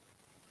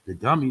 The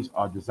dummies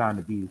are designed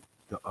to be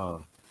the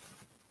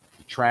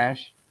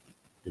trash,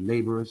 the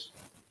laborers,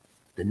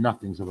 the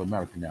nothings of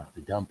America now,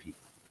 the dumb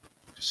people.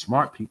 The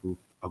smart people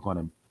are going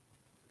to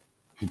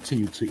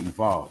continue to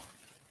evolve.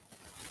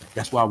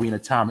 That's why we're in a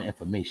time of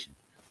information.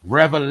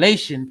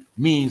 Revelation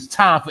means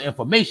time for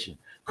information,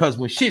 because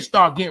when shit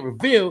start getting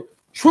revealed,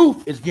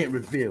 truth is getting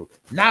revealed.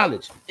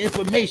 Knowledge,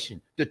 information,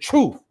 the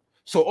truth.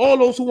 So all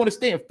those who want to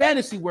stay in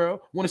fantasy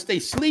world, want to stay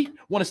asleep,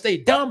 want to stay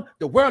dumb,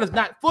 the world is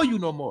not for you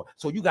no more.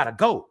 So you got to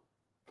go.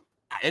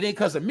 It ain't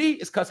because of me.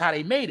 It's because how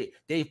they made it.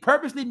 They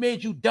purposely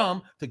made you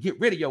dumb to get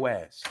rid of your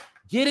ass.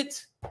 Get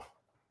it?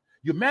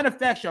 You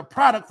manufacture a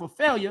product for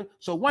failure,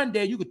 so one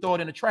day you could throw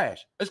it in the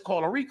trash. It's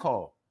called a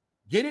recall.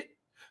 Get it?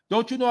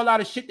 Don't you know a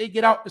lot of shit they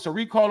get out? It's a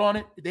recall on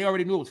it. They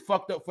already knew it was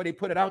fucked up before they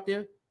put it out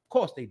there. Of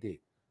course they did.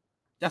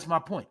 That's my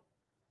point.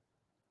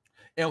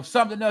 And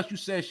something else you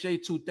said, Shay,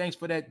 too. Thanks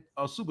for that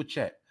super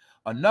chat.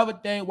 Another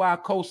thing why I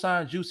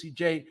co-signed Juicy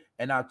J,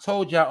 and I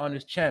told y'all on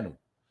this channel,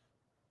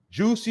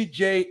 Juicy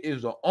J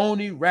is the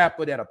only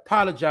rapper that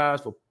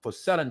apologized for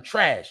selling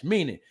trash,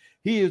 meaning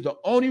he is the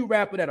only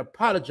rapper that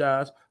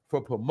apologized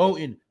for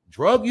promoting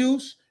drug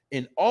use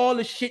and all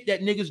the shit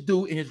that niggas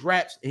do in his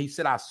raps. And he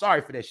said, I'm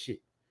sorry for that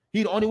shit.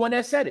 He the only one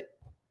that said it.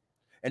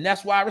 And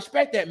that's why I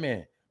respect that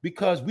man,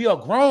 because we are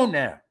grown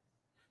now.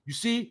 You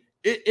see,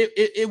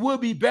 it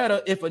would be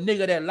better if a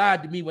nigga that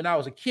lied to me when I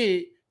was a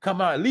kid come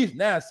out at least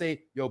now and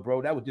say, yo,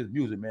 bro, that was just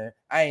music, man.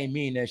 I ain't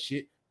mean that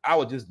shit. I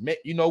was just,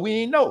 you know, we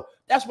ain't know.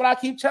 That's what I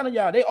keep telling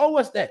y'all. They owe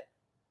us that.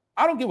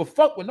 I don't give a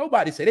fuck what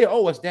nobody say. They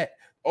owe us that.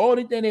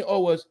 Only thing they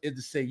owe us is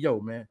to say, yo,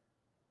 man,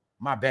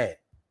 my bad.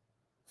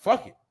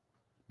 Fuck it.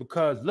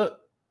 Because look,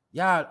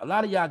 y'all, a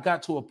lot of y'all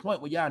got to a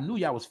point where y'all knew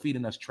y'all was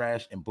feeding us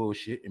trash and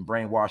bullshit and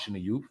brainwashing the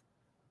youth.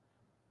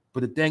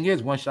 But the thing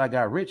is, once y'all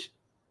got rich,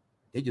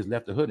 they just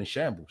left the hood in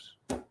shambles.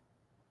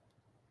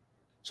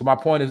 So my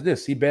point is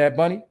this. See Bad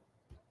Bunny?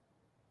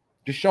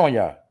 Just showing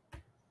y'all.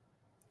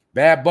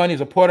 Bad Bunny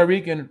is a Puerto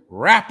Rican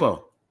rapper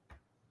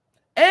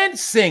and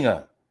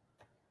singer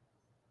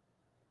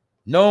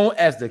known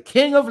as the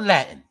King of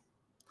Latin.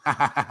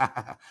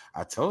 I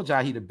told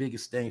y'all he the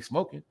biggest thing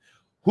smoking.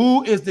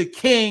 Who is the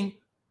king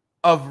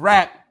of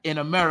rap in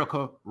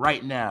America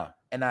right now?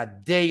 And I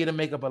dare you to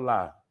make up a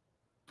lie.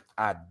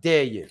 I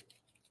dare you.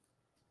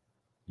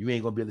 You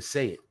ain't gonna be able to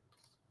say it.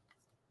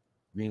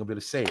 You ain't gonna be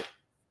able to say it.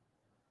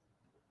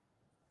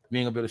 You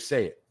ain't gonna be able to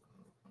say it.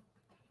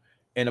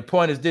 And the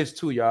point is this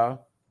too,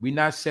 y'all. We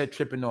not set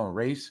tripping on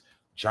race,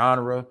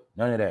 genre,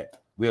 none of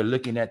that. We're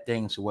looking at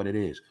things for what it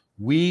is.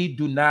 We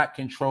do not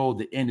control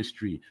the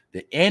industry.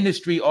 The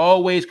industry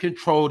always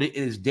controlled it. It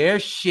is their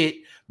shit.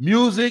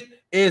 Music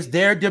is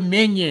their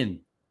dominion.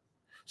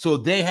 So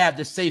they have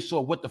to say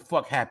so what the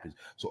fuck happens.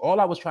 So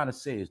all I was trying to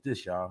say is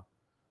this, y'all.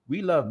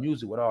 We love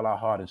music with all our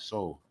heart and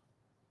soul.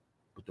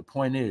 But the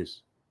point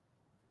is,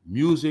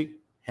 music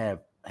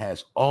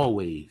has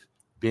always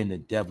been the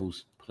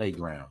devil's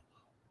playground.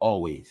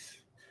 Always.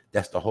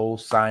 That's the whole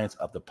science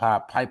of the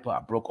Pied Piper. I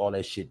broke all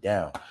that shit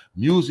down.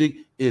 Music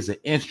is an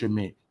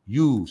instrument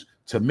used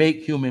to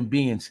make human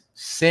beings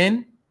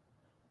sin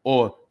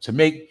or to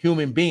make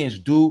human beings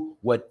do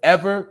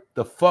whatever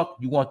the fuck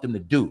you want them to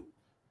do.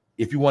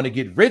 If you want to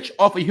get rich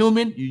off a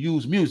human, you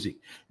use music.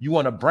 You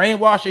want to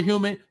brainwash a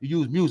human, you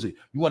use music.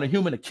 You want a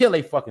human to kill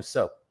a fucking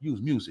self,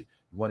 use music.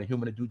 You want a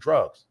human to do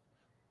drugs,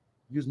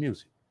 use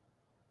music.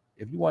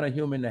 If you want a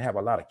human to have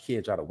a lot of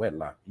kids out of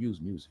wedlock,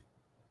 use music.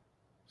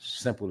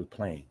 Simple as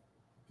plain.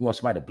 You want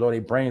somebody to blow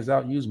their brains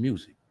out, use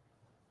music.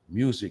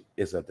 Music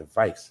is a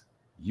device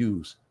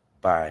used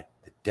by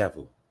the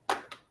devil.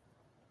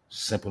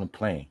 Simple and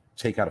plain.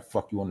 Take how the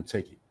fuck you want to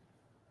take it.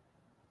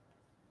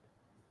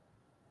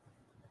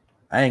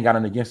 I ain't got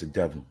nothing against the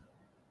devil.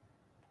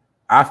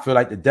 I feel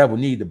like the devil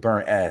need to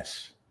burn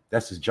ass.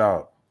 That's his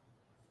job.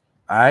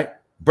 All right?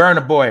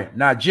 Burna Boy,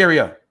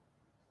 Nigeria.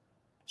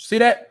 See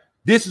that?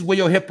 This is where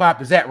your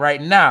hip-hop is at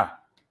right now.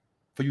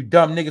 For you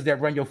dumb niggas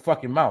that run your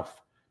fucking mouth.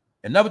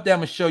 Another thing I'm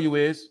going to show you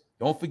is,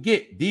 don't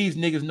forget, these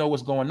niggas know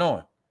what's going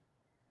on.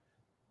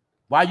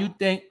 Why you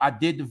think I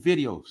did the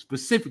video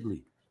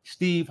specifically?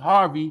 Steve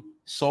Harvey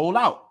sold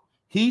out.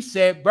 He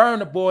said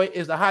Burna Boy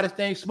is the hottest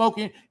thing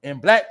smoking,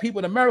 and black people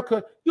in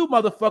America, you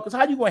motherfuckers,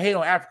 how you gonna hate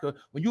on Africa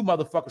when you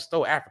motherfuckers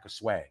stole Africa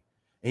swag?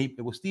 And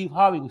what Steve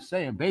Harvey was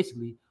saying,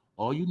 basically,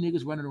 all you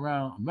niggas running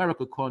around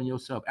America calling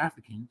yourself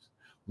Africans,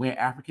 wearing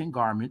African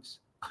garments,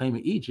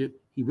 claiming Egypt,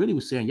 he really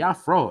was saying, y'all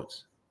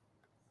frauds.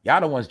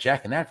 Y'all the ones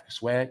jacking Africa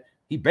swag.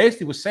 He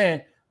basically was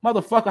saying,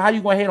 motherfucker, how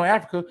you gonna hate on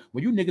Africa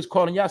when you niggas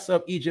calling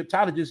yourself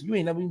Egyptologists? You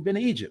ain't never even been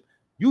to Egypt.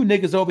 You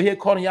niggas over here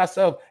calling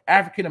yourself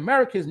African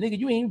Americans, nigga,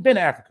 you ain't even been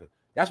to Africa.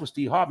 That's what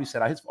Steve Harvey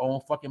said out his own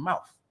fucking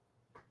mouth.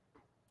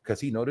 Because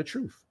he know the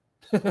truth.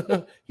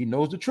 He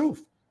knows the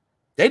truth.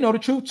 They know the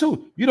truth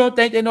too. You don't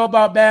think they know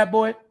about Bad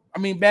Bunny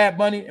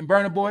and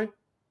Burna Boy?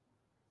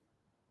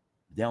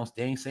 They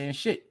ain't saying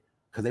shit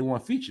because they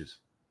want features.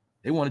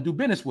 They want to do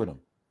business with them.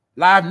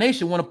 Live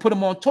Nation want to put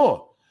them on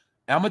tour.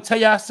 And I'm going to tell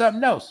y'all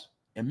something else.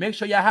 And make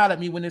sure y'all holler at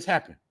me when this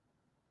happens.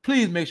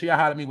 Please make sure y'all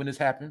holler at me when this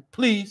happens.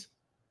 Please.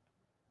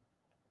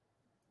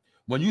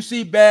 When you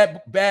see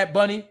Bad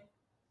Bunny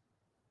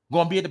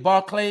going to be at the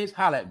Barclays,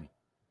 holler at me.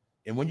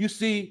 And when you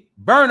see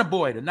Burna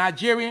Boy, the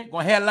Nigerian,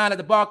 going to headline at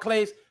the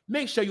Barclays,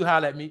 make sure you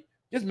holler at me.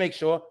 Just make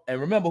sure. And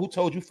remember who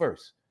told you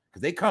first.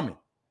 Because they coming.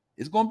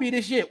 It's going to be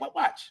this year.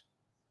 Watch.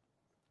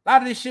 A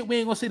lot of this shit we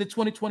ain't going to see to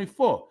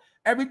 2024.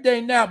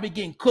 Everything now be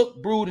getting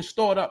cooked, brewed, and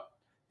stored up.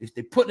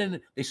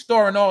 They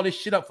storing all this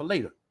shit up for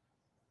later.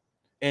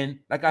 And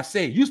like I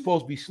said, you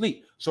supposed to be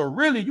asleep. So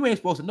really, you ain't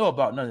supposed to know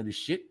about none of this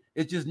shit.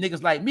 It's just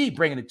niggas like me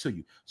bringing it to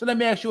you. So let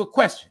me ask you a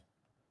question.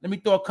 Let me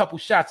throw a couple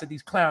shots at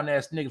these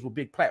clown-ass niggas with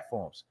big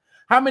platforms.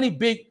 How many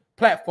big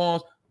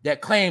platforms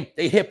that claim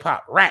they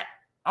hip-hop, rap?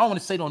 I don't want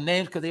to say no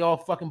names because they all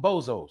fucking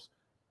bozos.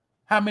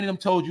 How many of them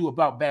told you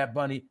about Bad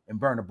Bunny and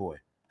Burna Boy?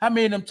 How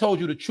many of them told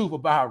you the truth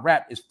about how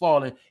rap is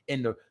falling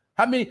in the...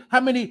 How many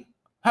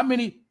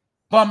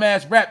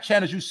bum-ass rap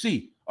channels you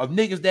see of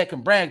niggas that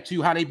can brag to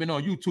you how they've been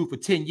on YouTube for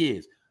 10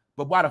 years?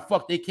 But why the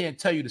fuck they can't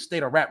tell you the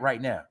state of rap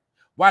right now?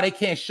 Why they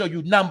can't show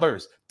you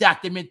numbers,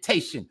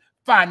 documentation,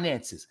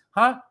 finances,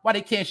 huh? Why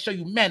they can't show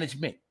you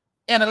management,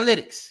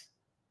 analytics?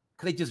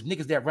 Because they just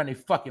niggas that run their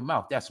fucking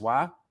mouth. That's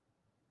why.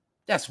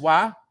 That's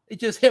why. They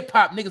just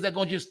hip-hop niggas that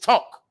gonna just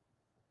talk.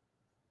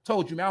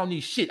 Told you, man, I don't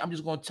need shit. I'm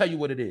just gonna tell you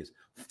what it is.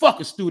 Fuck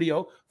a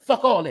studio.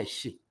 Fuck all that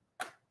shit.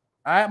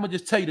 All right, I'm gonna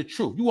just tell you the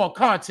truth. You want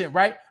content,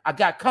 right? I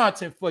got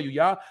content for you,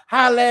 y'all.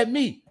 Holla at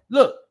me.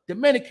 Look,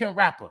 Dominican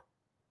rapper.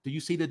 Do you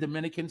see the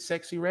Dominican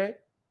Sexy Red?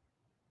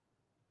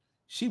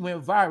 She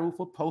went viral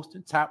for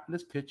posting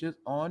topless pictures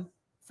on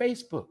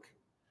Facebook.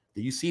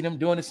 Do you see them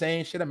doing the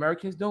same shit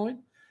Americans doing?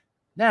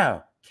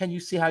 Now, can you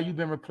see how you've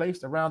been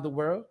replaced around the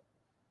world?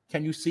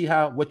 Can you see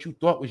how what you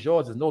thought was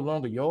yours is no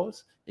longer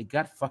yours? It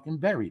got fucking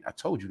buried. I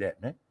told you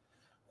that, man.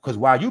 Because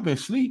while you've been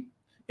asleep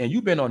and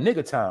you've been on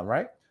nigga time,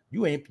 right?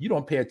 You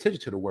don't pay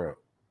attention to the world.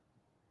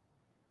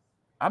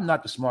 I'm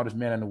not the smartest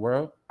man in the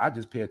world. I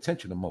just pay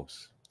attention the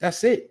most.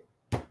 That's it.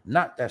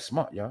 Not that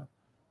smart, y'all.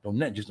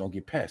 Nothing just don't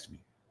get past me.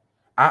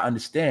 I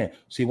understand.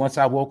 See, once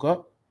I woke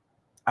up,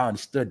 I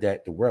understood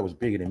that the world was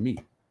bigger than me.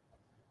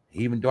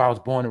 Even though I was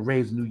born and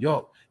raised in New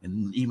York,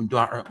 and even though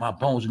I earned my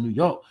bones in New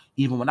York,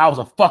 even when I was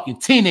a fucking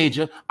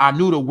teenager, I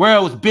knew the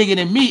world was bigger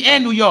than me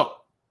and New York.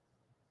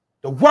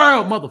 The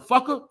world,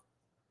 motherfucker.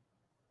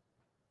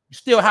 You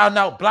still hiding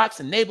out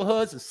blocks and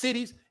neighborhoods and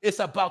cities. It's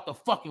about the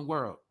fucking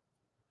world.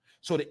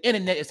 So the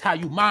internet is how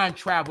you mind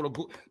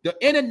travel. The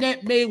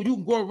internet made where you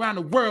can go around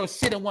the world,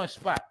 sit in one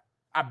spot.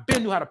 I've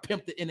been knew how to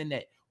pimp the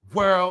internet.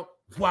 World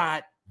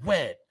Wide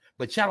Web.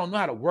 But y'all don't know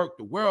how to work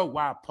the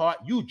worldwide part.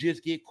 You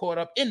just get caught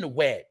up in the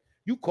web.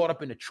 You caught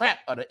up in the trap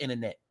of the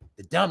internet.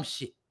 The dumb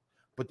shit.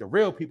 But the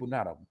real people know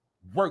how to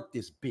work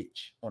this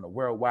bitch on a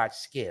worldwide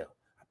scale.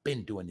 I've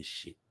been doing this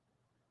shit.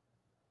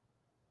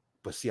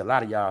 But see, a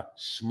lot of y'all,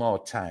 small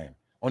time.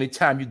 Only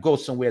time you go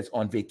somewhere is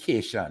on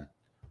vacation.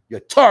 You're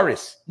a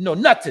tourist. You know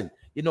nothing.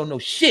 You don't know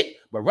shit,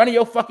 but running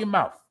your fucking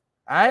mouth.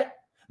 All right?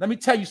 Let me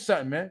tell you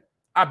something, man.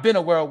 I've been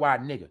a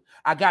worldwide nigga.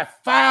 I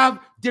got 5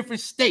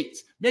 different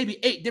states, maybe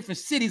 8 different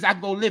cities I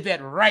can go live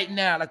at right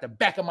now, like the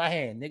back of my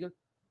hand, nigga.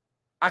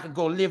 I can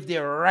go live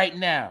there right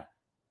now.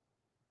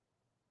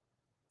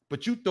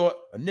 But you thought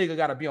a nigga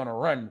got to be on a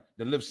run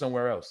to live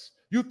somewhere else.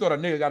 You thought a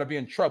nigga got to be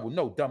in trouble.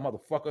 No, dumb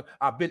motherfucker.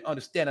 I've been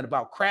understanding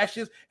about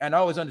crashes, and I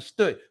always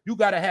understood you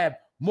got to have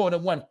more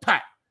than one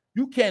pot.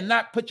 You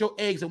cannot put your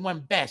eggs in one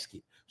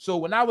basket. So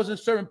when I was in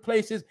certain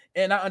places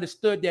and I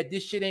understood that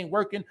this shit ain't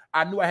working,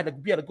 I knew I had to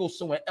be able to go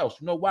somewhere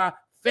else. You know why?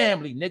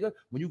 Family, nigga.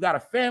 When you got a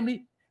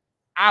family,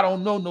 I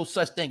don't know no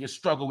such thing as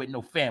struggle with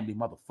no family,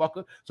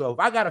 motherfucker. So if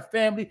I got a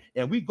family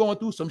and we going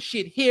through some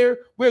shit here,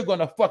 we're going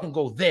to fucking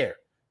go there.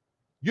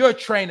 You're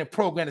trained and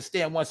programmed to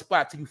stay in one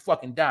spot till you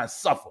fucking die and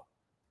suffer.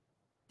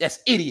 That's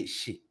idiot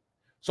shit.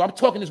 So I'm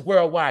talking this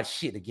worldwide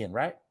shit again,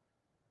 right?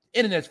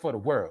 Internet's for the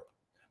world.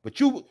 But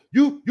you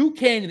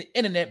came to the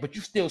internet, but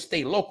you still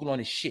stay local on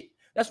this shit.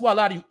 That's why a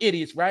lot of you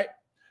idiots, right?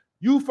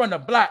 You from the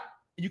block,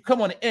 and you come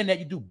on the internet,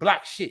 you do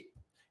block shit.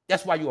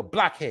 That's why you're a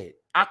blockhead.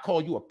 I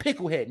call you a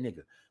picklehead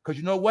nigga. Because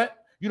you know what?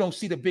 You don't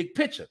see the big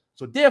picture.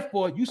 So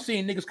therefore, you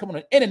seeing niggas come on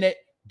the internet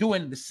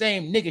doing the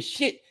same nigga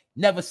shit,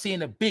 never seeing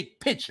the big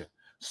picture.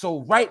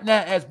 So right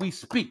now, as we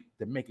speak,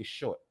 to make it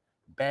short,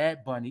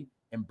 Bad Bunny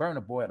and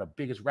Burna Boy are the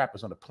biggest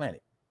rappers on the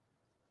planet.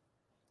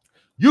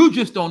 You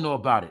just don't know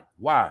about it.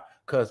 Why?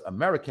 Because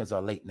Americans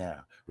are late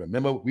now.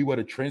 Remember, we were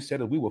the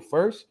trendsetters. We were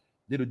first.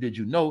 Little did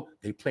you know,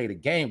 they played a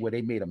game where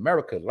they made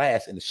America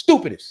last and the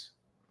stupidest.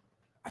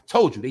 I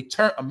told you, they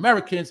turned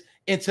Americans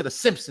into the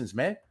Simpsons,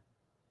 man.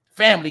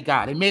 Family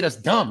Guy. They made us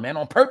dumb, man,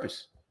 on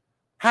purpose.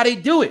 How they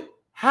do it?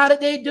 How did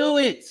they do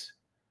it?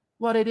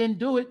 Well, they didn't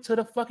do it till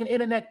the fucking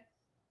internet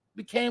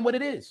became what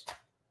it is.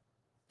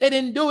 They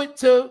didn't do it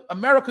till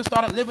America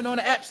started living on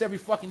the apps every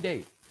fucking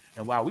day.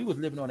 And while we was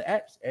living on the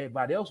apps,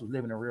 everybody else was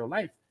living in real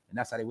life. And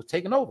that's how they was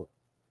taking over.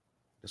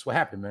 That's what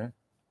happened, man.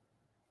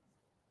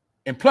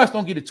 And plus,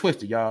 don't get it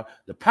twisted, y'all.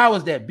 The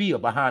powers that be are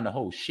behind the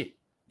whole shit.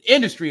 The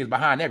industry is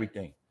behind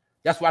everything.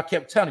 That's why I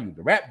kept telling you,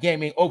 the rap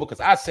game ain't over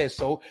because I said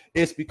so.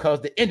 It's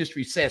because the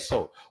industry says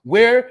so.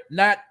 We're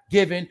not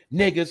giving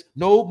niggas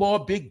no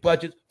more big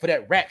budgets for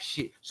that rap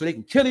shit so they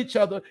can kill each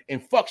other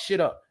and fuck shit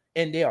up.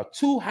 And they are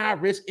too high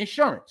risk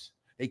insurance.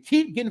 They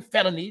keep getting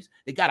felonies.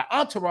 They got an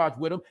entourage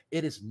with them.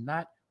 It is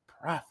not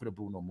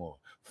profitable no more.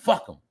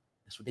 Fuck them.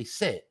 That's what they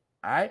said.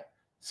 All right?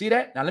 See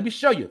that? Now let me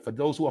show you for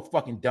those who are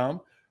fucking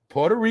dumb.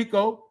 Puerto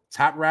Rico,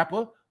 top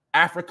rapper.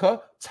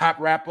 Africa, top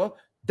rapper.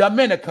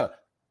 Dominica,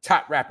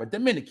 top rapper.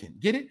 Dominican.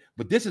 Get it?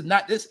 But this is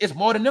not this. It's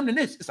more than them than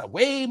this. It's a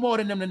way more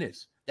than them than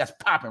this. That's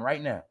popping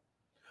right now.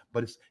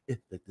 But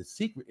the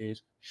secret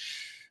is,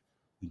 shh,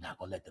 we're not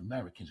going to let the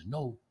Americans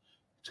know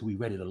till we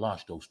ready to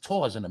launch those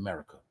tours in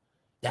America.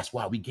 That's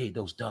why we gave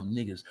those dumb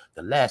niggas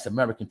the last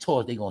American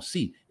tour they going to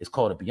see. It's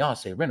called the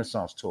Beyonce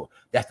Renaissance Tour.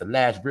 That's the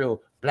last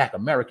real black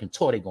American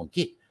tour they going to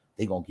get.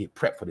 They going to get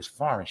prepped for this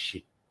foreign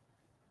shit.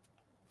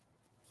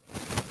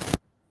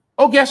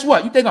 Oh, guess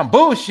what? You think I'm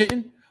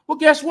bullshitting? Well,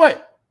 guess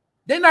what?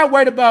 They're not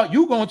worried about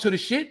you going to the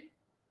shit.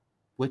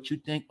 What you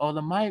think all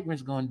the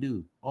migrants going to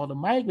do? All the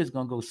migrants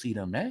going to go see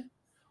them, man.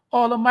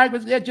 All the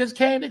migrants that just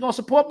came, they're going to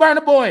support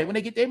Burna Boy when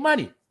they get their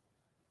money.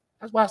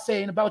 That's why I say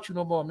it ain't about you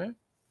no more, man.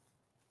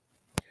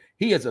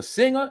 He is a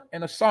singer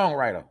and a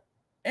songwriter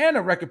and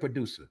a record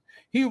producer.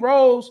 He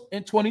rose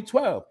in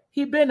 2012.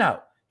 He been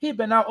out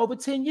over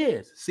 10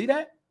 years. See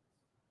that?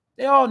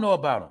 They all know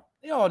about him.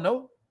 They all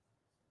know.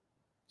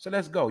 So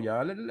let's go,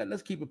 y'all.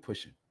 Let's keep it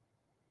pushing.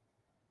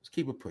 Let's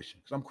keep it pushing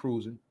because I'm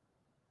cruising.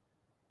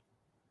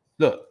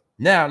 Look,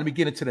 now let me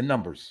get into the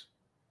numbers.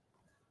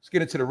 Let's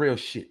get into the real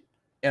shit.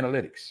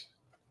 Analytics.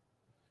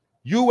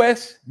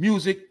 U.S.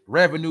 Music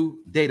Revenue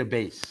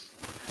Database,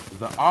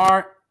 the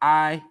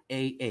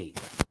RIAA.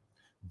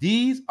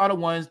 These are the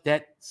ones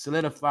that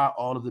solidify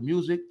all of the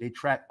music. They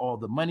track all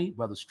the money,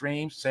 whether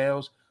streams,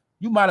 sales.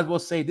 You might as well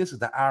say this is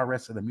the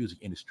IRS of the music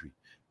industry.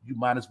 You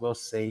might as well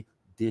say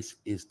this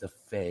is the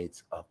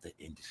feds of the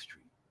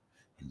industry.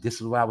 And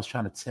this is what I was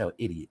trying to tell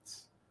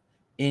idiots.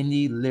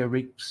 Any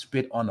lyric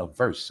spit on a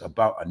verse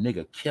about a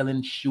nigga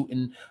killing,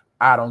 shooting,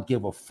 I don't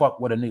give a fuck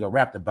what a nigga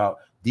rapped about.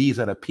 These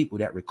are the people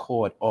that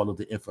record all of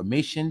the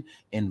information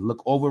and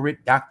look over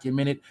it,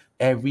 document it.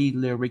 Every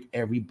lyric,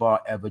 every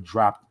bar ever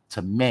dropped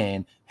to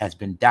man has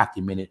been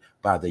documented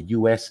by the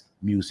U.S.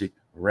 Music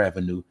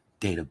Revenue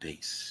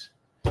Database,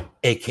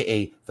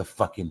 aka the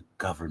fucking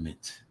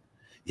government.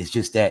 It's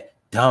just that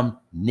dumb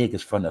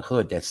niggas from the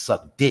hood that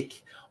suck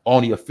dick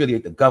only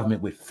affiliate the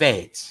government with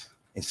feds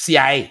and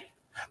CIA.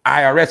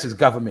 IRS is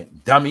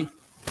government, dummy.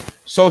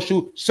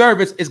 Social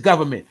service is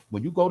government.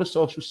 When you go to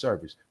social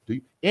service,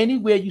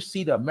 anywhere you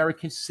see the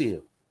American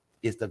seal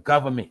is the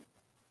government.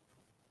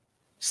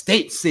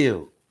 State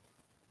seal.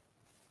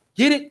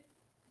 Get it?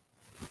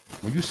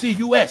 When you see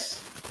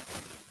US,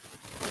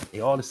 they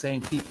all the same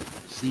people.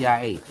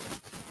 CIA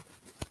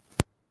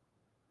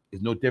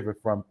is no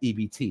different from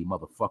EBT,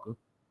 motherfucker.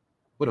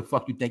 Where the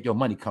fuck you think your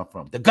money come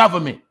from? The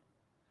government.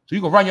 So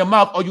you can run your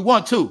mouth all you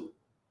want to.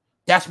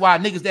 That's why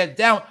niggas that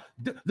down,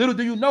 little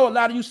do you know, a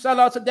lot of you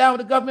sellouts are down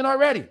with the government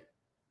already.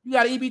 You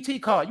got an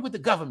EBT card. You with the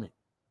government.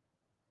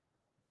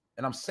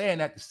 And I'm saying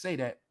that to say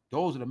that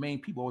those are the main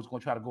people always going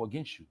to try to go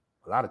against you.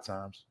 A lot of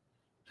times.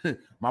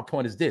 My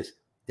point is this,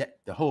 that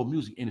the whole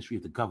music industry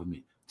is the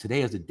government.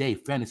 Today is the day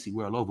fantasy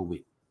world over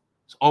with.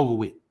 It's over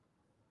with.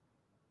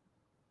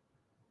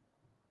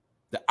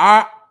 The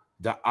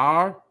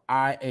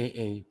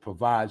RIAA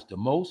provides the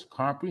most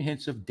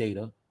comprehensive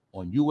data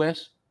on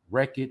U.S.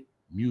 record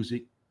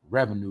music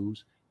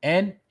revenues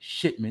and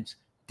shipments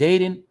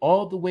dating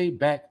all the way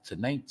back to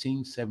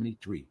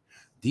 1973.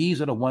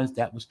 These are the ones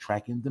that was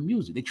tracking the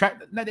music. They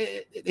track,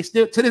 they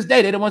still to this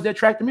day, they're the ones that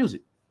track the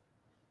music.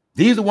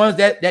 These are the ones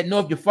that know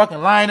if you're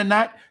fucking lying or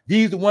not.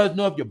 These are the ones that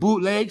know if you're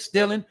bootleg,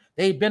 stealing.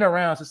 They've been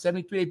around since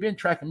 73. They've been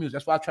tracking music.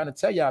 That's why I'm trying to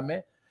tell y'all,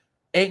 man.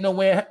 Ain't no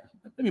way.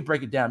 Let me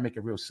break it down, make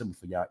it real simple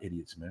for y'all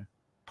idiots, man.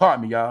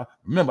 Pardon me, y'all.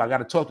 Remember, I got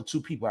to talk to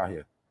two people out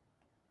here.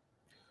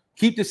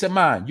 Keep this in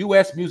mind.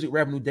 U.S. Music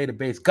Revenue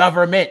Database,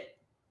 government.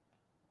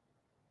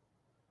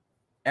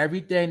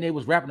 Everything they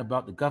was rapping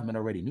about, the government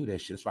already knew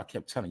that shit. That's why I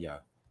kept telling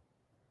y'all.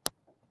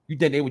 You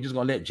think they were just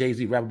going to let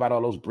Jay-Z rap about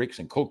all those bricks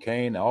and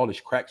cocaine and all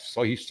this crack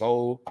so he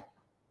sold?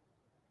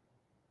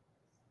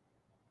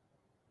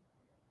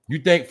 You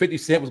think 50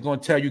 Cent was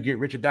going to tell you get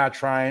rich or die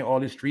trying, all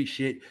this street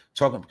shit,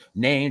 talking,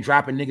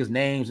 dropping niggas'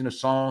 names in the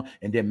song,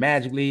 and then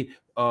magically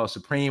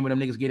Supreme when them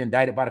niggas get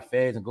indicted by the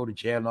feds and go to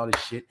jail and all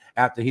this shit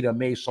after he done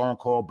made a song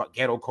called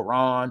Ghetto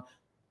Quran?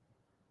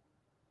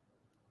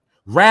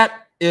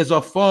 Rap is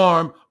a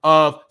form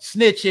of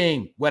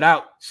snitching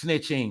without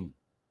snitching.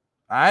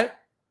 All right?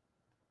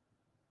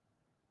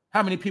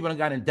 How many people done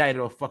got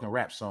indicted on fucking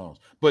rap songs?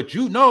 But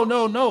you,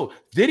 no.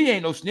 Diddy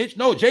ain't no snitch.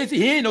 No, Jay-Z,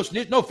 he ain't no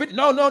snitch. No, 50,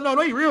 no,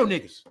 he real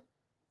niggas.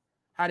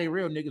 How they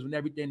real niggas when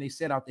everything they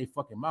said out their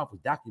fucking mouth was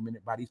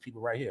documented by these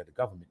people right here, the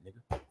government,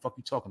 nigga. What the fuck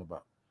you talking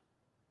about?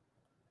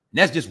 And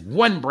that's just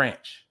one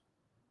branch.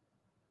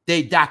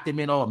 They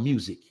document all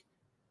music.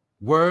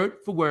 Word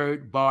for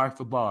word, bar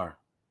for bar.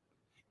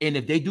 And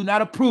if they do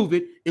not approve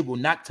it, it will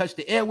not touch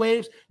the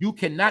airwaves. You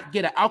cannot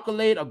get an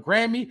accolade, a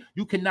Grammy.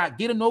 You cannot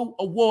get no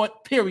award,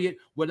 period,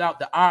 without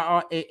the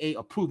RIAA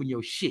approving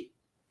your shit.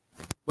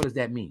 What does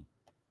that mean?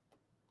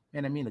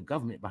 Man, I mean the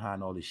government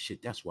behind all this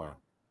shit. That's why.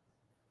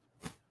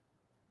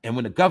 And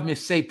when the government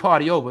say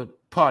party over,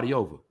 party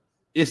over.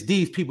 It's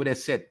these people that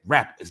said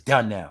rap is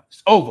done now.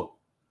 It's over.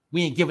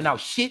 We ain't giving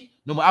out shit.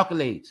 No more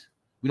accolades.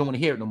 We don't want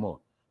to hear it no more.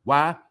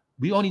 Why?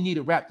 We only need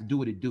a rap to do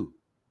what it do.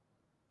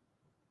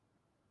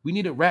 We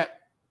need a rap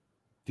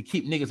to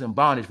keep niggas in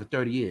bondage for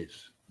 30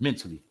 years,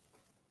 mentally.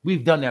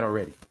 We've done that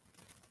already.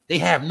 They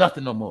have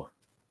nothing no more.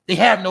 They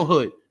have no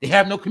hood. They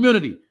have no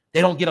community. They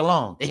don't get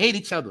along. They hate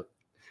each other.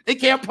 They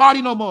can't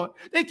party no more.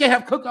 They can't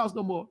have cookouts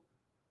no more.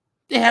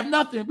 They have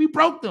nothing. We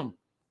broke them.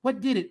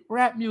 What did it?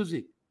 Rap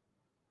music.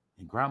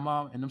 And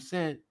grandma and them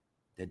said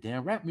that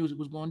damn rap music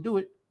was going to do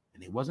it,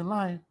 and they wasn't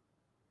lying.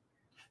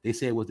 They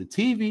said it was the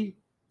TV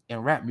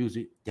and rap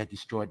music that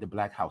destroyed the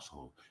black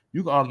household.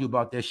 You can argue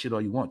about that shit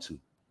all you want to.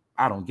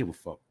 I don't give a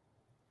fuck.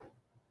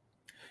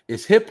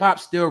 Is hip-hop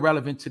still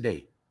relevant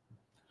today?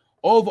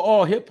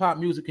 Overall, hip-hop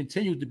music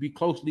continues to be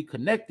closely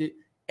connected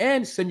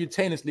and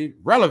simultaneously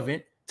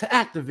relevant to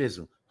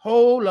activism.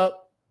 Hold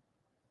up.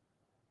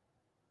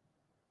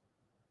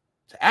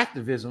 To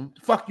activism?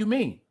 The fuck you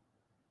mean?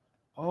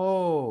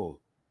 Oh,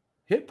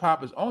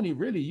 hip-hop is only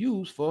really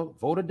used for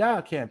vote or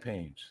die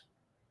campaigns.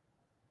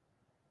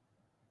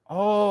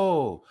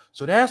 Oh,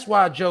 so that's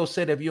why Joe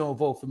said if you don't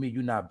vote for me,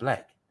 you're not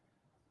black.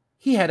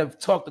 He had to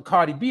talk to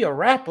Cardi B, a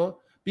rapper,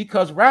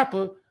 because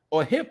rapper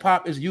or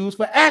hip-hop is used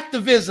for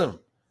activism.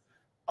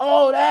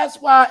 Oh, that's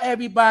why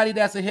everybody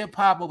that's a hip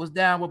hopper was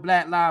down with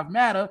Black Lives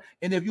Matter.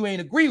 And if you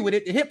ain't agree with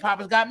it, the hip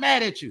hoppers got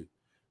mad at you.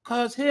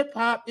 Because hip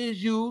hop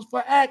is used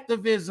for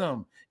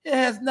activism. It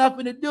has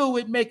nothing to do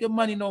with making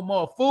money no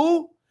more,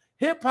 fool.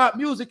 Hip hop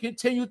music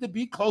continues to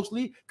be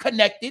closely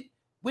connected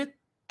with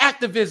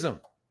activism.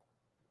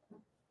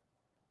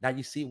 Now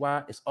you see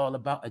why it's all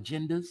about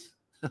agendas?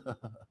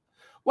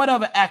 What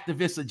other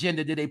activist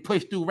agenda did they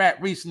push through rap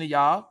recently,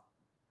 y'all?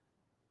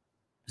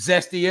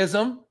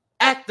 Zestyism,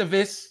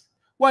 activists.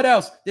 What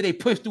else did they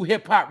push through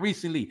hip hop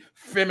recently?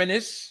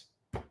 Feminists,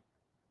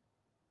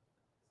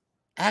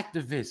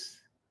 activists,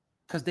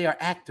 because they are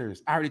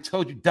actors. I already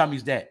told you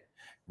dummies that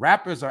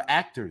rappers are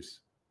actors,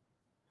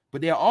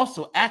 but they are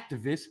also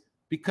activists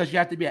because you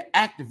have to be an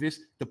activist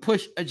to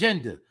push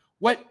agenda.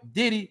 What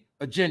Diddy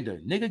agenda?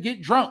 Nigga,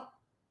 get drunk.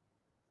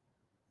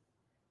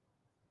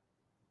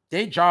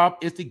 Their job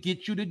is to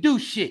get you to do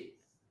shit.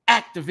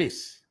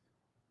 Activists.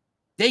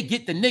 They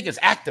get the niggas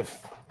active.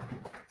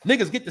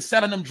 Niggas get to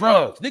selling them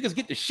drugs. Niggas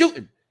get to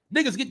shooting.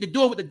 Niggas get to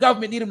doing what the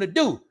government need them to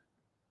do.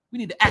 We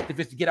need the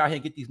activists to get out here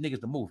and get these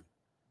niggas to move.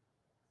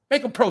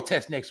 Make them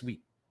protest next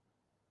week.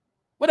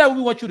 Whatever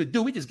we want you to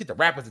do, we just get the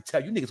rappers to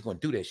tell you niggas gonna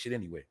do that shit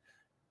anyway.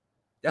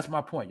 That's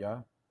my point,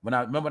 y'all.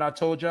 Remember when I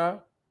told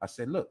y'all, I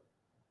said, look,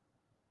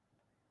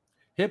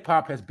 hip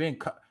hop has been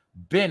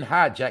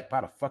hijacked by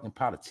the fucking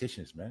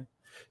politicians, man.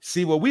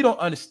 See, what we don't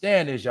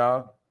understand is,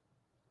 y'all,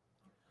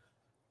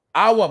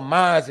 our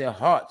minds and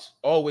hearts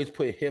always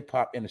put hip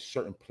hop in a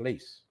certain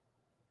place.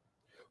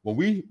 When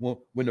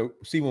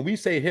we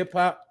say hip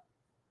hop,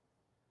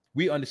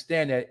 we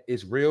understand that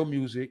it's real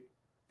music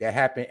that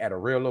happened at a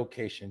real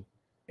location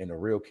in a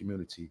real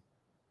community.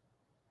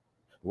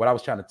 What I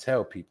was trying to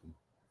tell people,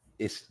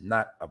 it's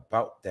not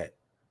about that.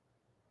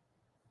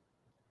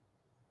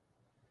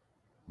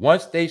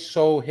 Once they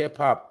sold hip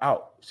hop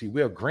out, see,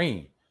 we're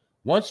green.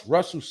 Once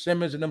Russell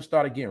Simmons and them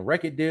started getting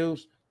record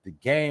deals, the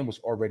game was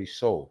already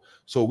sold.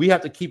 So we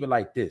have to keep it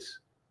like this.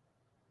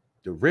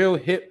 The real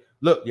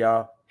look,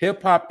 y'all,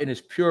 hip hop in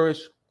its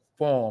purest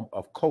form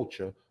of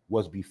culture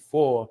was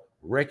before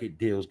record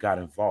deals got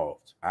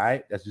involved. All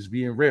right, that's just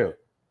being real.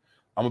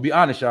 I'm gonna be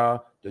honest,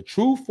 y'all. The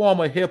true form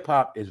of hip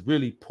hop is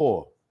really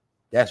poor.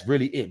 That's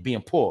really it,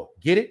 being poor.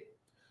 Get it?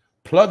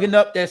 Plugging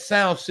up that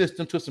sound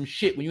system to some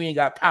shit when you ain't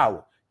got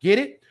power. Get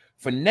it?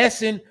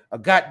 Finessing a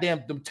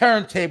goddamn them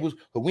turntables,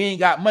 but we ain't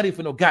got money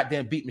for no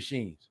goddamn beat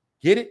machines.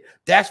 Get it?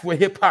 That's where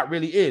hip hop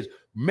really is.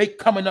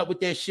 Coming up with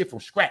that shit from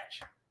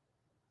scratch.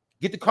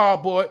 Get the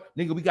cardboard,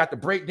 nigga. We got the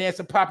break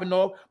dancing popping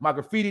off. My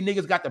graffiti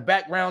niggas got the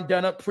background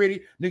done up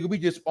pretty. Nigga, we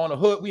just on the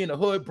hood. We in the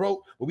hood,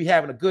 bro. But we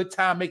having a good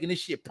time making this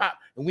shit pop.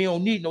 And we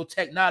don't need no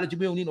technology.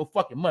 We don't need no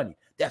fucking money.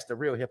 That's the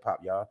real hip hop,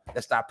 y'all.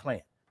 Let's stop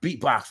playing.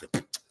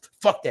 Beatboxing.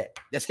 Fuck that.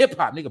 That's hip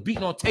hop, nigga.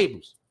 Beating on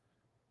tables.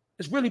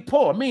 It's really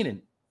poor,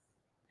 meaning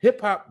hip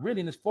hop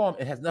really in this form,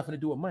 it has nothing to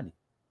do with money.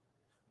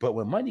 But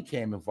when money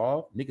came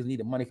involved, niggas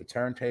needed money for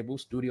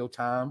turntables, studio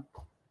time.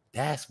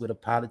 That's where the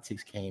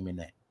politics came in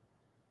at.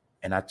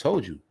 And I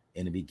told you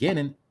in the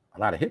beginning, a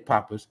lot of hip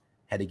hoppers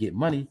had to get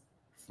money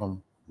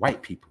from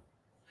white people.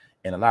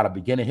 And a lot of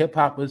beginning hip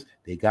hoppers,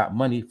 they got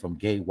money from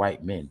gay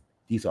white men.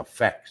 These are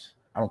facts.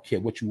 I don't care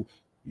what you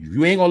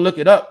ain't gonna look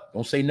it up.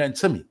 Don't say nothing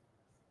to me.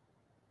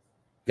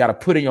 Got to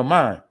put in your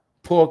mind,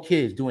 poor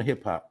kids doing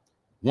hip hop,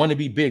 want to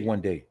be big one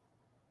day,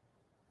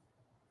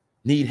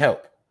 need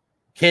help,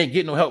 can't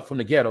get no help from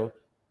the ghetto.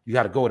 You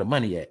got to go where the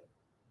money at,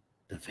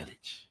 the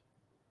village.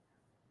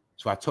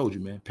 So I told you,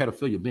 man,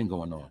 pedophilia been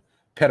going on.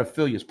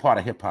 Pedophilia is part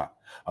of hip hop.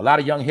 A lot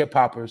of young hip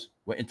hoppers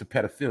were into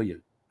pedophilia,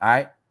 all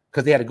right?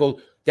 Because they had to go.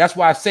 That's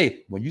why I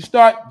say, when you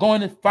start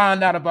going to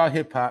find out about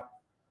hip hop,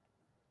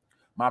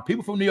 my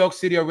people from New York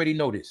City already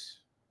know this.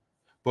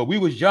 But we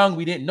was young,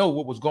 we didn't know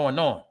what was going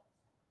on.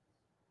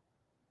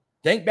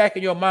 Think back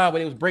in your mind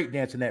when they was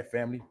breakdancing at,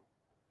 family.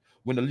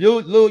 When the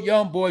little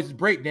young boys was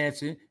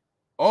breakdancing,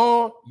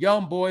 all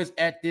young boys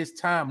at this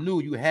time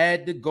knew you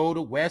had to go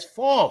to West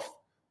 4th,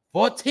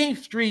 14th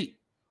Street.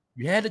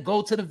 You had to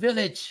go to the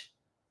village.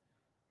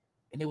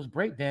 And they was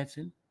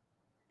breakdancing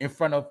in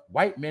front of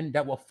white men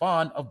that were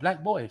fond of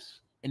black boys.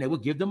 And they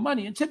would give them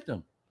money and tip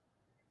them.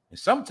 And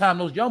sometimes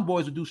those young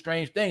boys would do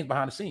strange things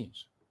behind the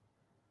scenes.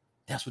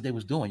 That's what they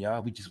was doing,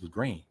 y'all. We just was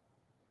green.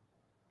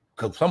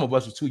 Because some of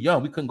us was too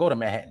young. We couldn't go to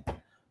Manhattan.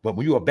 But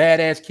when you were a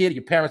badass kid,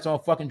 your parents on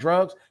fucking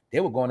drugs, they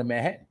were going to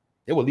Manhattan.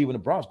 They were leaving the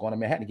Bronx, going to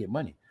Manhattan to get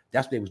money.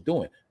 That's what they was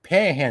doing.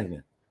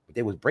 Panhandling. But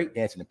they was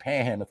breakdancing and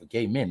panhandling for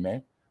gay men,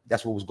 man.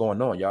 That's what was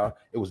going on, y'all.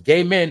 It was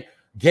gay men.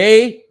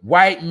 Gay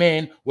white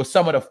men were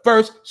some of the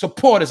first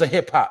supporters of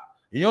hip-hop.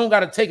 You don't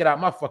got to take it out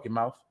my fucking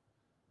mouth.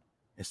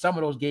 And some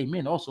of those gay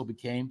men also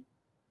became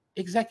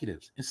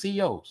executives and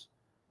CEOs,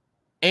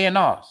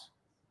 A&Rs.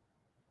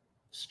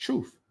 It's the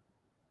truth.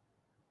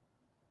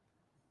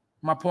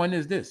 My point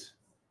is this.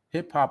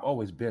 Hip-hop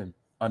always been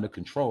under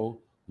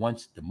control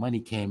once the money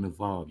came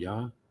involved,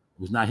 y'all.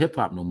 It was not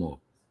hip-hop no more.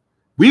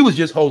 We was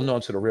just holding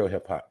on to the real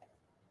hip-hop.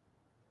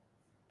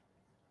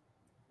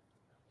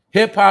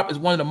 Hip hop is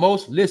one of the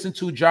most listened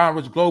to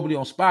genres globally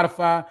on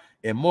Spotify,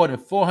 and more than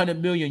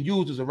 400 million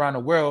users around the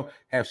world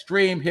have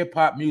streamed hip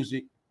hop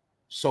music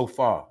so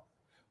far.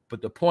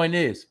 But the point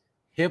is,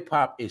 hip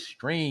hop is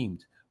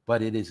streamed,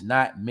 but it is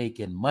not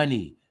making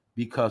money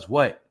because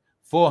what?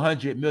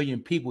 400 million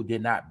people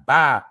did not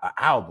buy an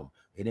album.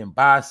 They didn't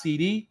buy a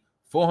CD.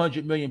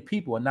 400 million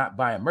people are not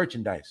buying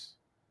merchandise.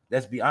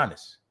 Let's be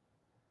honest.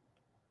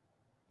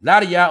 A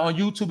lot of y'all on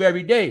YouTube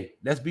every day.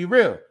 Let's be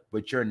real.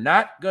 But you're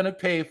not going to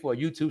pay for a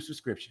YouTube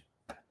subscription.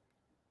 And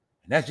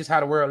that's just how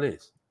the world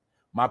is.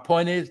 My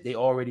point is, they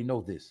already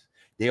know this.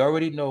 They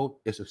already know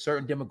it's a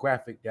certain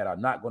demographic that are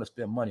not going to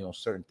spend money on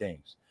certain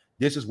things.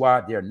 This is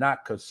why they're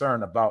not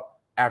concerned about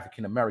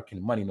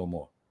African-American money no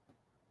more.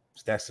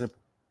 It's that simple.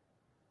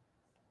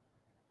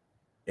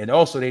 And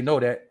also they know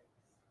that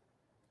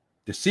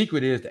the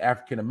secret is the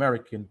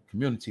African-American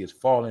community is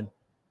falling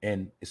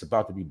and it's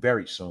about to be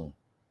buried soon.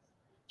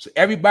 So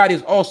everybody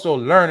is also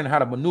learning how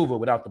to maneuver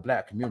without the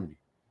black community.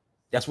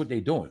 That's what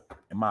they're doing,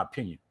 in my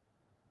opinion.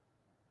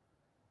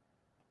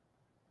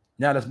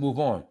 Now let's move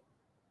on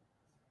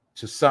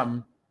to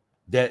something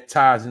that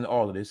ties into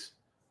all of this,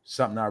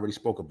 something I already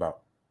spoke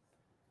about.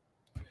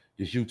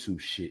 This YouTube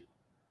shit.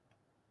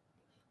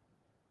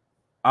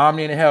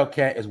 OMNI and the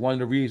HELLCAT is one of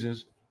the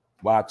reasons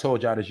why I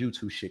told y'all this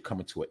YouTube shit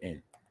coming to an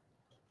end.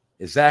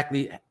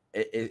 Exactly.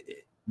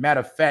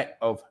 Matter of fact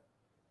of,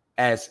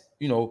 as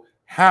you know,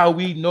 how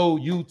we know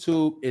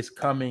YouTube is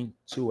coming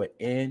to an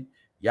end.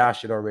 Y'all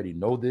should already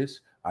know this.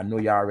 I know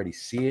y'all already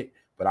see it,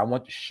 but I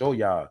want to show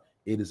y'all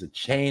it is a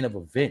chain of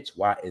events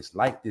why it's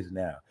like this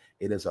now.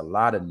 It is a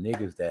lot of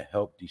niggas that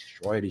help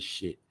destroy this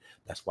shit.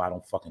 That's why I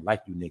don't fucking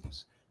like you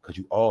niggas. Because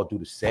you all do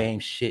the same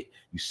shit.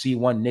 You see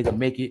one nigga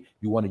make it,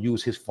 you want to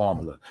use his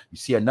formula. You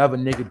see another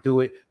nigga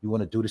do it, you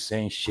want to do the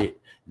same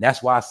shit. And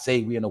that's why I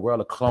say we in a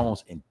world of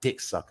clones and dick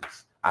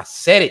suckers. I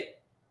said it.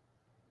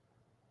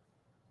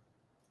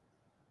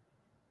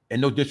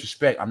 And no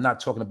disrespect, I'm not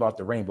talking about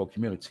the rainbow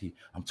community.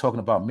 I'm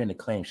talking about men that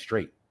claim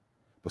straight.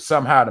 But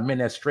somehow the men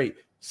that straight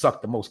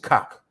suck the most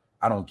cock.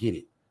 I don't get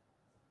it.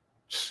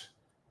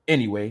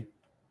 Anyway,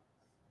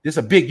 this is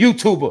a big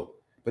YouTuber,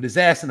 but his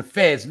ass in the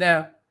feds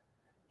now.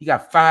 He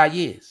got 5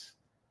 years.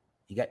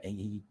 He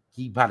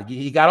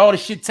got all the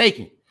shit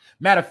taken.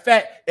 Matter of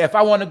fact, if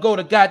I want to go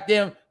to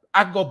goddamn,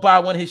 I can go buy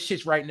one of his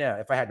shits right now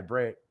if I had the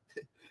bread.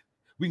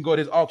 We can go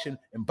to his auction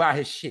and buy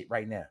his shit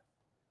right now.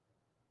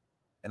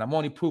 And I'm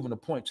only proving the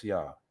point to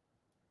y'all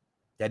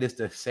that it's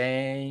the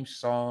same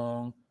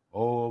song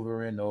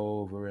over and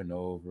over and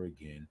over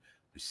again.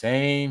 The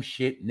same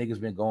shit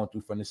niggas been going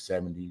through from the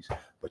 70s.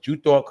 But you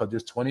thought because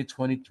it's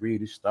 2023,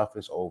 this stuff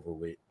is over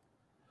with.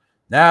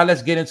 Now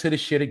let's get into the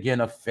shit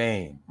again of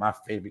fame, my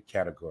favorite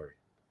category.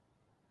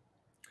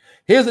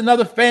 Here's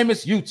another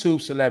famous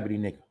YouTube celebrity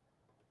nigga.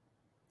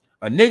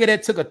 A nigga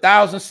that took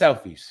 1,000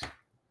 selfies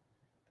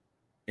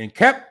and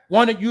kept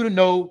wanting you to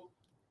know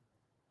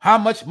how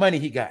much money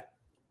he got.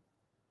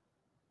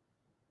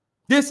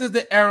 This is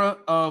the era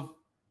of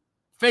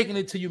faking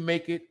it till you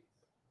make it,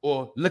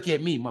 or look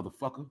at me,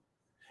 motherfucker.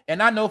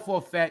 And I know for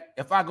a fact,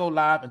 if I go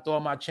live and throw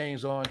my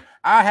chains on,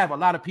 I have a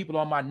lot of people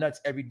on my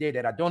nuts every day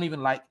that I don't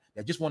even like,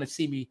 that just want to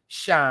see me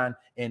shine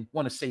and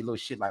want to say little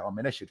shit like, oh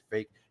man, that shit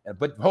fake.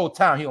 But the whole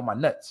time he on my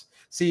nuts.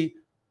 See,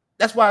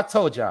 that's why I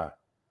told y'all,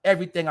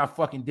 everything I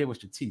fucking did was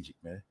strategic,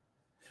 man.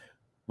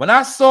 When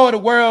I saw the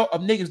world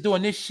of niggas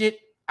doing this shit,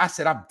 I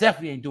said, I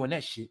definitely ain't doing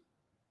that shit.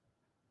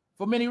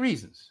 For many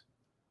reasons.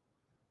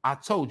 I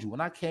told you,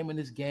 when I came in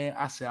this game,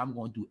 I said, I'm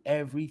going to do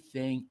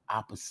everything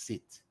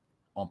opposite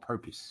on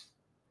purpose.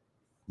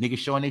 Niggas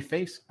showing their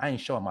face, I ain't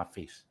showing my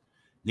face.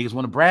 Niggas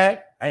want to brag,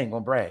 I ain't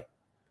going to brag.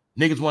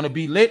 Niggas want to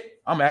be lit,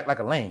 I'm going to act like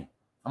a lame.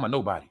 I'm a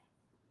nobody.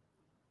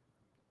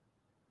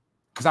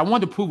 Because I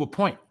wanted to prove a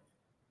point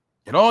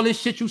that all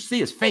this shit you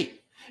see is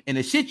fake. And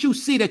the shit you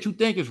see that you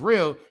think is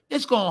real,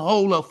 it's going to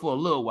hold up for a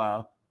little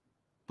while.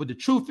 But the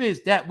truth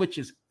is that which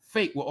is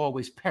fake will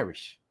always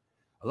perish.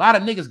 A lot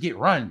of niggas get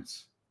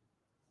runs.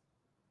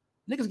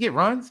 Niggas get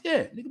runs,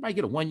 yeah. Niggas might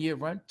get a 1 year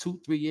run, 2,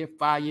 3 year,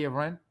 5 year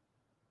run.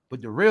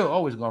 But the real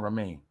always going to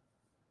remain.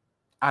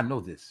 I know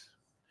this.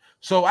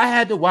 So I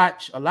had to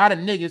watch a lot of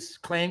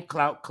niggas claim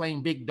clout,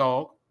 claim big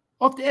dog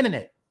off the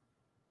internet.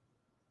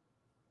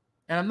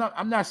 And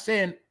I'm not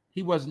saying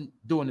he wasn't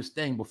doing this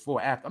thing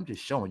before, after. I'm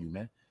just showing you,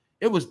 man.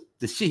 It was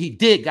the shit he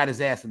did got his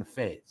ass in the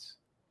feds.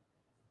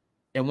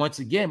 And once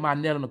again, my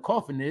nail in the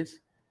coffin is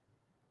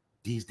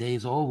these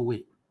days are over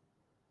with.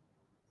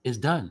 It's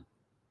done.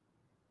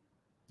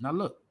 Now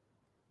look.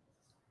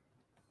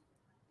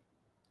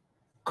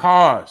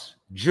 Cars,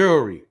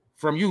 jewelry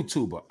from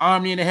YouTuber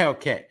OMNI and the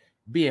HELLCAT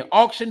being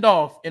auctioned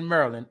off in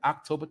Maryland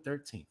October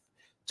 13th.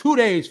 2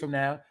 days from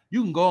now,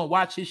 you can go and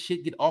watch his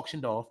shit get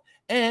auctioned off.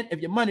 And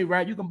if your money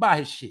right, you can buy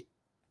his shit.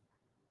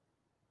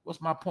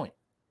 What's my point?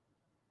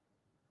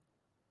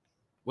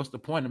 What's the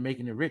point of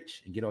making it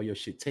rich and get all your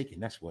shit taken?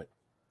 That's what.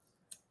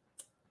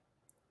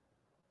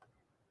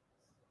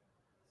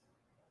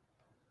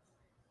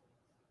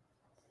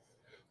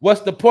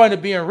 What's the point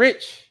of being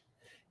rich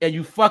and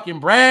you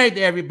fucking brag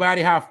to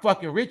everybody how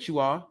fucking rich you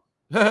are,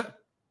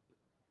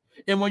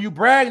 And when you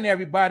bragging to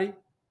everybody,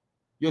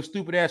 your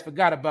stupid ass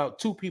forgot about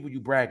two people you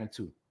bragging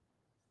to.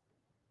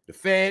 The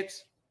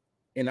feds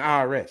and the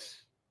IRS.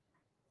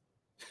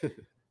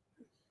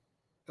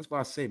 That's why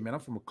I say, man, I'm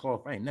from a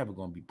cloth. I ain't never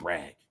going to be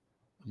brag.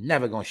 I'm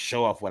never going to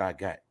show off what I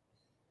got.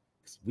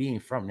 We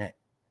ain't from that.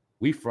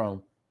 We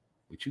from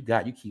what you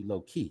got, you keep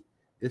low key.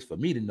 It's for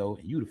me to know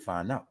and you to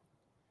find out.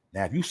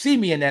 Now, if you see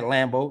me in that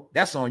Lambo,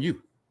 that's on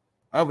you.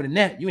 Other than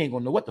that, you ain't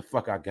going to know what the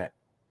fuck I got.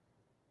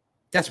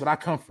 That's what I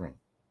come from.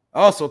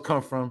 I also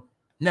come from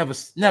never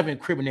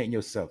incriminating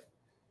yourself.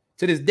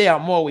 To this day,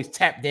 I'm always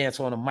tap dance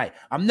on the mic.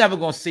 I'm never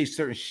going to say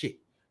certain shit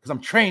because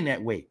I'm trained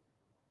that way.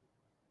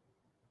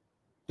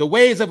 The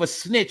ways of a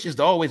snitch is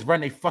to always run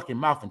their fucking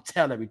mouth and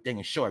tell everything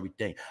and show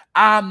everything.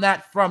 I'm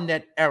not from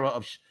that era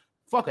of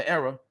fuck an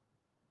era.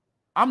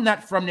 I'm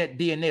not from that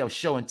DNA of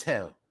show and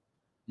tell.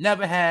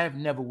 Never have,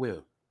 never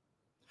will.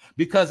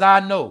 Because I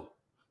know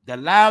the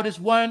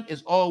loudest one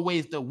is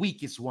always the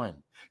weakest one.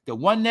 The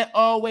one that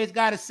always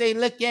got to say,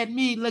 look at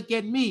me, look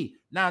at me.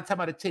 Now I'm talking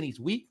about the 10 he's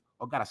weak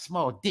or got a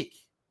small dick.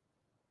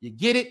 You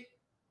get it?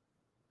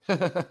 And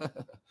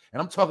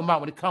I'm talking about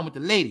when it comes with the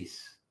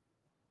ladies.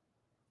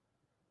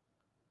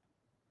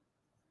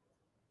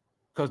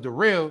 Because the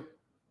real,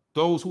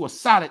 those who are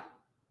solid,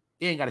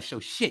 they ain't got to show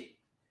shit.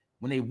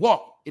 When they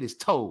walk, it is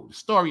told. The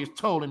story is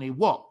told and they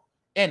walk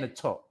and the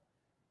talk.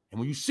 And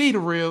when you see the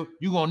real,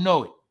 you're going to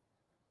know it.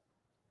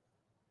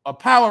 A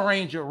Power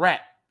Ranger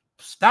rap.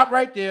 Stop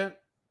right there.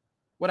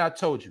 What I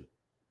told you.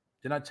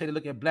 Didn't I tell you to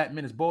look at black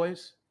men as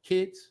boys,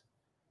 kids?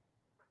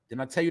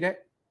 Didn't I tell you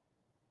that?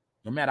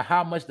 No matter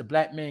how much the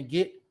black man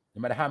get,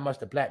 no matter how much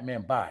the black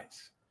man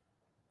buys,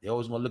 they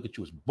always want to look at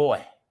you as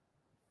boy.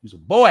 You're a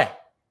boy.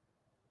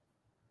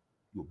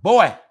 You're a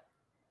boy.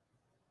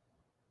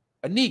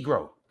 A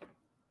Negro.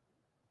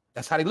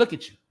 That's how they look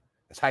at you.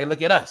 That's how you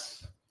look at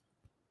us.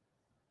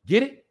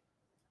 Get it?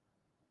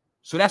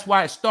 So that's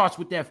why it starts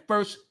with that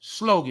first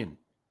slogan.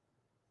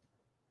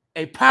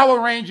 A Power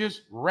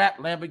Rangers rap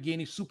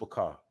Lamborghini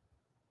supercar.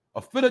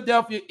 A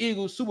Philadelphia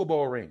Eagles Super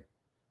Bowl ring.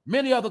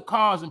 Many other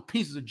cars and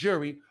pieces of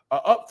jewelry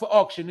are up for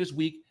auction this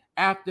week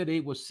after they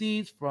were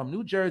seized from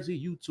New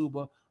Jersey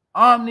YouTuber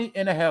OMNI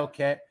and a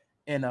HELLCAT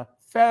in a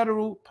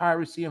federal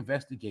piracy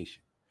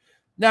investigation.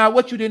 Now,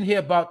 what you didn't hear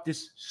about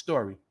this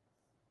story,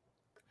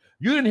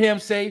 you didn't hear him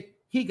say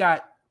he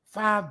got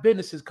 5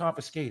 businesses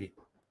confiscated.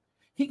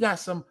 He got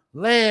some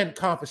land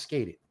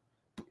confiscated.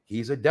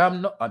 He's a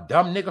dumb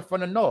nigga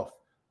from the north.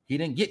 He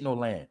didn't get no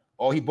land.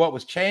 All he bought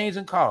was chains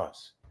and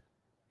cars.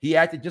 He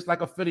acted just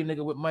like a Philly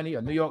nigga with money,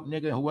 a New York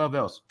nigga, and whoever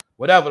else.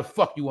 Whatever the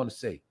fuck you want to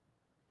say.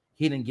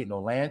 He didn't get no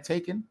land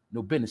taken,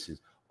 no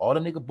businesses. All the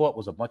nigga bought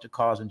was a bunch of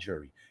cars and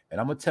jewelry. And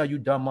I'm going to tell you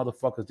dumb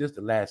motherfuckers this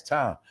the last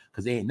time,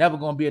 because there ain't never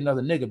going to be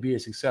another nigga be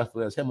as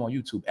successful as him on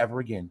YouTube ever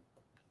again.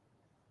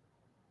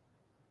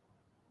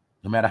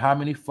 No matter how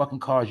many fucking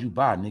cars you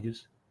buy,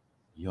 niggas,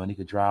 you only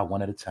could drive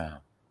one at a time.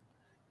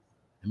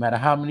 No matter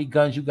how many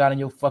guns you got in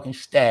your fucking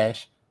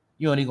stash,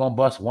 you only going to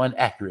bust one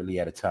accurately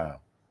at a time.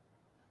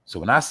 So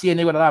when I see a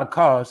nigga with a lot of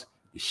cars,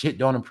 the shit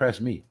don't impress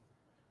me.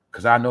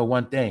 Because I know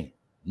one thing.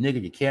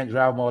 Nigga, you can't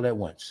drive them all at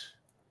once.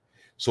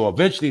 So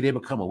eventually they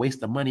become a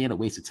waste of money and a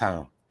waste of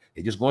time.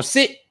 They're just going to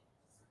sit.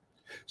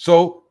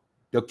 So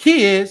the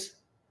key is,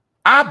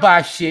 I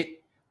buy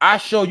shit. I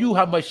show you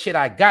how much shit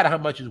I got and how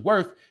much it's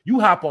worth. You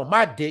hop on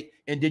my dick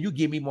and then you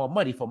give me more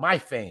money for my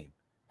fame.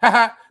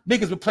 Haha,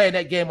 niggas been playing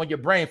that game on your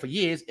brain for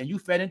years and you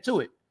fed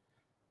into it.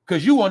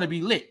 Because you want to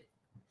be lit.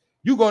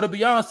 You go to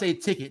Beyonce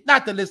ticket,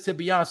 not to listen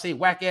to Beyonce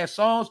whack-ass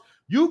songs.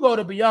 You go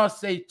to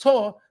Beyonce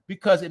tour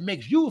because it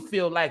makes you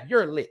feel like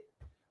you're lit.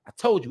 I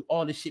told you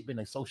all this shit been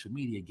a social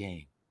media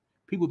game.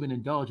 People been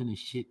indulging in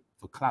shit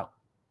for clout.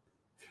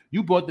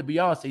 You bought the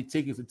Beyonce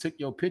tickets and took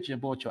your picture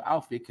and bought your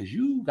outfit because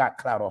you got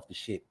clout off the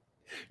shit.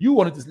 You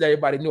wanted to let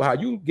everybody know how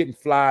you getting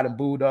flyed and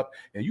booed up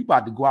and you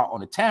about to go out on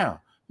the town.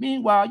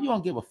 Meanwhile, you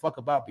don't give a fuck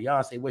about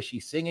Beyonce, what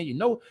she's singing. You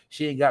know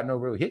she ain't got no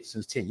real hits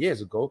since 10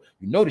 years ago.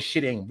 You know the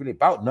shit ain't really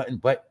about nothing,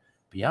 but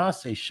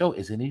Beyonce's show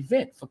is an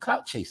event for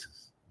clout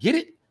chasers. Get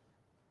it?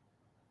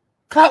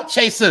 Clout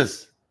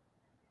chasers.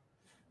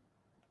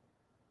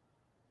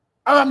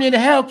 OMNI and the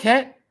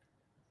HELLCAT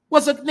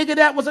was a nigga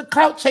that was a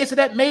clout chaser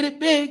that made it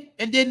big,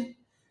 and then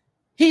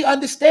he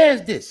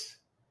understands this.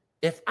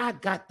 If I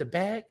got the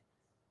bag,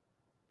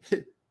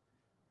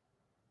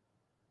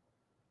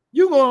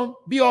 you gonna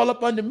be all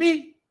up under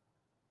me,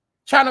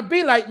 trying to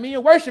be like me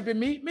and worshiping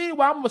me.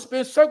 Meanwhile, I'm gonna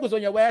spin circles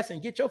on your ass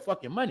and get your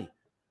fucking money.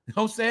 You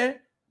know what I'm saying?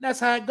 That's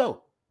how it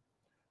go.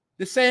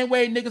 The same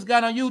way niggas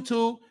got on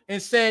YouTube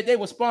and said they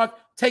were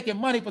taking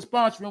money for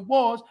sponsoring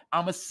wars,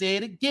 I'ma say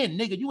it again.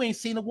 Nigga, you ain't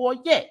seen a war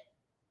yet.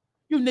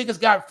 You niggas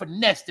got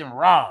finessed and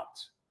robbed.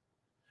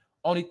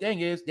 Only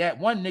thing is that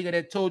one nigga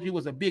that told you he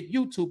was a big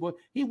YouTuber,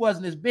 he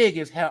wasn't as big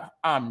as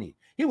OMNI.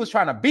 He was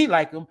trying to be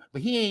like him,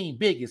 but he ain't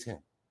big as him.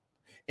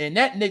 And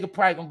that nigga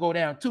probably gonna go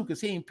down too because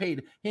he ain't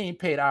paid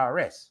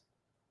IRS.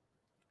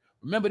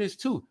 Remember this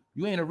too.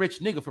 You ain't a rich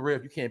nigga for real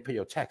if you can't pay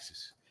your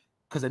taxes.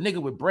 Because a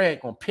nigga with bread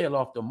gonna peel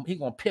off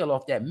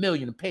that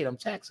million and pay them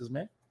taxes,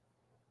 man.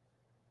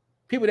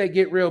 People that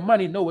get real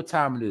money know what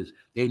time it is.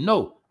 They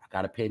know I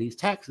gotta pay these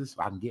taxes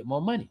so I can get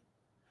more money.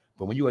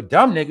 But when you a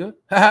dumb nigga,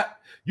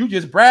 you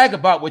just brag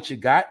about what you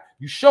got,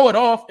 you show it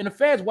off, and the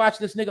feds watch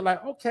this nigga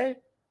like, okay,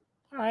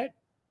 all right.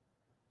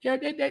 Yeah,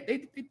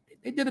 they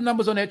did the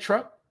numbers on that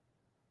truck.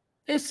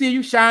 They see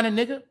you shining,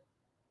 nigga.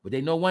 But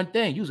they know one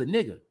thing, you's a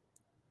nigga.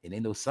 And they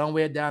know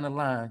somewhere down the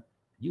line,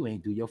 you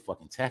ain't do your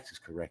fucking taxes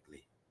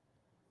correctly.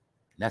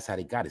 And that's how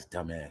they got his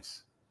dumb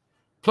ass.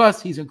 Plus,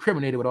 he's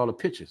incriminated with all the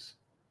pictures.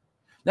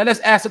 Now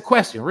let's ask a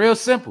question, real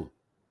simple.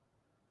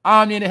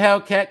 OMNI and the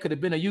HELLCAT could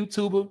have been a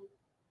YouTuber,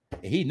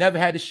 and he never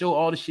had to show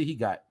all the shit he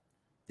got.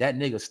 That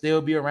nigga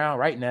still be around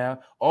right now.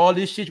 All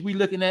this shit we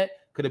looking at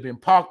could have been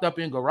parked up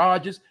in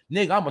garages.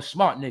 Nigga, I'm a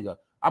smart nigga.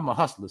 I'm a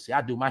hustler. See,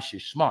 I do my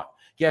shit smart.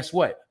 Guess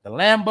what? The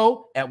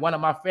Lambo at one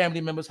of my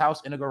family members'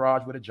 house in a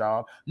garage with a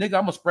job. Nigga,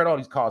 I'm gonna spread all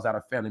these cars out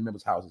of family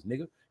members' houses,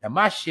 nigga. And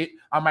my shit,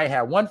 I might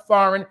have one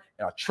foreign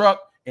and a truck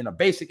and a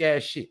basic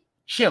ass shit.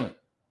 Chilling.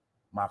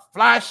 My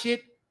fly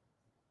shit,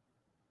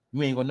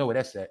 you ain't gonna know where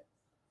that's at.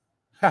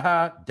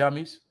 Haha,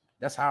 dummies.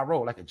 That's how I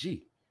roll, like a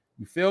G.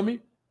 You feel me?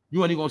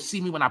 You ain't even gonna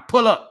see me when I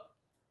pull up.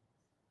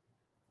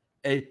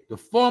 The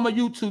former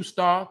YouTube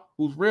star,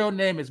 whose real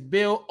name is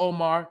Bill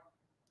Omar,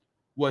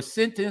 was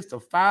sentenced to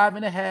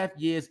 5.5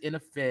 years in the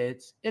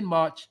feds in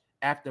March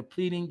after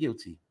pleading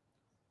guilty.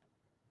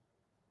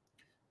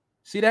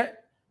 See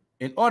that?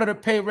 In order to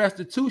pay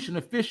restitution,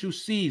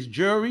 officials seized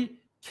jewelry,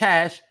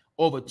 cash,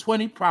 over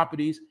 20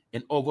 properties,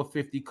 and over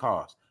 50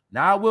 cars.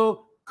 Now I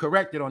will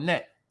correct it on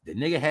that. The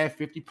nigga had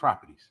 50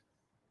 properties.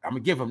 I'm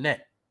gonna give him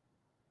that.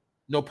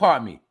 No,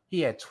 pardon me.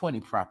 He had 20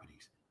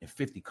 properties and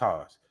 50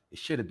 cars. It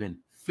should have been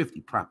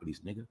 50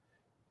 properties, nigga.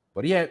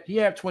 But he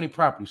had 20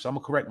 properties, so I'm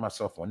gonna correct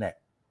myself on that.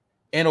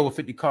 And over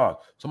 50 cars.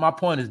 So my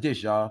point is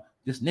this, y'all.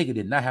 This nigga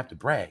did not have to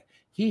brag.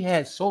 He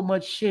had so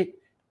much shit.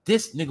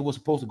 This nigga was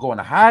supposed to go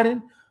into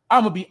hiding.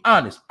 I'm gonna be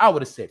honest. I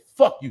would have said,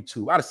 fuck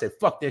YouTube. I'd have said,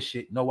 fuck that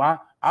shit. You know why?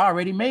 I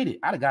already made it.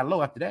 I'd have got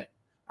low after that.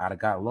 I'd have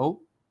got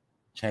low,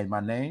 changed my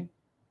name,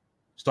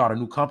 started a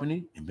new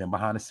company, and been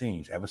behind the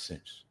scenes ever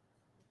since.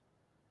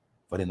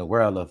 But in the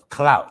world of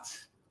clout,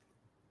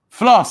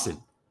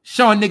 flossing,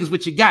 showing niggas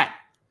what you got.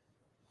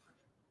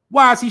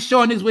 Why is he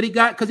showing niggas what he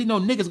got? Because he know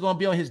niggas gonna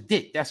be on his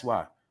dick. That's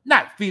why.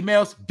 Not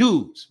females,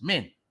 dudes,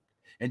 men.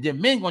 And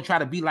then men gonna try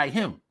to be like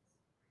him.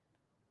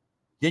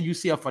 Then you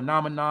see a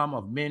phenomenon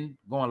of men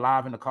going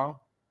live in the car.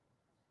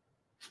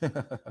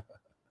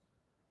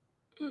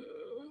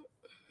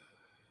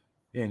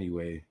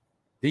 Anyway,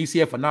 then you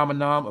see a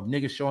phenomenon of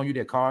niggas showing you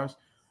their cars.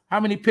 How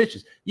many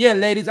pictures? Yeah,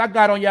 ladies, I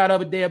got on y'all the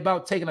other day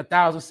about taking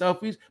 1,000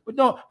 selfies. But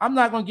no, I'm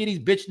not gonna give these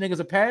bitch niggas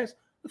a pass.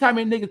 Look how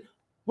many niggas.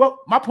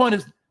 Well, my point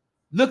is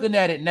looking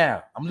at it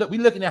now. We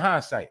looking at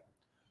hindsight.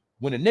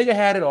 When a nigga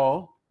had it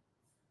all,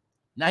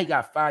 now he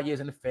got 5 years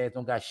in the feds,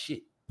 don't got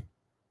shit.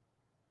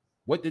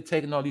 What did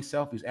taking all these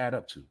selfies add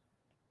up to?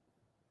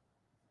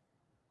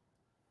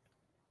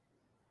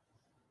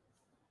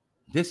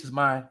 This is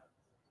my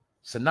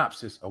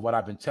synopsis of what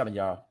I've been telling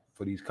y'all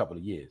for these couple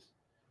of years.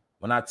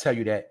 When I tell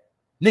you that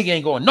nigga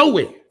ain't going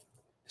nowhere,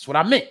 that's what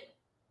I meant.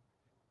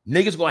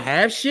 Niggas gonna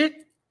have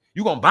shit,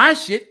 you gonna buy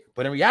shit,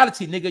 but in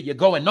reality, nigga, you're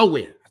going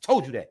nowhere. I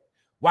told you that.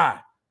 Why?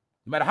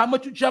 No matter how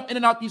much you jump in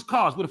and out these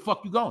cars, where the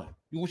fuck you going?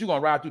 You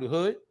gonna ride through the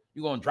hood?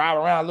 You gonna drive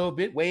around a little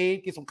bit,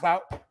 wave, get some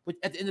clout. But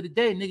at the end of the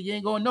day, nigga, you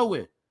ain't going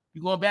nowhere.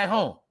 You going back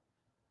home.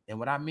 And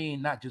what I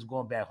mean, not just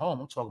going back home,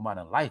 I'm talking about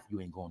in life, you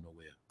ain't going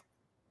nowhere.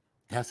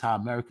 That's how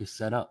America's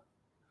set up.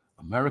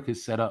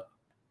 America's set up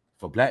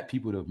for black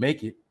people to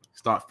make it,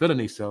 start feeling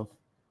themselves.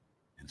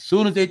 And as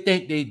soon as they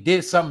think they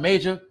did something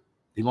major,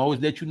 they gonna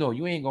always let you know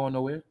you ain't going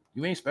nowhere.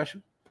 You ain't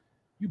special.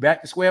 You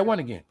back to square one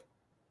again.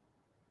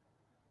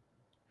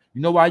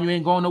 You know why you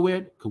ain't going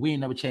nowhere? Because we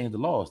ain't never changed the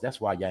laws. That's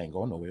why y'all ain't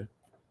going nowhere.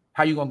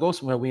 How you gonna go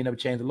somewhere we ain't never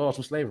changed the laws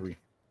from slavery?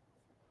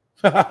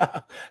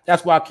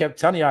 That's why I kept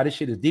telling y'all this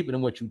shit is deeper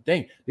than what you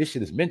think. This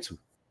shit is mental.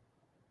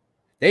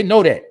 They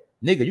know that.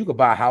 Nigga, you can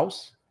buy a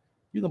house.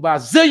 You can buy a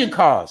zillion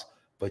cars,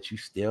 but you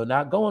still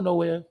not going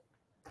nowhere.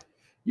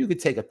 You can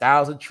take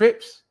 1,000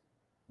 trips.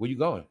 Where you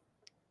going?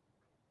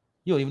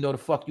 You don't even know the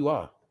fuck you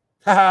are.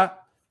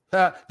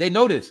 They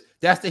know this.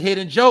 That's the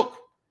hidden joke.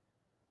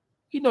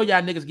 You know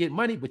y'all niggas get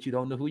money, but you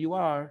don't know who you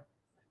are.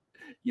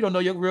 You don't know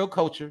your real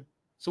culture.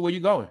 So where you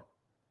going?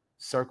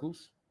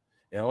 Circles.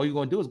 And all you're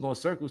going to do is go in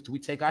circles till we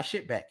take our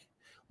shit back.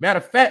 Matter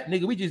of fact,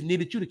 nigga, we just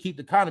needed you to keep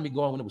the economy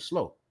going when it was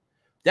slow.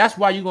 That's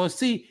why you're going to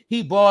see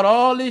he bought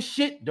all this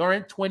shit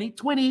during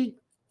 2020.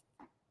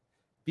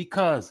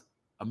 Because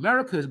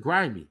America is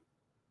grimy.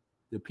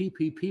 The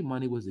PPP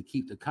money was to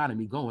keep the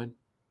economy going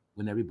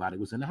when everybody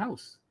was in the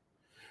house.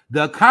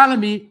 The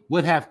economy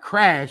would have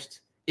crashed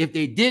if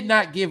they did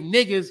not give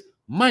niggas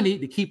money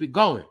to keep it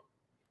going.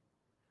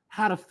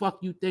 How the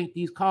fuck you think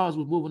these cars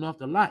was moving off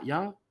the lot,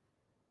 y'all?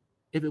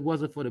 If it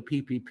wasn't for the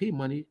PPP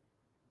money,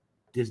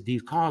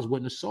 these cars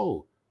wouldn't have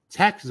sold.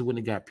 Taxes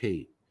wouldn't have got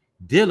paid.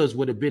 Dealers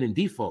would have been in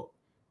default.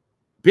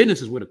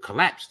 Businesses would have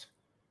collapsed.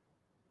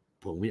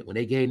 But when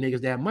they gave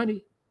niggas that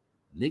money,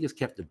 niggas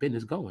kept the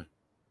business going.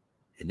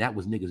 And that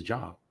was niggas'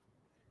 job.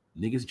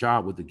 Niggas'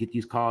 job was to get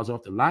these cars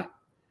off the lot,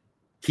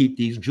 keep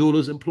these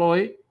jewelers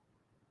employed,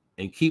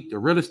 and keep the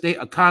real estate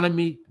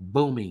economy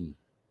booming.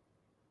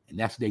 And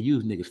that's what they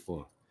use niggas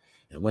for.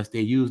 And once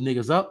they use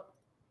niggas up,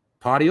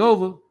 party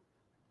over.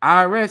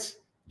 IRS,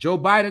 Joe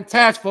Biden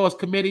Task Force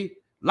Committee,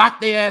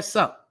 lock their ass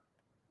up.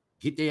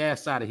 Get their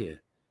ass out of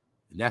here.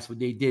 And that's what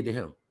they did to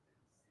him.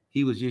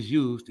 He was just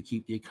used to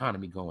keep the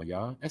economy going,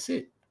 y'all. That's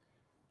it.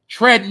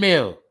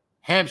 Treadmill,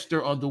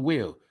 hamster on the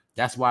wheel.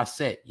 That's why I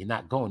said you're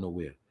not going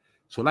nowhere.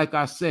 So like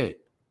I said,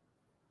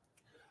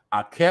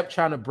 I kept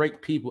trying to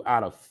break people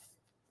out of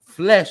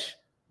flesh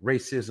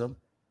racism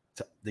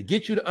to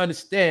get you to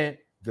understand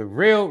the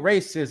real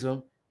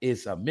racism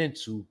is a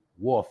mental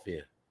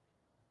warfare.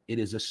 It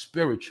is a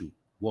spiritual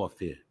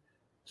warfare.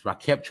 So I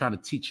kept trying to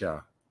teach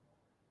y'all.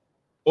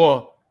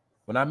 Or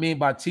what I mean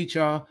by teach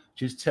y'all,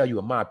 just tell you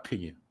in my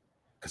opinion.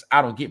 Because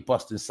I don't get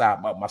busted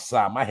inside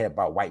my head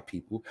by white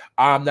people.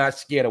 I'm not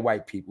scared of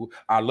white people.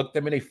 I look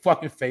them in their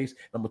fucking face. And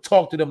I'm going to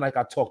talk to them like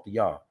I talk to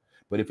y'all.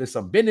 But if it's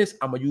some business,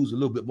 I'm going to use a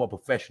little bit more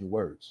professional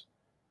words.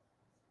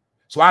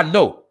 So I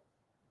know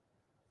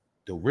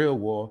the real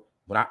war,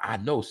 when I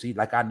know, see,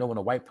 like I know when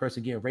a white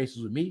person getting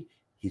racist with me,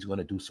 he's going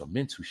to do some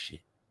mental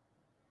shit.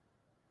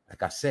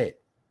 Like I said,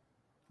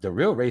 the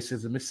real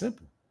racism is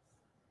simple.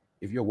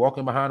 If you're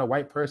walking behind a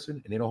white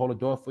person and they don't hold a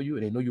door for you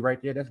and they know you right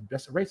there,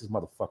 that's a racist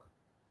motherfucker.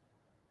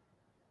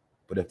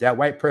 But if that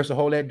white person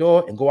hold that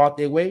door and go out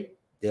their way,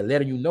 they're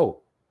letting you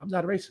know, I'm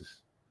not a racist.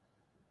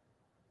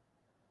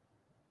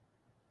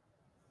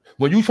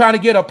 When you trying to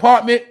get an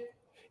apartment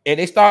and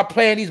they start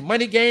playing these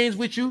money games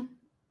with you,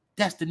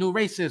 that's the new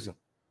racism.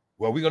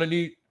 Well, we're going to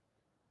need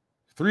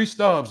 3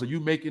 stubs. Are you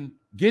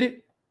get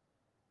it?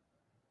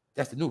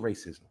 That's the new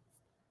racism.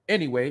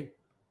 Anyway,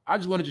 I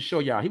just wanted to show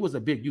y'all, he was a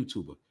big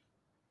YouTuber.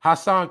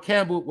 Hassan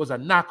Campbell was a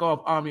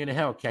knockoff OMNI and a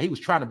HELLCAT. He was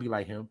trying to be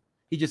like him.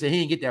 He just said he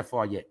didn't get that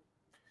far yet.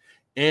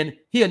 And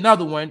he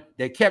another one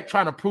that kept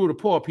trying to prove to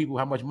poor people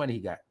how much money he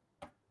got.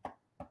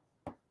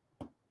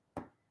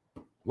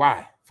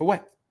 Why? For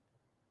what?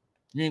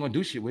 You ain't gonna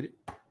do shit with it.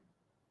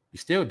 You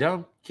still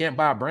dumb. Can't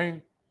buy a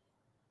brain.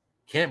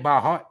 Can't buy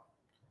a heart.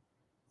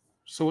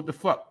 So what the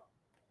fuck?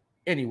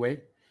 Anyway,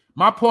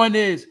 my point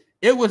is,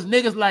 it was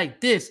niggas like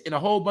this and a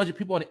whole bunch of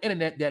people on the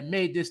internet that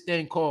made this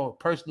thing called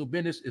personal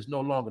business is no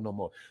longer no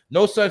more.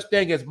 No such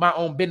thing as my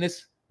own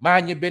business,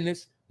 mind your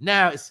business.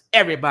 Now it's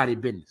everybody's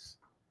business.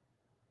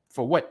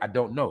 For what? I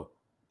don't know.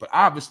 But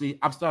obviously,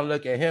 I'm starting to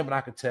look at him and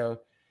I could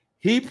tell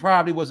he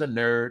probably was a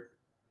nerd.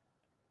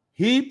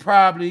 He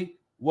probably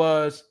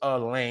was a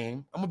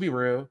lame. I'm going to be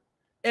real.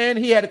 And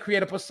he had to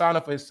create a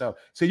persona for himself.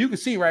 So you can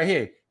see right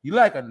here, you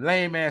like a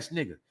lame ass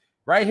nigga.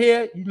 Right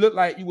here, you look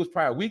like you was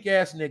probably a weak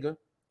ass nigga.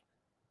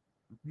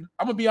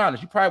 I'm going to be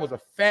honest. You probably was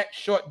a fat,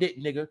 short dick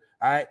nigga.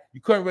 All right. You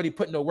couldn't really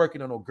put no work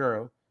in on no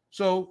girl.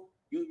 So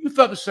you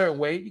felt a certain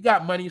way. You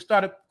got money. You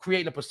started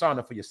creating a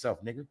persona for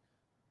yourself, nigga.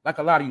 Like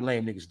a lot of you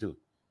lame niggas do.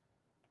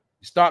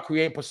 You start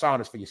creating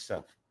personas for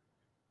yourself.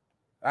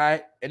 All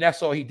right? And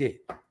that's all he did.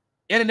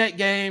 Internet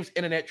games,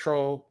 internet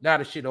troll. Now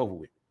the shit over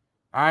with.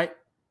 All right?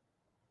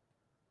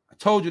 I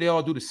told you they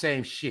all do the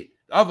same shit.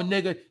 The other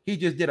nigga, he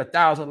just did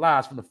 1,000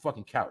 lives from the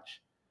fucking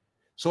couch.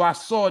 So I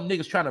saw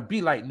niggas trying to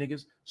be like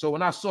niggas. So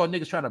when I saw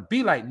niggas trying to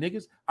be like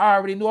niggas, I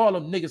already knew all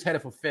them niggas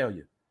headed for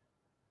failure.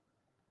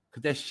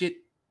 Because that shit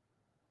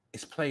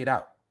is played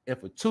out. And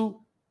for 2,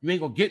 you ain't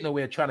gonna get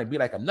nowhere trying to be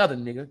like another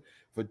nigga.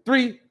 For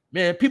 3,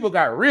 man, people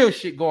got real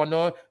shit going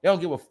on. They don't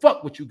give a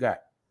fuck what you got.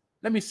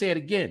 Let me say it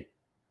again.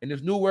 In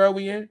this new world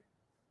we in,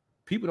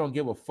 people don't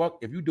give a fuck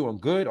if you're doing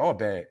good or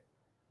bad.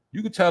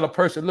 You can tell a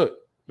person, look,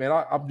 man,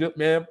 I'm just,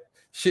 man,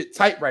 shit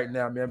tight right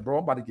now, man, bro.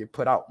 I'm about to get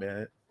put out,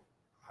 man.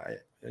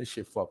 This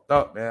shit fucked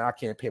up, man. I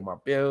can't pay my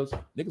bills.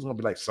 Niggas gonna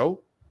be like,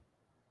 so?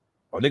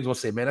 Or niggas gonna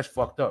say, man, that's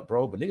fucked up,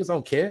 bro. But niggas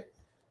don't care.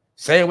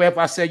 Same way if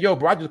I say, yo,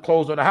 bro, I just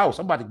closed on the house.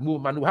 I'm about to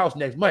move my new house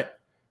next month.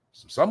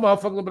 Some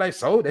motherfuckers will be like,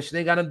 so that shit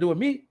ain't got nothing to do with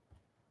me.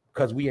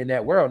 Because we in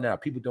that world now.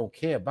 People don't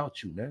care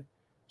about you, man.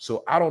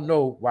 So I don't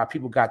know why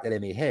people got that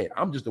in their head.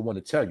 I'm just the one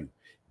to tell you.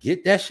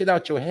 Get that shit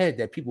out your head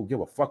that people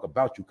give a fuck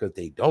about you because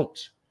they don't.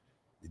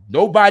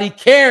 Nobody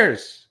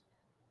cares.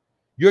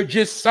 You're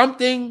just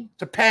something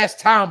to pass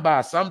time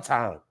by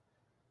sometime.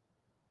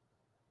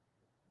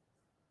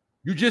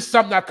 You're just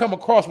something I come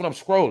across when I'm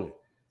scrolling.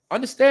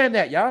 Understand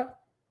that, y'all.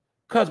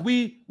 Because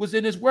we was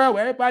in this world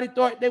where everybody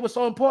thought they were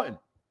so important.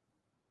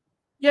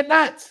 You're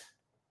not.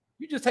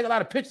 You just take a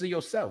lot of pictures of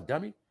yourself,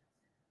 dummy.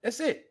 That's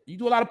it. You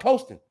do a lot of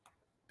posting,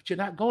 but you're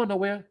not going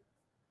nowhere.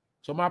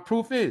 So my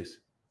proof is,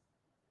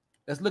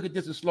 let's look at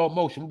this in slow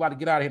motion. We're about to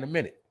get out of here in a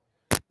minute.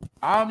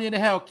 OMNI and the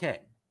HELLCAT.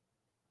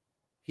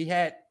 He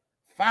had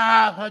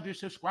 500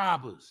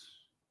 subscribers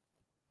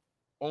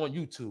on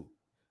YouTube.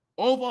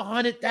 Over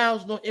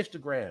 100,000 on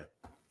Instagram.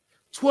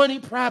 20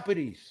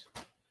 properties.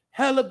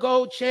 Hella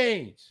gold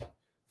chains.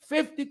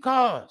 50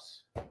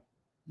 cars.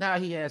 Now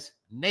he has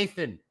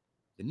Nathan.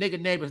 The nigga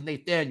name is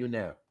Nathaniel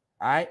now.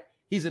 All right?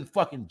 He's in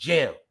fucking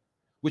jail.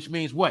 Which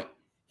means what?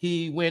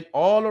 He went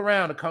all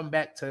around to come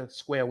back to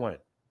square one.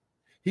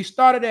 He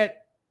started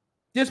at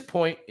this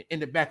point and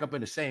ended back up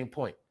in the same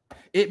point.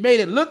 It made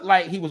it look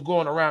like he was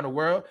going around the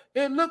world.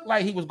 It looked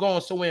like he was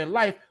going somewhere in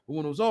life. But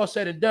when it was all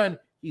said and done,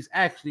 he's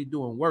actually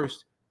doing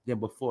worse than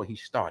before he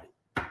started.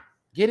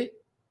 Get it?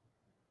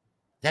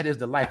 That is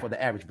the life of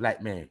the average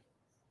black man.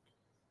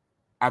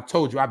 I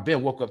told you, I've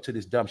been woke up to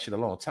this dumb shit a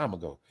long time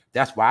ago.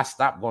 That's why I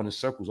stopped going in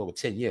circles over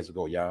 10 years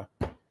ago, y'all.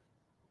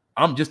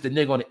 I'm just a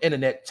nigga on the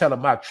internet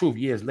telling my truth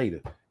years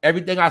later.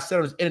 Everything I said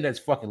on this internet is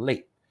fucking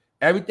late.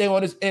 Everything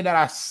on this internet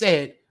I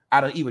said,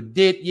 I done either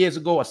did years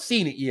ago or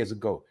seen it years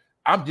ago.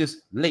 I'm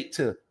just late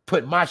to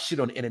put my shit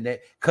on the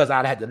internet because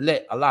I'd had to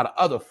let a lot of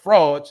other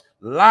frauds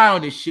lie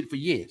on this shit for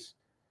years.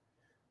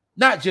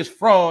 Not just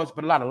frauds,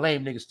 but a lot of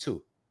lame niggas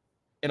too.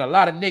 And a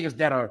lot of niggas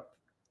that are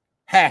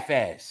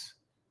half-ass,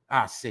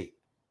 I say.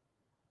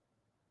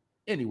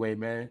 Anyway,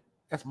 man,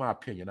 that's my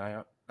opinion.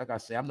 Like I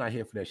say, I'm not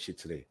here for that shit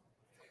today.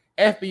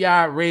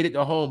 FBI raided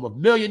the home of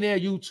millionaire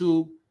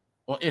YouTube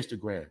on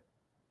Instagram.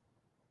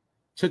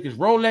 Took his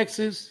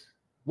Rolexes,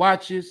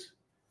 watches,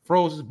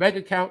 froze his bank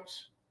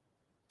accounts,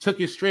 took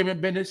his streaming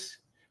business.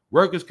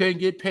 Workers couldn't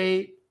get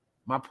paid.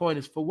 My point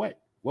is, for what?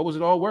 What was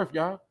it all worth,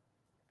 y'all?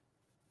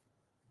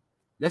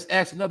 Let's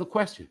ask another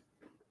question.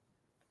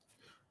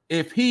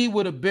 If he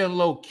would have been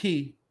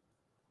low-key,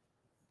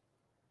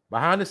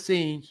 behind the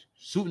scenes,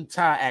 suit and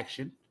tie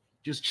action,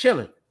 just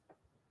chilling,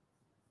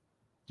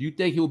 do you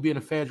think he would be in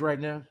the feds right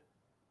now?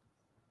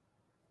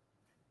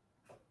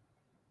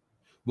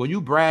 When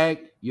you brag,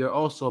 you're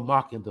also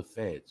mocking the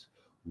feds.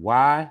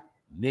 Why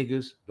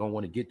niggas don't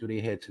want to get through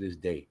their head to this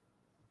day?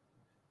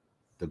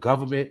 The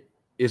government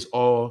is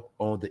all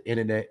on the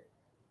internet.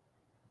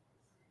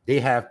 They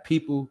have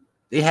people,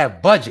 they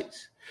have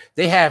budgets.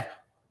 They have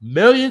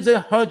millions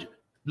and hundreds.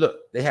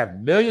 Look, they have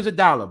millions of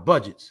dollar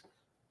budgets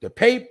to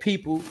pay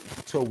people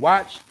to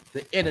watch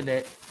the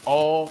internet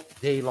all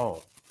day long.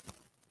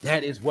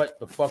 That is what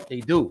the fuck they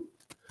do.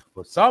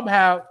 But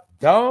somehow,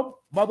 dumb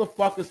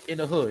motherfuckers in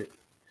the hood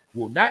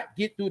will not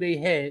get through their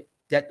head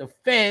that the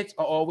feds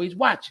are always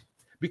watching,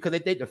 because they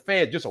think the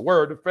feds just a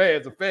word.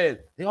 The feds.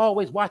 They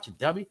always watching,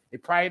 dummy. They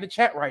probably in the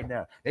chat right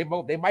now. They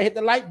might hit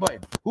the like button.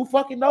 Who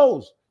fucking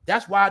knows?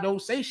 That's why I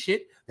don't say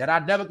shit that I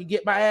never can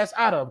get my ass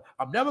out of.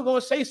 I'm never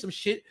gonna say some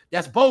shit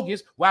that's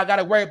bogus where I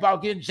gotta worry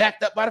about getting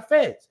jacked up by the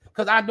feds,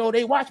 because I know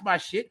they watch my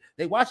shit.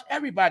 They watch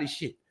everybody's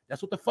shit.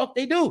 That's what the fuck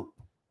they do.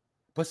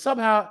 But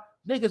somehow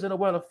niggas in the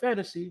world of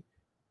fantasy,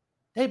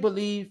 they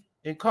believe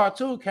in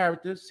cartoon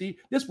characters. See,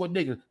 this is what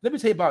niggas, let me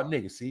tell you about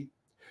niggas. See,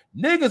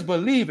 niggas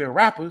believe in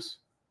rappers,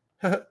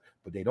 but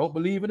they don't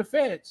believe in the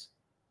feds.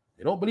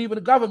 They don't believe in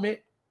the government,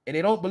 and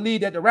they don't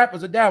believe that the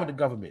rappers are down with the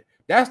government.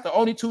 That's the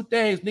only two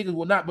things niggas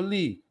will not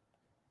believe.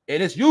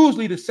 And it's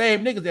usually the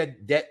same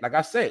niggas that like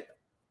I said,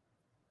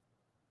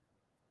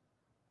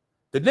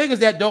 the niggas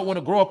that don't want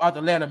to grow up out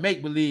the land of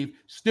make-believe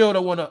still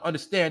don't want to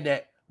understand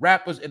that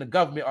rappers and the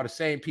government are the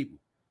same people.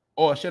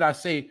 Or should I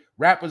say,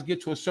 rappers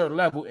get to a certain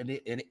level and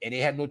they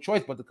have no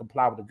choice but to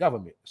comply with the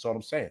government. That's what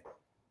I'm saying.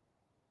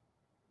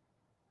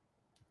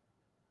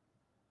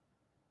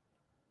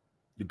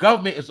 The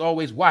government is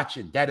always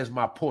watching. That is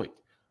my point.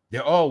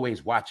 They're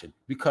always watching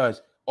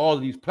because all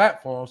of these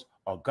platforms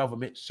are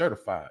government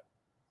certified.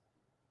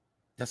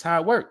 That's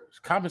how it works. It's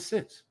common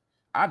sense.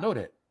 I know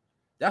that.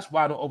 That's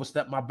why I don't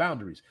overstep my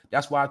boundaries.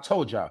 That's why I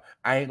told y'all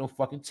I ain't no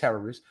fucking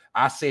terrorist.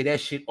 I say that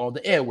shit on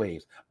the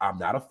airwaves. I'm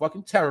not a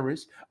fucking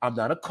terrorist. I'm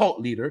not a cult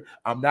leader.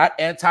 I'm not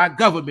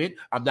anti-government.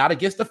 I'm not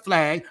against the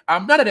flag.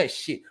 I'm none of that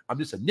shit. I'm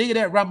just a nigga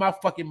that run my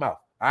fucking mouth.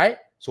 All right?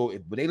 So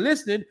when they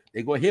listening,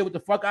 they gonna hear what the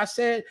fuck I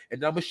said,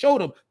 and I'm gonna show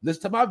them.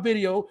 Listen to my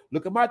video,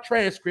 look at my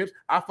transcripts.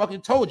 I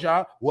fucking told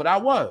y'all what I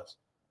was.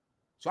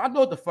 So I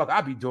know what the fuck I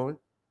be doing.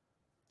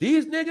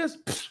 These niggas,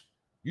 pfft,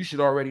 you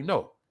should already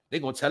know. They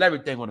gonna tell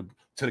everything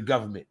to the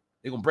government.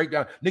 They gonna break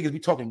down. Niggas be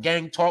talking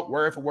gang talk,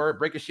 word for word,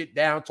 breaking shit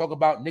down, talk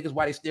about niggas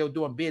why they still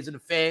doing bids in the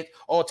feds,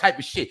 all type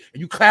of shit. And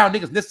you clown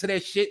niggas listen to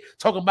that shit,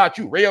 talking about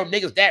you real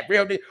niggas, that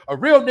real nigga. A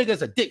real nigga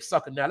is a dick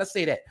sucker now. Let's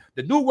say that.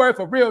 The new word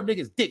for real nigga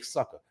is dick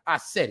sucker. I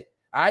said it.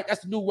 All right,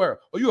 that's the new word.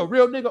 Are you a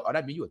real nigga? Or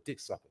that mean you a dick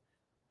sucker.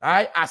 All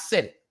right, I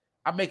said it.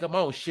 I make up my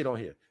own shit on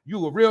here.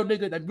 You a real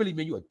nigga, that really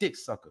mean you a dick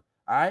sucker.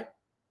 All right,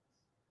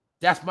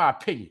 that's my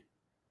opinion.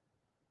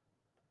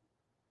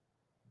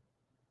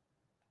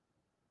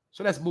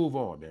 So let's move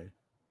on, man.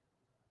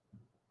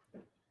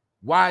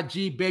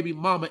 YG baby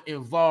mama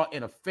involved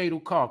in a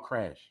fatal car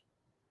crash.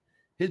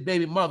 His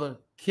baby mother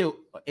killed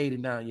an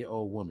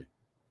 89-year-old woman.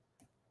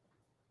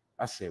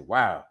 I said,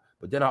 wow.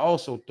 But then I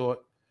also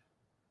thought,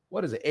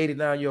 what is an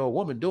 89-year-old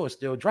woman doing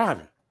still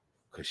driving?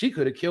 Because she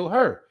could have killed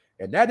her.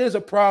 And that is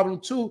a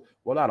problem too.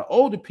 Well, a lot of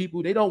older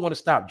people, they don't want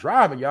to stop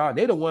driving, y'all.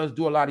 They the ones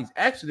do a lot of these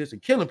accidents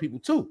and killing people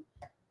too.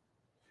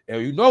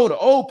 And you know the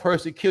old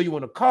person kill you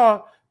in a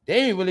car,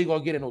 they ain't really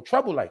gonna get in no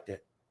trouble like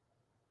that.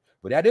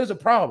 But that is a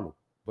problem.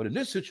 But in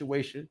this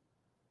situation,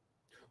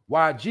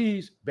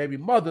 YG's baby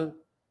mother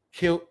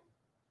killed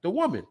the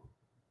woman.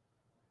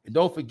 And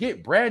don't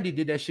forget, Brandy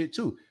did that shit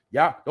too.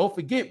 Y'all don't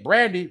forget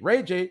Brandy,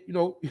 Ray J, you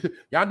know,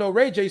 y'all know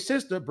Ray J's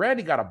sister,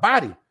 Brandy got a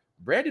body.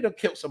 Brandy done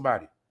killed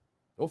somebody.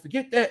 Don't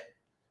forget that.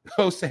 You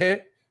know what I'm saying?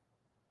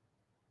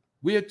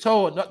 We are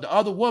told the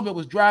other woman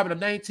was driving a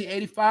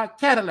 1985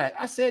 Cadillac.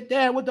 I said,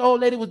 damn, what the old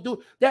lady was doing?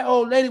 That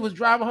old lady was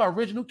driving her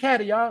original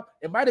Caddy, y'all.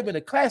 It might have been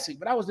a classic,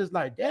 but I was just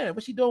like, damn,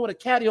 what's she doing with a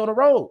Caddy on the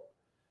road?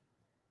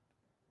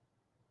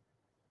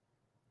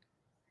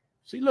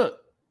 See, look,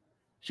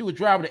 she was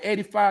driving an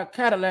 85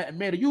 Cadillac and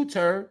made a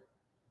U-turn,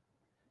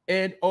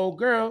 and old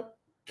girl,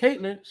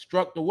 Caitlin,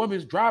 struck the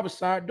woman's driver's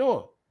side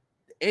door.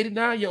 The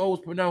 89-year-old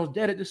was pronounced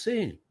dead at the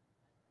scene.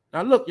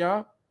 Now, look,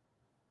 y'all.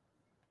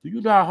 Do you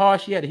know how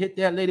hard she had to hit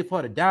that lady for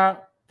her to die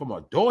from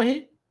a door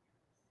hit?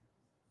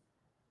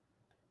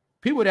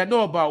 People that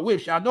know about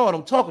whips, y'all know what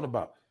I'm talking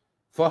about.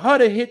 For her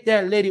to hit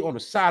that lady on the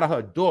side of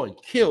her door and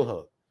kill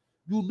her,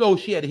 you know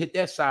she had to hit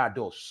that side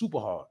door super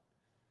hard.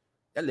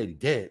 That lady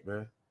dead,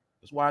 man.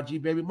 That's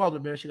YG baby mother,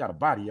 man. She got a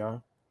body,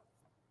 y'all.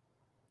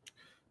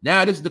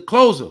 Now, this is the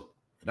closer,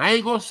 and I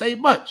ain't going to say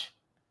much.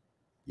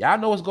 Y'all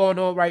know what's going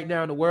on right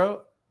now in the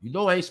world. You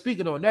know I ain't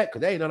speaking on that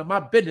because that ain't none of my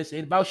business. It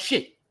ain't about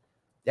shit.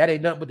 That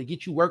ain't nothing but to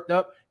get you worked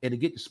up and to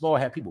get the small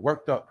hat people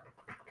worked up.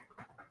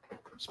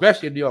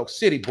 Especially in New York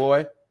City,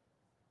 boy.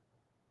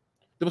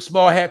 Them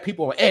small hat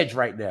people on edge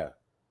right now.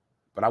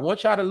 But I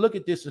want y'all to look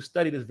at this and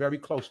study this very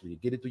closely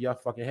and get it through your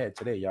fucking head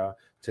today, y'all.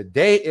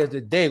 Today is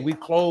the day we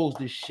close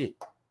this shit.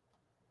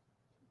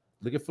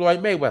 Look at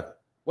Floyd Mayweather.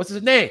 What's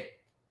his name?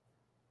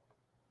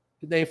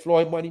 His name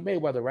Floyd Money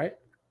Mayweather, right?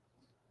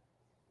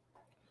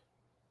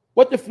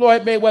 What did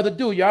Floyd Mayweather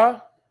do,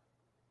 y'all?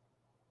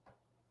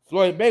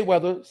 Floyd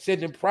Mayweather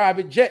sending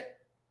private jet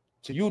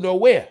to you know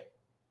where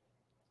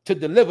to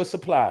deliver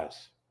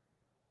supplies.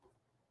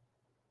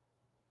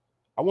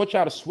 I want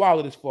y'all to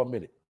swallow this for a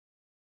minute.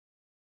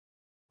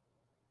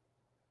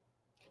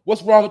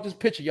 What's wrong with this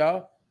picture,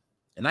 y'all?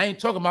 And I ain't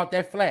talking about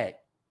that flag.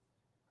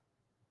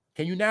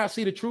 Can you now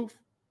see the truth?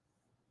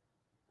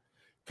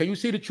 Can you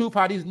see the truth?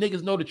 How these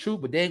niggas know the truth,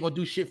 but they ain't gonna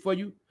do shit for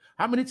you?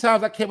 How many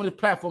times I came on this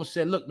platform and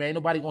said, look, man,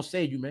 nobody gonna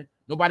save you, man.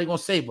 Nobody gonna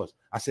save us.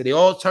 I said, they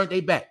all turned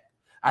their back.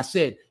 I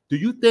said, do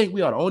you think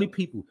we are the only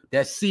people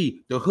that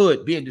see the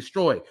hood being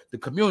destroyed, the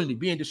community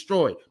being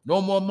destroyed,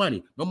 no more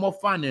money, no more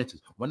finances?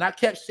 When I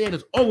kept saying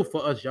it's over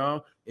for us,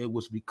 y'all, it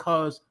was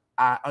because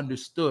I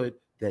understood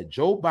that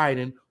Joe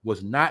Biden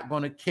was not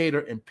going to cater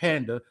and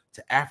pander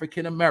to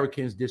African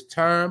Americans this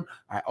term.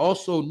 I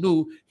also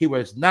knew he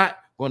was not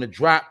going to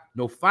drop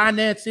no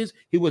finances.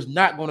 He was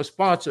not going to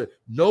sponsor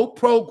no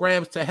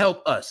programs to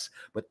help us.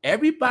 But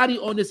everybody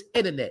on this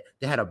internet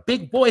that had a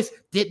big voice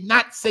did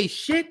not say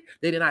shit.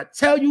 They did not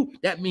tell you.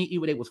 That means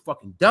either they was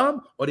fucking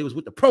dumb or they was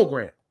with the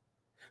program.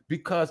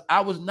 Because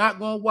I was not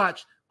going to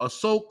watch a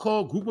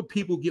so-called group of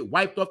people get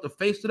wiped off the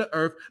face of the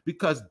earth,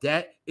 because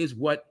that is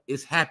what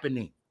is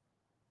happening.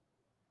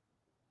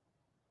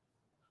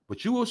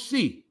 But you will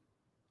see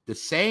the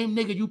same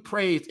nigga you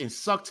praised and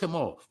sucked him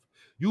off.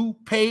 You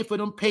paid for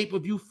them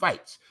pay-per-view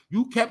fights.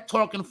 You kept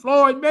talking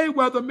Floyd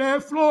Mayweather,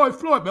 man.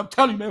 Floyd. Man, I'm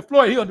telling you, man,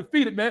 Floyd, he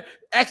undefeated, man.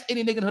 Ask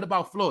any nigga in the hood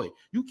about Floyd.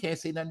 You can't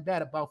say nothing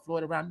bad about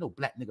Floyd around no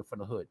black nigga from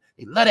the hood.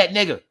 They love that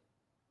nigga.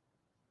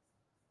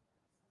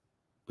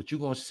 But you're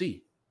going to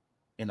see,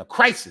 in a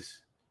crisis,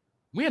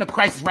 we're in a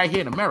crisis right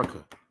here in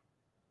America.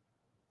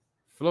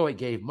 Floyd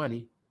gave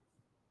money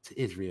to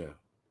Israel.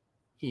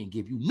 He didn't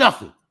give you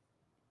nothing.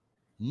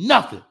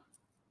 Nothing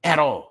at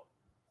all.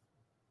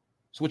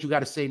 So what you got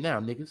to say now,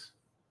 niggas?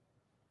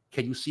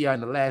 Can you see how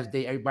in the last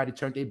day everybody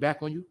turned their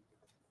back on you?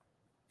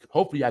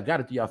 Hopefully I got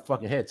it through your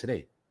fucking head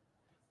today.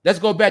 Let's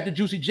go back to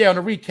Juicy J on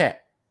the recap.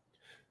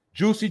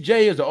 Juicy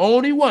J is the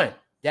only one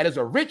that is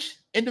a rich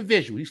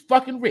individual. He's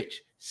fucking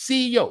rich.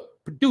 CEO,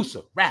 producer,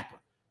 rapper.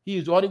 He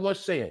is the only one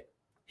saying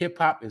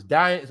hip-hop is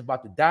dying. It's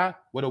about to die.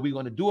 What are we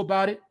going to do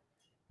about it?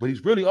 But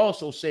he's really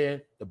also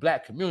saying the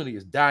black community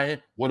is dying.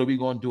 What are we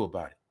going to do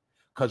about it?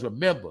 Because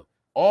remember,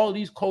 all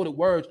these coded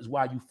words is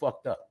why you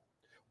fucked up.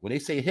 When they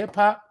say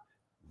hip-hop,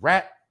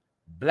 rap,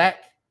 black,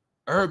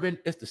 urban,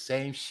 it's the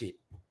same shit.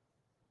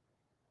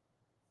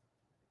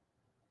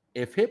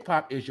 If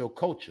hip-hop is your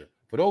culture,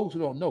 for those who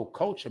don't know,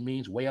 culture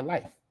means way of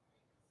life.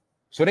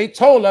 So they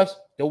told us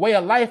the way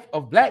of life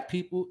of black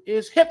people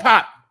is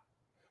hip-hop.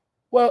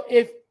 Well,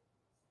 if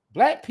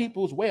black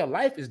people's way of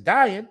life is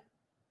dying,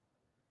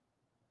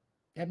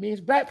 that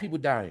means black people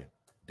dying.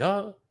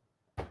 Duh.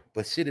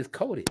 But shit is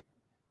coded.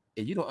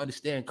 And you don't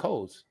understand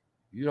codes.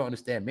 You don't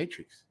understand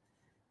matrix.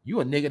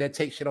 You a nigga that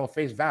takes shit on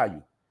face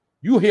value.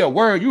 You hear a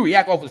word, you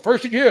react off the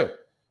first shit you hear.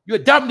 You a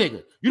dumb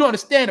nigga. You don't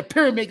understand the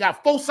pyramid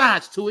got 4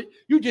 sides to it.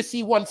 You just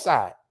see one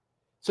side.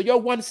 So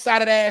your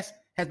one-sided ass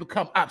has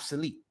become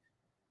obsolete.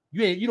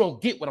 You don't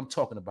get what I'm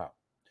talking about.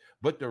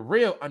 But the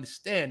real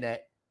understand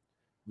that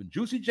when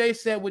Juicy J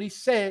said what he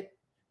said,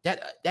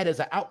 that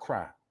is an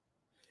outcry.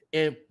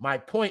 And my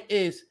point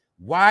is,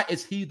 why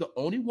is he the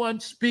only one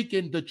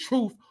speaking the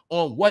truth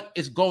on what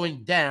is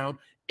going down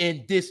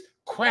in this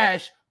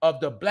crash of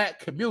the black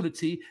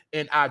community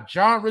and our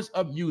genres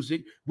of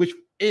music, which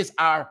is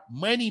our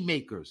money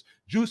makers?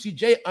 Juicy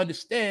J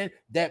understand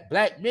that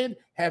black men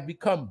have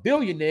become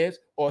billionaires,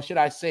 or should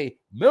I say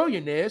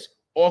millionaires,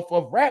 off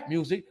of rap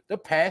music the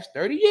past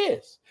 30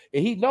 years.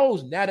 And he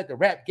knows now that the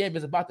rap game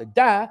is about to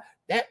die,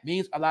 that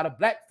means a lot of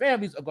black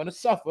families are going to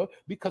suffer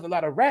because a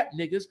lot of rap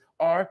niggas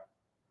are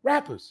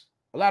rappers.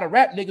 A lot of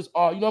rap niggas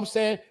are, you know what I'm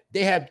saying?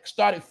 They have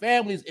started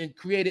families and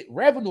created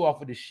revenue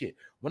off of this shit.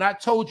 When I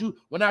showed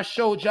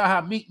y'all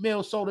how Meek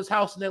Mill sold his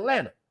house in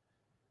Atlanta,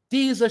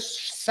 these are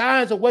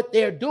signs of what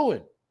they're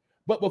doing.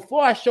 But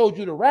before I showed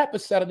you the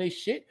rappers selling their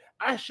shit,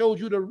 I showed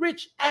you the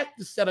rich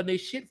actors selling their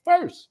shit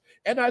first.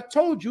 And I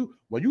told you,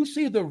 when you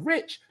see the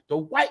rich, the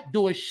white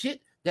doing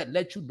shit, that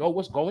let you know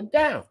what's going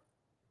down.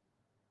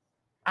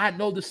 I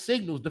know the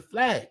signals, the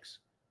flags.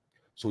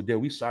 So then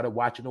we started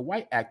watching the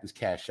white actors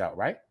cash out,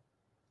 right?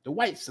 The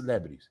white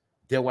celebrities.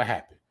 Then what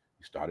happened?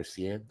 We started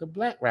seeing the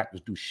black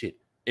rappers do shit.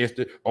 It's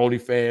the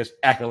OnlyFans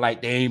acting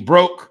like they ain't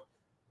broke.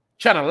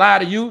 Trying to lie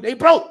to you, they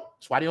broke.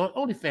 That's why they on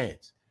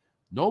OnlyFans.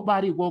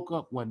 Nobody woke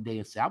up one day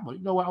and said, you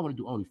know what, I want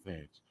to do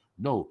OnlyFans.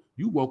 No,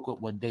 you woke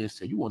up one day and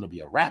said, you want to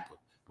be a rapper.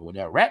 But when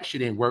that rap shit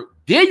didn't work,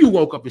 then you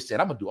woke up and said,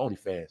 I'm going to do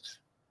OnlyFans.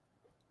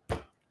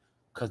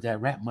 Because that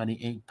rap money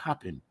ain't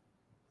popping.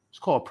 It's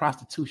called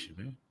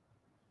prostitution,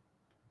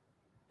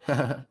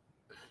 man.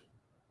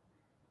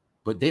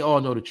 But they all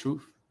know the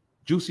truth.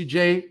 Juicy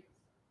J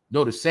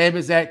know the same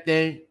exact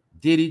thing.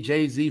 Diddy,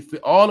 Jay-Z,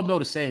 all of them know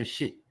the same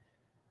shit.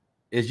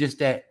 It's just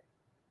that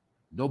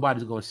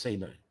nobody's going to say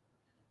nothing.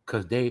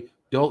 Because they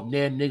don't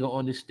their nigga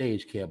on the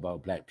stage care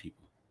about black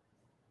people.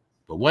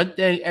 But one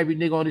thing every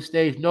nigga on the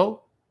stage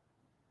know,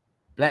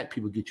 black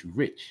people get you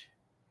rich.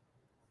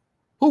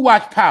 Who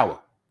watch Power?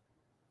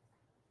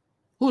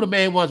 Who the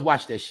main ones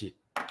watch that shit?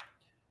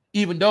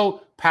 Even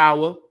though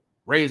Power,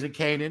 Raising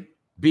Kanan,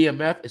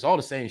 BMF, it's all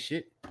the same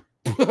shit.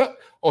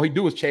 All he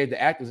do is change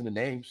the actors and the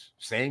names.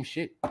 Same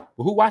shit. But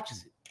who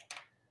watches it?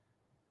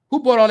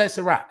 Who bought all that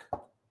Ciroc?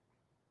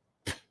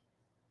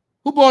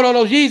 Who bought all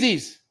those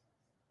Yeezys?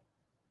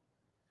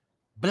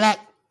 Black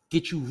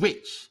get you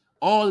rich.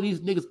 All of these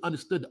niggas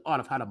understood the art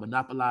of how to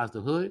monopolize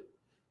the hood,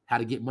 how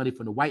to get money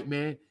from the white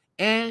man,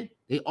 and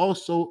they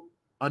also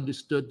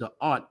understood the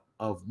art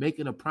of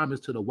making a promise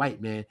to the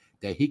white man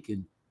that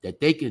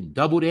they can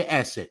double their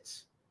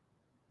assets.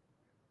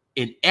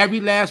 And every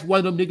last one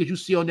of them niggas you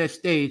see on that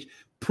stage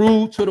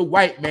proved to the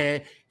white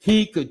man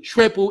he could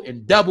triple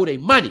and double their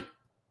money.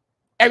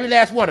 Every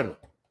last one of them.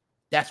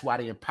 That's why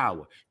they in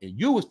power. And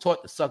you was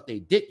taught to suck their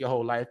dick your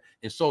whole life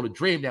and sold a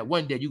dream that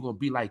one day you're going to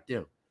be like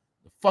them.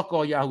 Fuck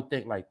all y'all who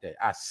think like that.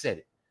 I said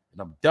it.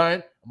 And I'm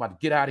done. I'm about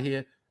to get out of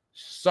here.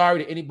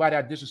 Sorry to anybody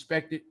I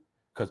disrespected,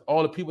 because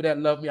all the people that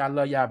love me, I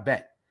love y'all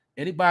back.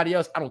 Anybody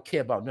else, I don't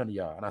care about none of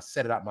y'all. And I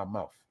said it out my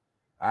mouth.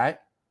 All right?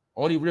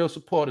 Only real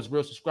supporters,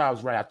 real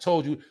subscribers, right? I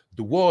told you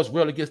the war is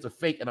real against the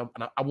fake, and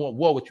I want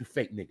war with you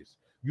fake niggas.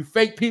 You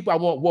fake people, I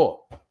want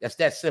war. That's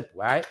that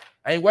simple, all right?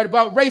 I ain't worried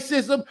about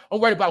racism. I'm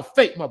worried about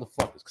fake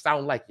motherfuckers, because I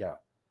don't like y'all.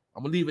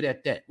 I'm going to leave it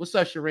at that. What's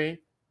up, Shireen?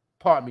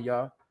 Pardon me,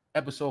 y'all.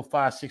 Episode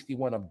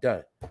 561, I'm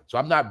done. So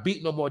I'm not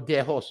beating no more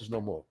dead horses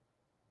no more.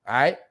 All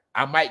right?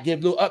 I might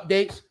give little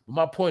updates, but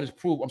my point is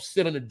proved. I'm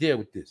still in the deal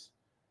with this.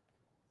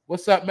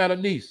 What's up,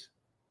 Melanice?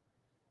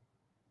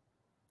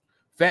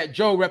 Fat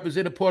Joe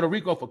represented Puerto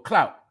Rico for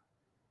clout.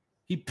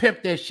 He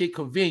pimped that shit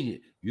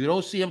convenient. You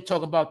don't see him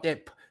talking about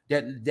that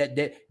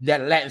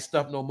Latin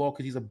stuff no more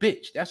because he's a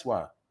bitch. That's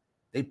why.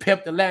 They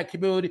pimped the Latin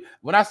community.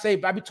 When I say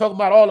I be talking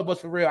about all of us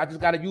for real, I just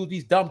got to use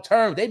these dumb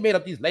terms. They made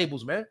up these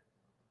labels, man.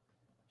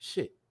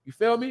 Shit. You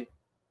feel me?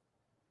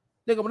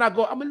 Nigga, when I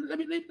go,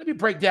 let me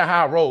break down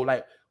how I roll.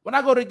 Like, when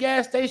I go to the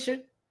gas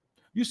station,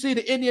 you see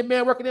the Indian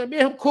man working there, me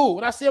and him cool.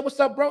 When I say, what's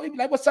up, bro? He be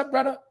like, what's up,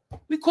 brother?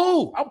 We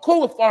cool. I'm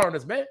cool with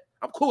foreigners, man.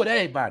 I'm cool with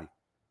everybody.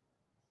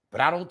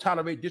 But I don't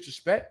tolerate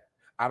disrespect.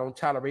 I don't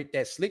tolerate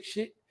that slick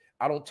shit.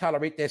 I don't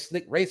tolerate that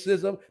slick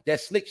racism, that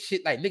slick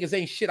shit like niggas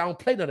ain't shit. I don't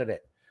play none of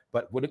that.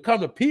 But when it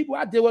comes to people,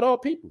 I deal with all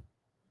people.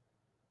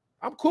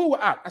 I'm cool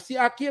with Ak. I see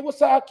Aki.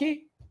 What's up,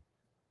 Aki?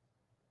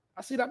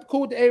 I see that I'm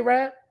cool with the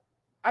Arab.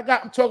 I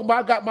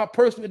got my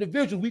personal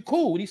individuals. We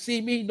cool. When he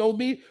see me, know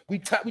me, we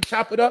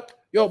chop it up.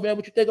 Yo, man,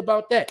 what you think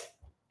about that?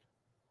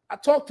 I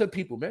talk to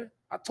people, man.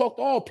 I talk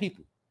to all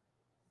people.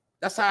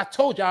 That's how I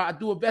told y'all I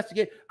do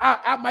investigate.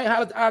 I might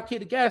holler to Aki at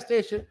the gas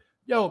station.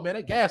 Yo, man,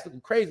 that gas looking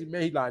crazy,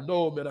 man. He like,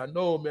 no, man, I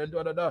know, man.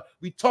 Da, da, da.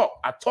 We talk.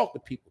 I talk to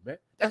people, man.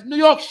 That's New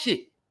York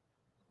shit.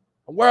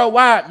 I'm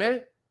worldwide,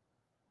 man.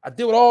 I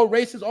deal with all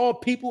races, all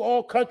people,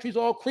 all countries,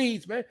 all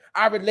creeds, man.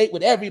 I relate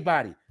with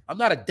everybody. I'm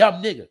not a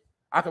dumb nigga.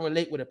 I can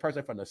relate with a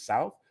person from the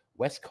South,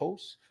 West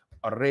Coast,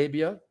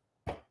 Arabia.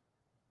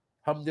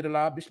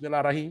 Alhamdulillah,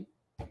 Bismillah Rahim.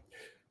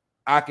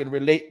 I can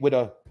relate with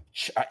a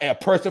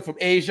person from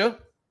Asia.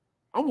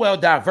 I'm well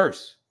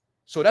diverse.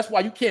 So that's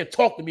why you can't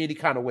talk to me any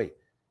kind of way.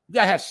 You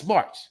gotta have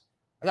smarts.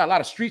 I got a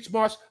lot of street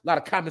smarts, a lot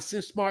of common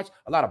sense smarts,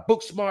 a lot of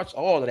book smarts,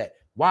 all of that.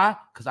 Why?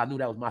 Because I knew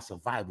that was my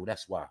survival.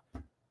 That's why.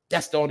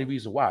 That's the only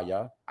reason why,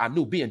 y'all. I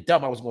knew being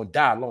dumb, I was going to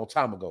die a long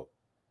time ago.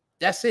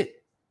 That's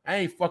it. I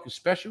ain't fucking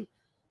special,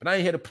 but I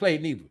ain't here to play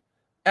neither.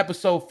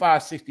 Episode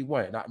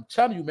 561. Now, I'm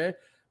telling you, man,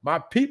 my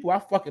people, I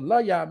fucking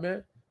love y'all,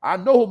 man. I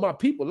know who my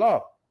people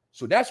are.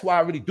 So that's why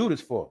I really do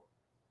this for.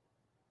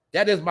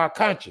 That is my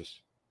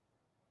conscience.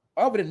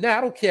 Other than that,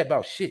 I don't care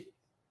about shit.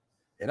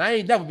 And I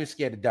ain't never been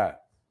scared to die.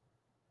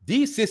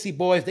 These sissy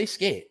boys, they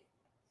scared.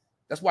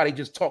 That's why they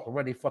just talk and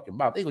run their fucking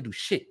mouth. They gonna do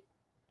shit.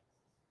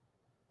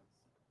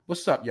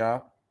 What's up,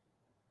 y'all?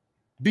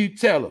 B.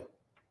 Taylor.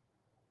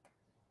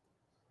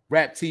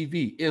 Rap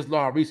TV,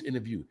 Islam Reese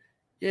interview.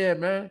 Yeah,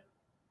 man.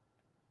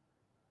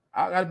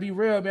 I gotta be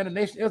real, man. The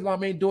Nation of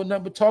Islam ain't doing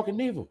nothing but talking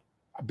neither.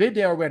 I've been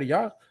there already,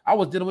 y'all. I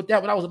was dealing with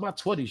that when I was in my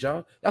 20s,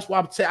 y'all. That's why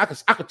I'm saying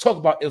I could talk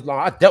about Islam.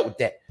 I dealt with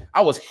that.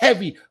 I was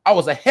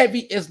a heavy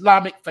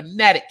Islamic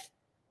fanatic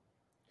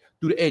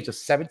through the age of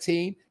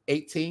 17,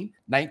 18,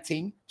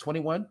 19,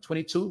 21,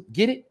 22.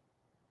 Get it?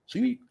 So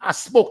I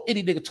spoke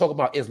any nigga talk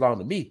about Islam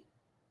to me.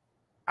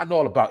 I know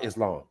all about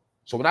Islam.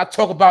 So when I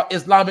talk about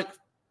Islamic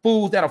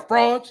fools that are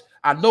frauds,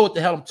 I know what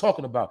the hell I'm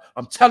talking about.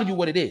 I'm telling you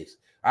what it is.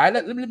 All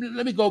right,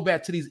 let me go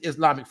back to these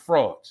Islamic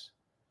frauds.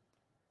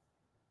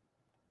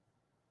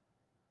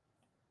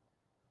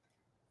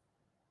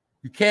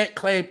 You can't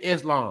claim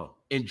Islam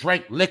and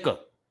drink liquor.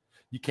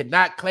 You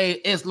cannot claim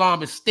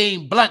Islam and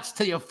steam blunts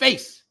to your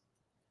face.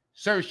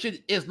 Certain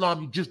shit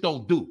Islam you just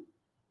don't do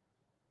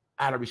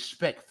out of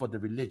respect for the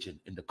religion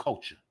and the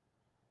culture.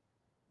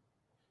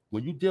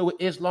 When you deal with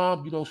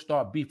Islam, you don't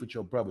start beef with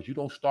your brothers. You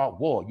don't start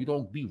war. You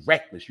don't be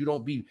reckless. You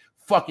don't be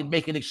fucking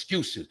making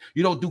excuses.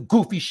 You don't do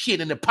goofy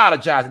shit and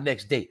apologize the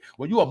next day.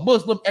 When you're a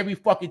Muslim, every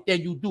fucking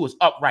thing you do is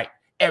upright.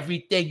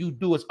 Everything you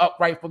do is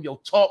upright, from your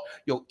talk,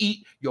 your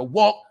eat, your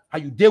walk, how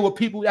you deal with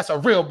people. That's a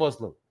real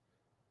Muslim.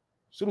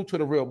 Salute to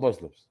the real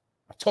Muslims.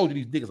 I told you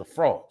these niggas are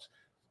frauds.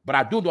 But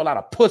I do know a lot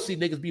of pussy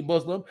niggas be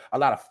Muslim. A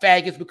lot of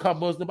faggots become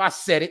Muslim. I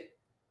said it.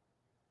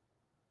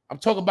 I'm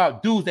talking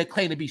about dudes that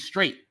claim to be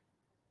straight.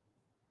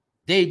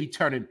 They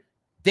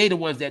the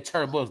ones that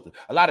turn Muslim.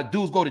 A lot of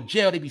dudes go to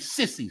jail, they be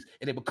sissies,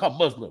 and they become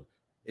Muslim.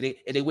 And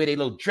they wear their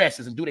little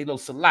dresses and do their little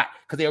salat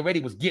because they already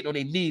was getting on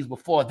their knees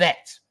before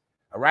that.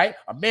 All right?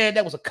 A man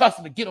that was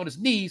accustomed to get on his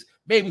knees,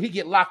 maybe he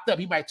get locked up,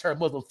 he might turn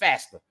Muslim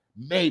faster.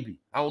 Maybe.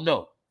 I don't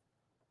know.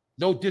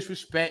 No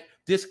disrespect,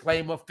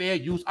 disclaimer, fair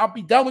use. I'll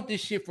be done with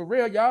this shit for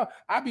real, y'all.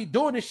 I be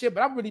doing this shit,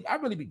 but I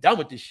really be done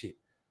with this shit.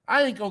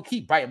 I ain't gonna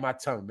keep biting my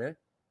tongue, man.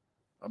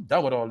 I'm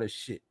done with all this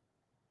shit.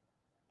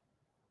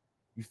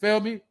 You feel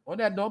me? On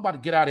that note, I'm about to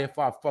get out of here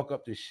before I fuck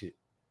up this shit.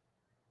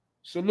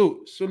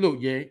 Salute,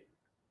 yeah.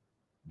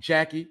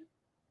 Jackie.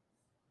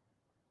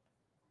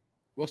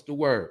 What's the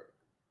word?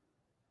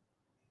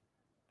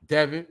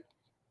 Devin.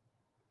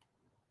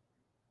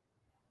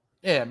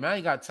 Yeah, man, I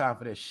ain't got time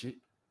for that shit.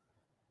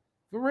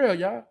 For real,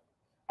 y'all.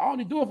 I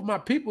only do it for my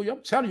people.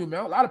 I'm telling you,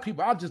 man, a lot of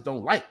people I just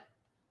don't like.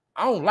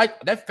 I don't like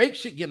that fake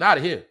shit getting out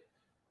of here.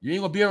 You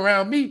ain't gonna be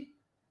around me.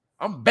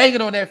 I'm banging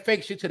on that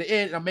fake shit to the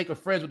end, and I'm making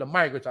friends with the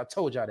migrants. I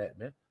told y'all that,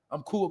 man.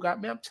 I'm cool, guy,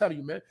 man. I'm telling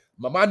you, man.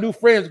 My new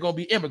friends are gonna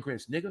be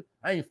immigrants, nigga.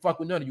 I ain't fuck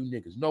with none of you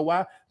niggas. You know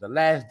why? The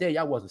last day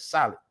y'all wasn't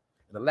solid.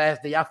 And the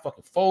last day y'all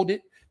fucking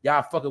folded.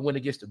 Y'all fucking went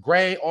against the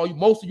grain.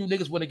 Most of you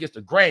niggas went against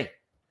the grain.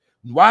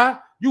 Why?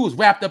 You was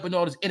wrapped up in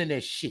all this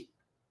internet shit.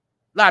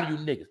 A lot of you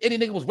niggas. Any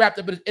nigga was wrapped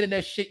up in this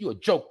internet shit, you a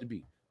joke to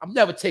me. I'm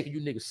never taking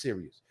you niggas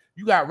serious.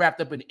 You got wrapped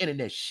up in the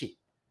internet shit.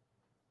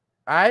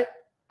 All right?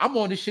 I'm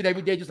on this shit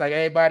every day just like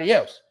everybody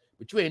else.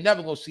 But you ain't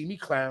never gonna see me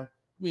clown.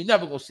 You ain't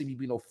never gonna see me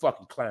be no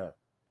fucking clown.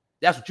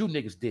 That's what you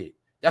niggas did.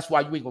 That's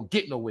why you ain't gonna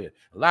get nowhere.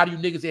 A lot of you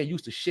niggas ain't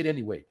used to shit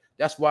anyway.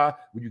 That's why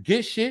when you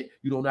get shit,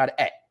 you don't know how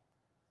to act.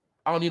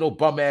 I don't need no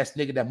bum ass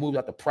nigga that moved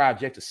out the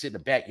project to sit in the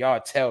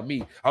backyard tell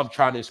me I'm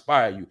trying to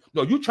inspire you.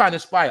 No, you trying to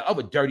inspire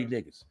other dirty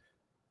niggas.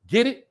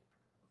 Get it?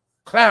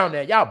 Clown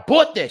that. Y'all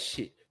bought that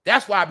shit.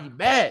 That's why I be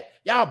mad.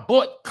 Y'all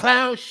bought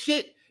clown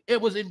shit. It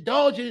was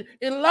indulging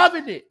and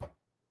loving it.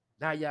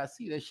 Now y'all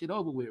see that shit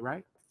over with,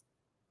 right?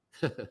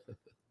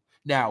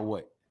 Now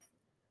what?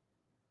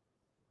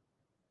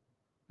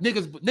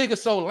 Niggas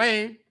so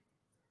lame.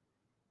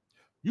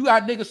 You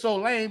got niggas so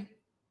lame.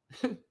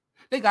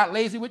 They got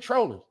lazy with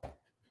trolling.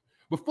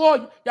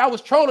 Before y'all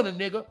was trolling a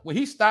nigga, when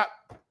he stopped,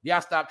 y'all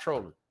stopped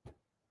trolling.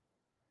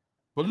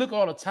 But look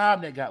all the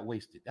time that got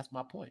wasted. That's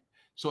my point.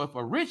 So if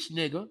a rich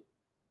nigga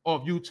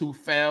off YouTube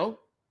fell,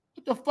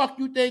 what the fuck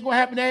you think gonna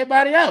happen to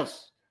everybody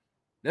else?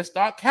 Let's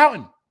start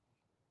counting.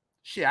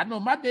 Shit, I know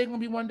my day gonna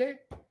be one day.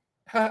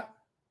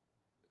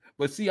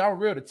 But see, I'm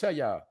real to tell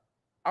y'all.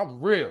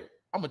 I'm real.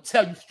 I'm gonna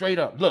tell you straight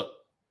up. Look,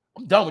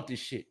 I'm done with this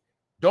shit.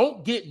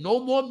 Don't get no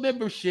more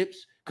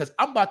memberships because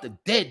I'm about to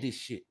dead this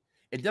shit.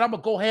 And then I'm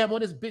gonna go ham on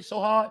this bitch so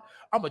hard,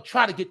 I'm gonna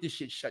try to get this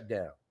shit shut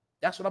down.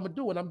 That's what I'm gonna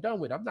do when I'm done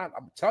with it. I'm gonna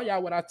tell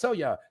y'all what I tell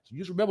y'all. So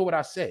just remember what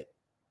I said.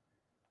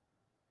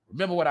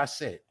 Remember what I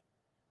said.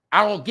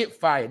 I don't get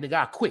fired, nigga.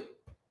 I quit.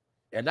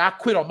 And I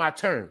quit on my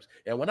terms.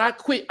 And when I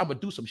quit, I'm gonna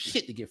do some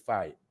shit to get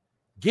fired.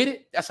 Get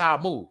it? That's how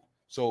I move.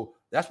 So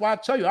that's why I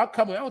tell you, I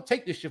don't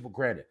take this shit for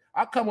granted.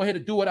 I come on here to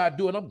do what I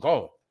do and I'm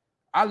gone.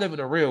 I live in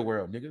the real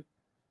world, nigga.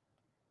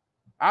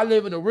 I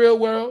live in the real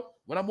world.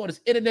 When I'm on this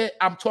internet,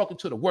 I'm talking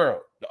to the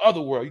world, the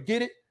other world. You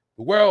get it?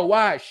 The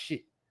worldwide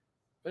shit.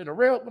 But in the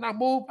real, when I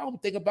move, I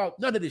don't think about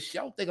none of this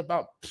shit. I don't think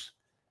about, just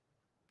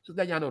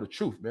let y'all know the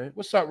truth, man.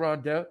 What's up,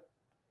 Rondell?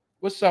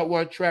 What's up,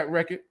 One Track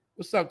Record?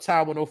 What's up,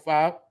 Ty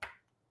 105?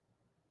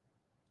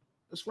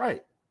 That's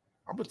right.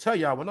 I'm gonna tell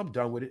y'all when I'm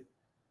done with it.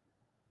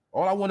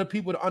 All I want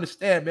people to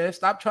understand, man,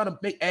 stop trying to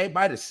make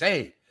everybody the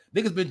same.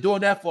 Niggas been doing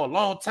that for a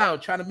long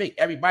time, trying to make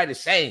everybody the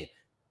same.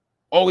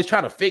 Always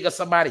trying to figure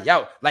somebody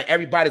out like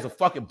everybody's a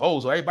fucking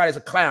bozo, everybody's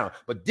a clown.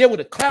 But then with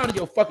a clown in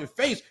your fucking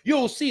face, you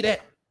don't see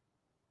that.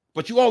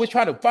 But you always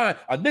try to find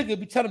a nigga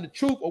be telling the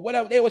truth or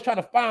whatever. They always trying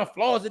to find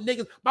flaws in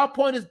niggas. My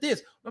point is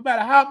this: no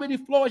matter how many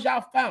flaws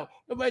y'all found,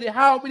 no matter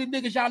how many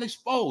niggas y'all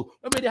exposed,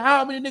 no matter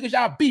how many niggas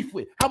y'all beef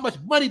with, how much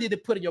money did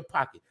it put in your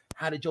pocket?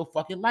 How did your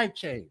fucking life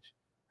change?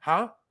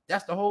 Huh?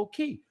 That's the whole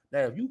key.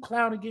 Now, if you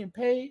clown and getting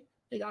paid,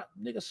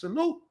 nigga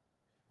salute.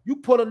 You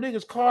put a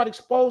nigga's card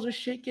exposing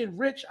shit, getting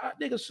rich,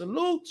 nigga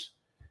salutes.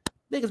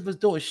 Niggas was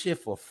doing shit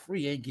for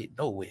free, ain't getting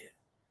nowhere.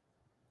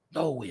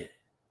 Nowhere.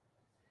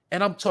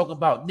 And I'm talking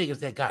about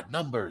niggas that got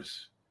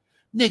numbers.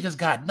 Niggas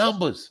got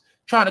numbers.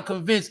 Trying to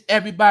convince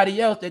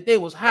everybody else that they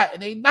was hot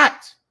and they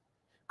not.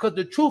 Because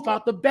the truth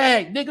out the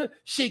bag, nigga,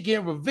 shit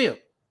getting revealed.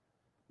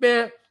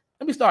 Man,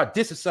 let me start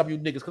dissing some of you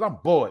niggas because I'm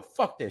bored.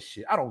 Fuck that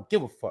shit. I don't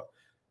give a fuck.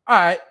 All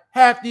right,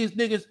 half these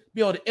niggas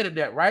be on the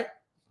internet, right?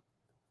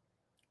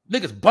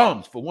 Niggas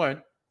bums, for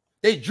one.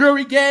 They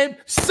jury game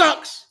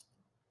sucks.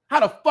 How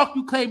the fuck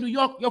you claim New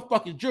York? Your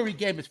fucking jury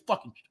game is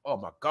fucking, oh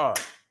my God.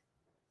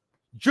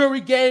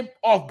 Jury game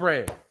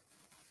off-brand.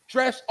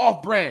 Dress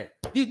off-brand.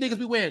 These niggas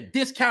be wearing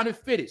discounted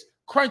fitteds,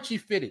 crunchy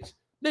fitteds.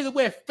 Niggas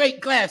wear fake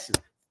glasses,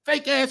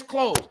 fake-ass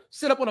clothes.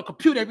 Sit up on a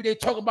computer every day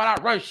talking about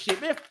I run shit.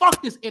 Man,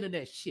 fuck this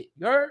internet shit,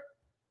 you heard?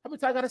 How many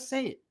times I gotta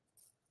say it?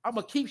 I'm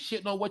gonna keep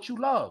shitting on what you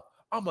love.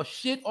 I'm gonna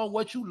shit on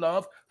what you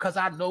love because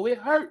I know it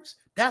hurts.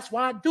 That's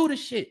why I do the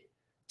shit.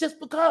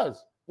 Just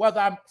because.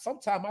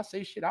 Sometimes I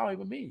say shit I don't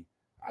even mean.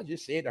 I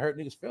just say it to hurt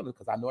niggas' feelings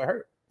because I know it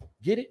hurt.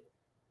 Get it?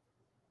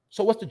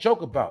 So what's the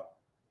joke about?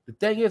 The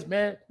thing is,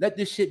 man, let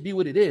this shit be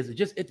what it is. It's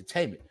just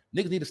entertainment.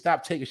 Niggas need to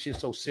stop taking shit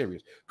so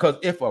serious. Because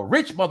if a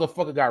rich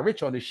motherfucker got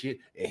rich on this shit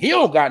and he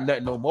don't got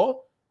nothing no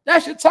more,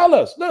 that should tell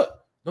us, look,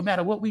 no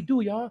matter what we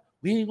do, y'all,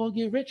 we ain't gonna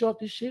get rich off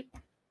this shit.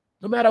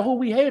 No matter who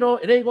we hate on,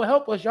 it ain't gonna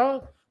help us,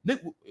 y'all.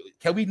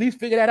 Can we at least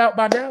figure that out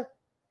by now?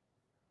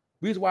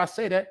 Reason why I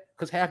say that,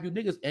 because half you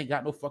niggas ain't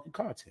got no fucking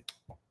content.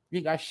 You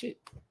ain't got shit.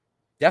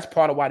 That's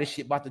part of why this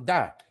shit about to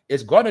die.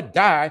 It's gonna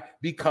die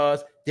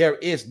because there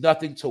is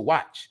nothing to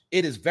watch.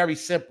 It is very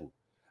simple.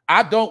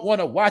 I don't want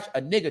to watch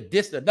a nigga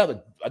diss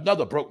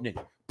another broke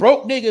nigga.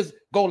 Broke niggas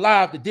go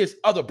live to diss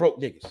other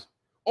broke niggas.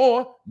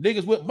 Or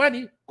niggas with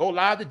money go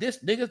live to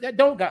diss niggas that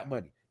don't got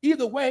money.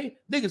 Either way,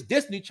 niggas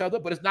dissing each other,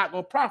 but it's not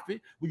gonna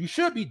profit. Well, you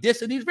should be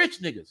dissing these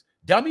rich niggas.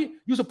 Dummy,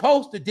 you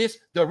supposed to diss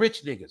the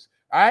rich niggas.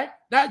 All right?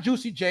 Not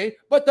Juicy J,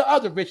 but the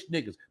other rich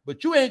niggas.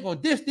 But you ain't gonna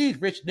diss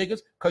these rich niggas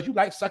because you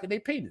like sucking their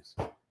penis.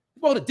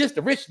 You want to diss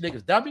the rich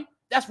niggas, dummy.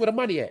 That's where the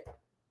money at.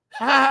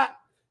 Ha!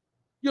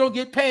 You don't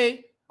get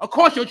paid. Of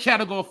course your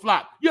channel gonna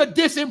flop. You're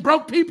dissing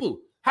broke people.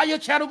 How your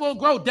channel gonna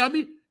grow,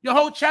 dummy? Your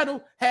whole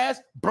channel has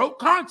broke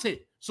content.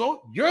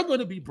 So you're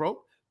gonna be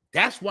broke.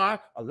 That's why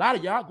a lot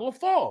of y'all gonna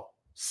fall.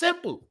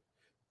 Simple.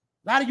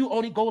 A lot of you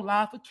only go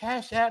live for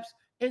cash apps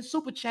and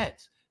super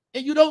chats.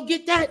 And you don't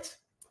get that.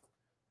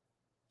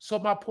 So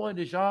my point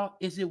is, y'all,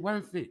 is it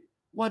worth it?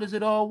 What is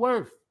it all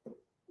worth?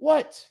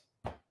 What?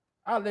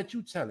 I'll let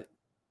you tell it.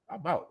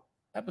 I'm out.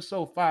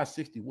 Episode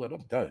 561.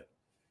 I'm done.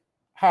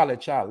 Holler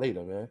at y'all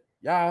later, man.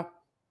 Y'all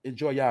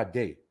enjoy y'all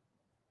day.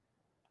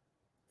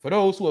 For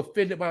those who are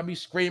offended by me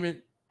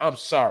screaming, I'm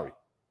sorry.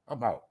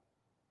 I'm out.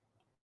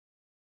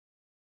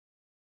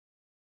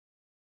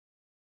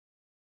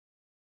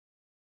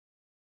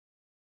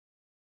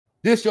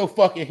 This your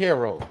fucking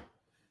hero.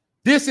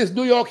 This is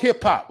New York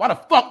hip hop. Why the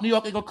fuck New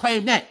York ain't gonna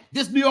claim that?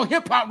 This New York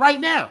hip hop right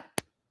now.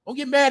 Don't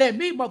get mad at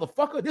me,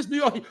 motherfucker. This New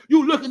York,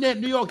 you looking at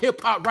New York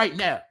hip hop right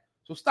now.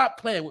 So stop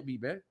playing with me,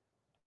 man.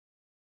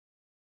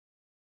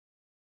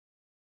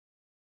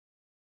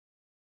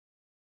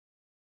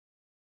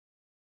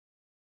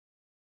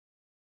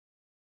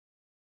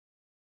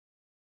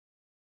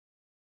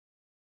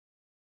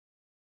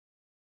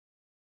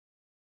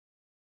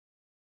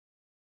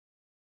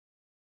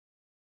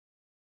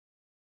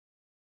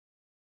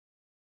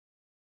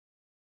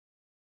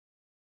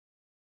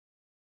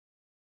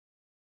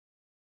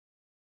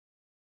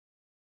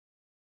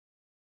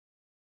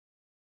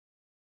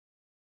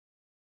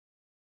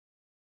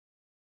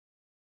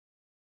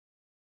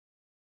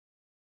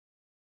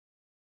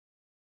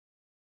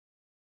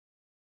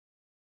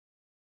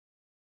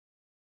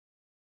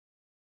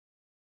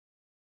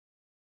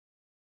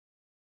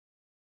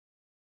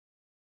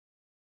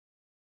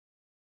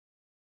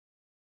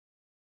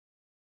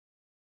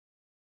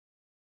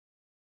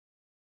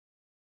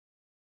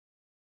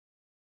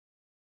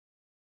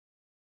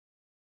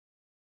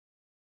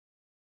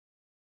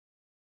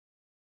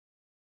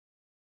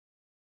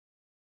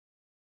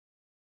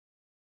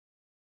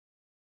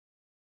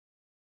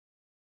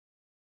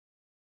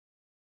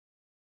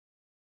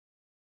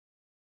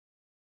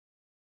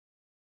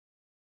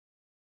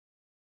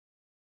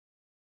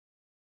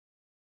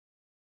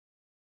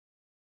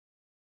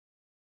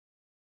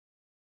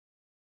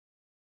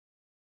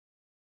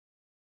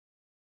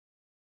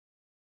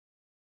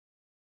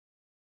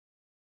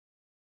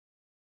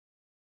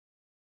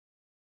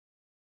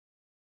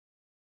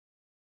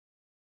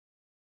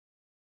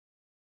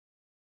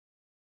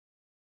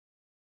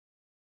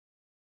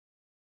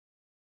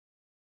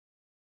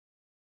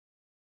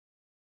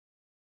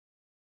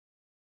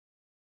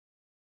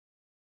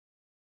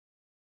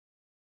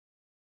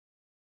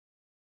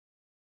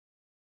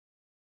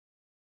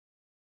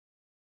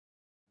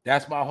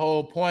 That's my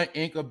whole point,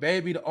 Inca,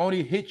 baby. The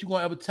only hit you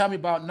gonna ever tell me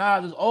about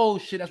Nas is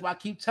old shit. That's why I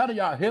keep telling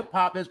y'all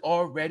hip-hop has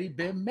already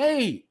been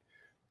made.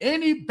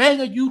 Any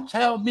banger you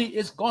tell me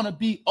it's gonna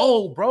be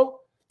old, bro.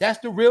 That's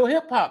the real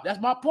hip-hop.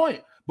 That's my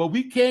point. But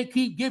we can't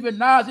keep giving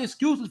Nas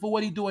excuses for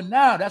what he's doing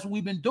now. That's what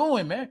we've been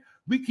doing, man.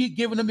 We keep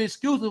giving them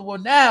excuses for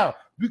now.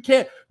 You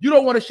can't, you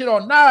don't want to shit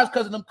on Nas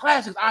because of them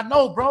classics. I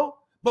know, bro.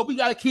 But we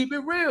gotta keep it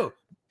real.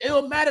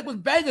 Illmatic was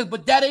bangers,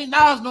 but that ain't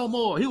Nas no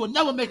more. He will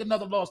never make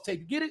another lost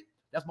tape. You get it?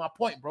 That's my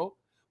point, bro.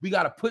 We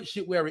got to put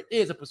shit where it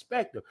is, a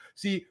perspective.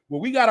 See,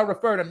 when we got to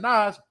refer to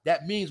Nas,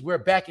 that means we're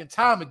back in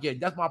time again.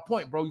 That's my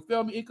point, bro. You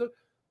feel me, Inca?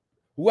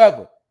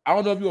 Whoever. I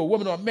don't know if you're a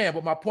woman or a man,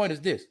 but my point is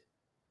this.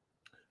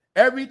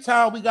 Every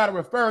time we got to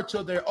refer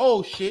to their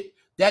old shit,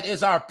 that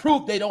is our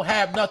proof they don't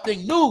have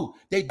nothing new.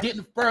 They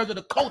didn't further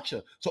the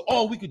culture. So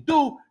all we could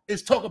do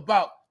is talk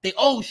about their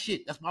old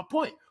shit. That's my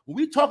point. When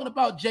we talking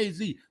about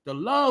Jay-Z, the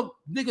love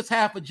niggas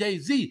have for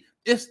Jay-Z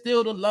is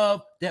still the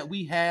love that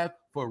we have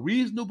for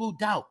Reasonable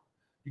Doubt.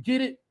 You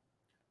get it?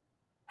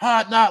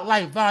 Hard Knock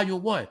Life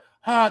Volume 1,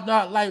 Hard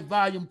Knock Life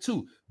Volume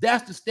 2.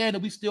 That's the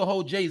standard we still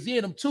hold Jay-Z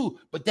in them too.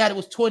 But that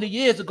was 20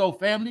 years ago,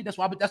 family. That's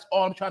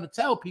all I'm trying to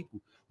tell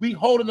people. We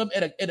holding them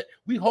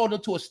we holding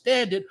them to a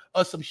standard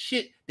of some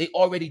shit they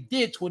already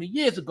did 20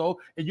 years ago.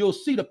 And you'll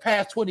see the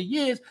past 20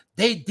 years,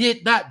 they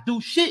did not do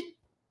shit.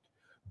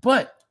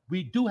 But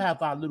we do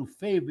have our little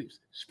favorites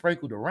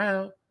sprinkled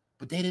around,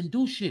 but they didn't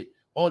do shit.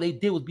 All they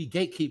did was be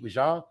gatekeepers,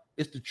 y'all.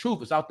 It's the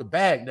truth. It's out the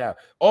bag now.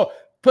 Or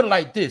put it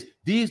like this.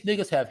 These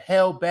niggas have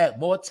held back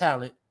more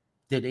talent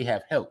than they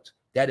have helped.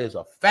 That is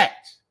a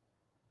fact.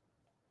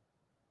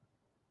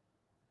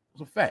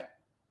 It's a fact.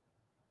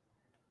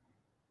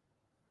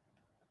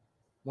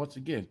 Once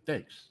again,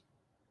 thanks.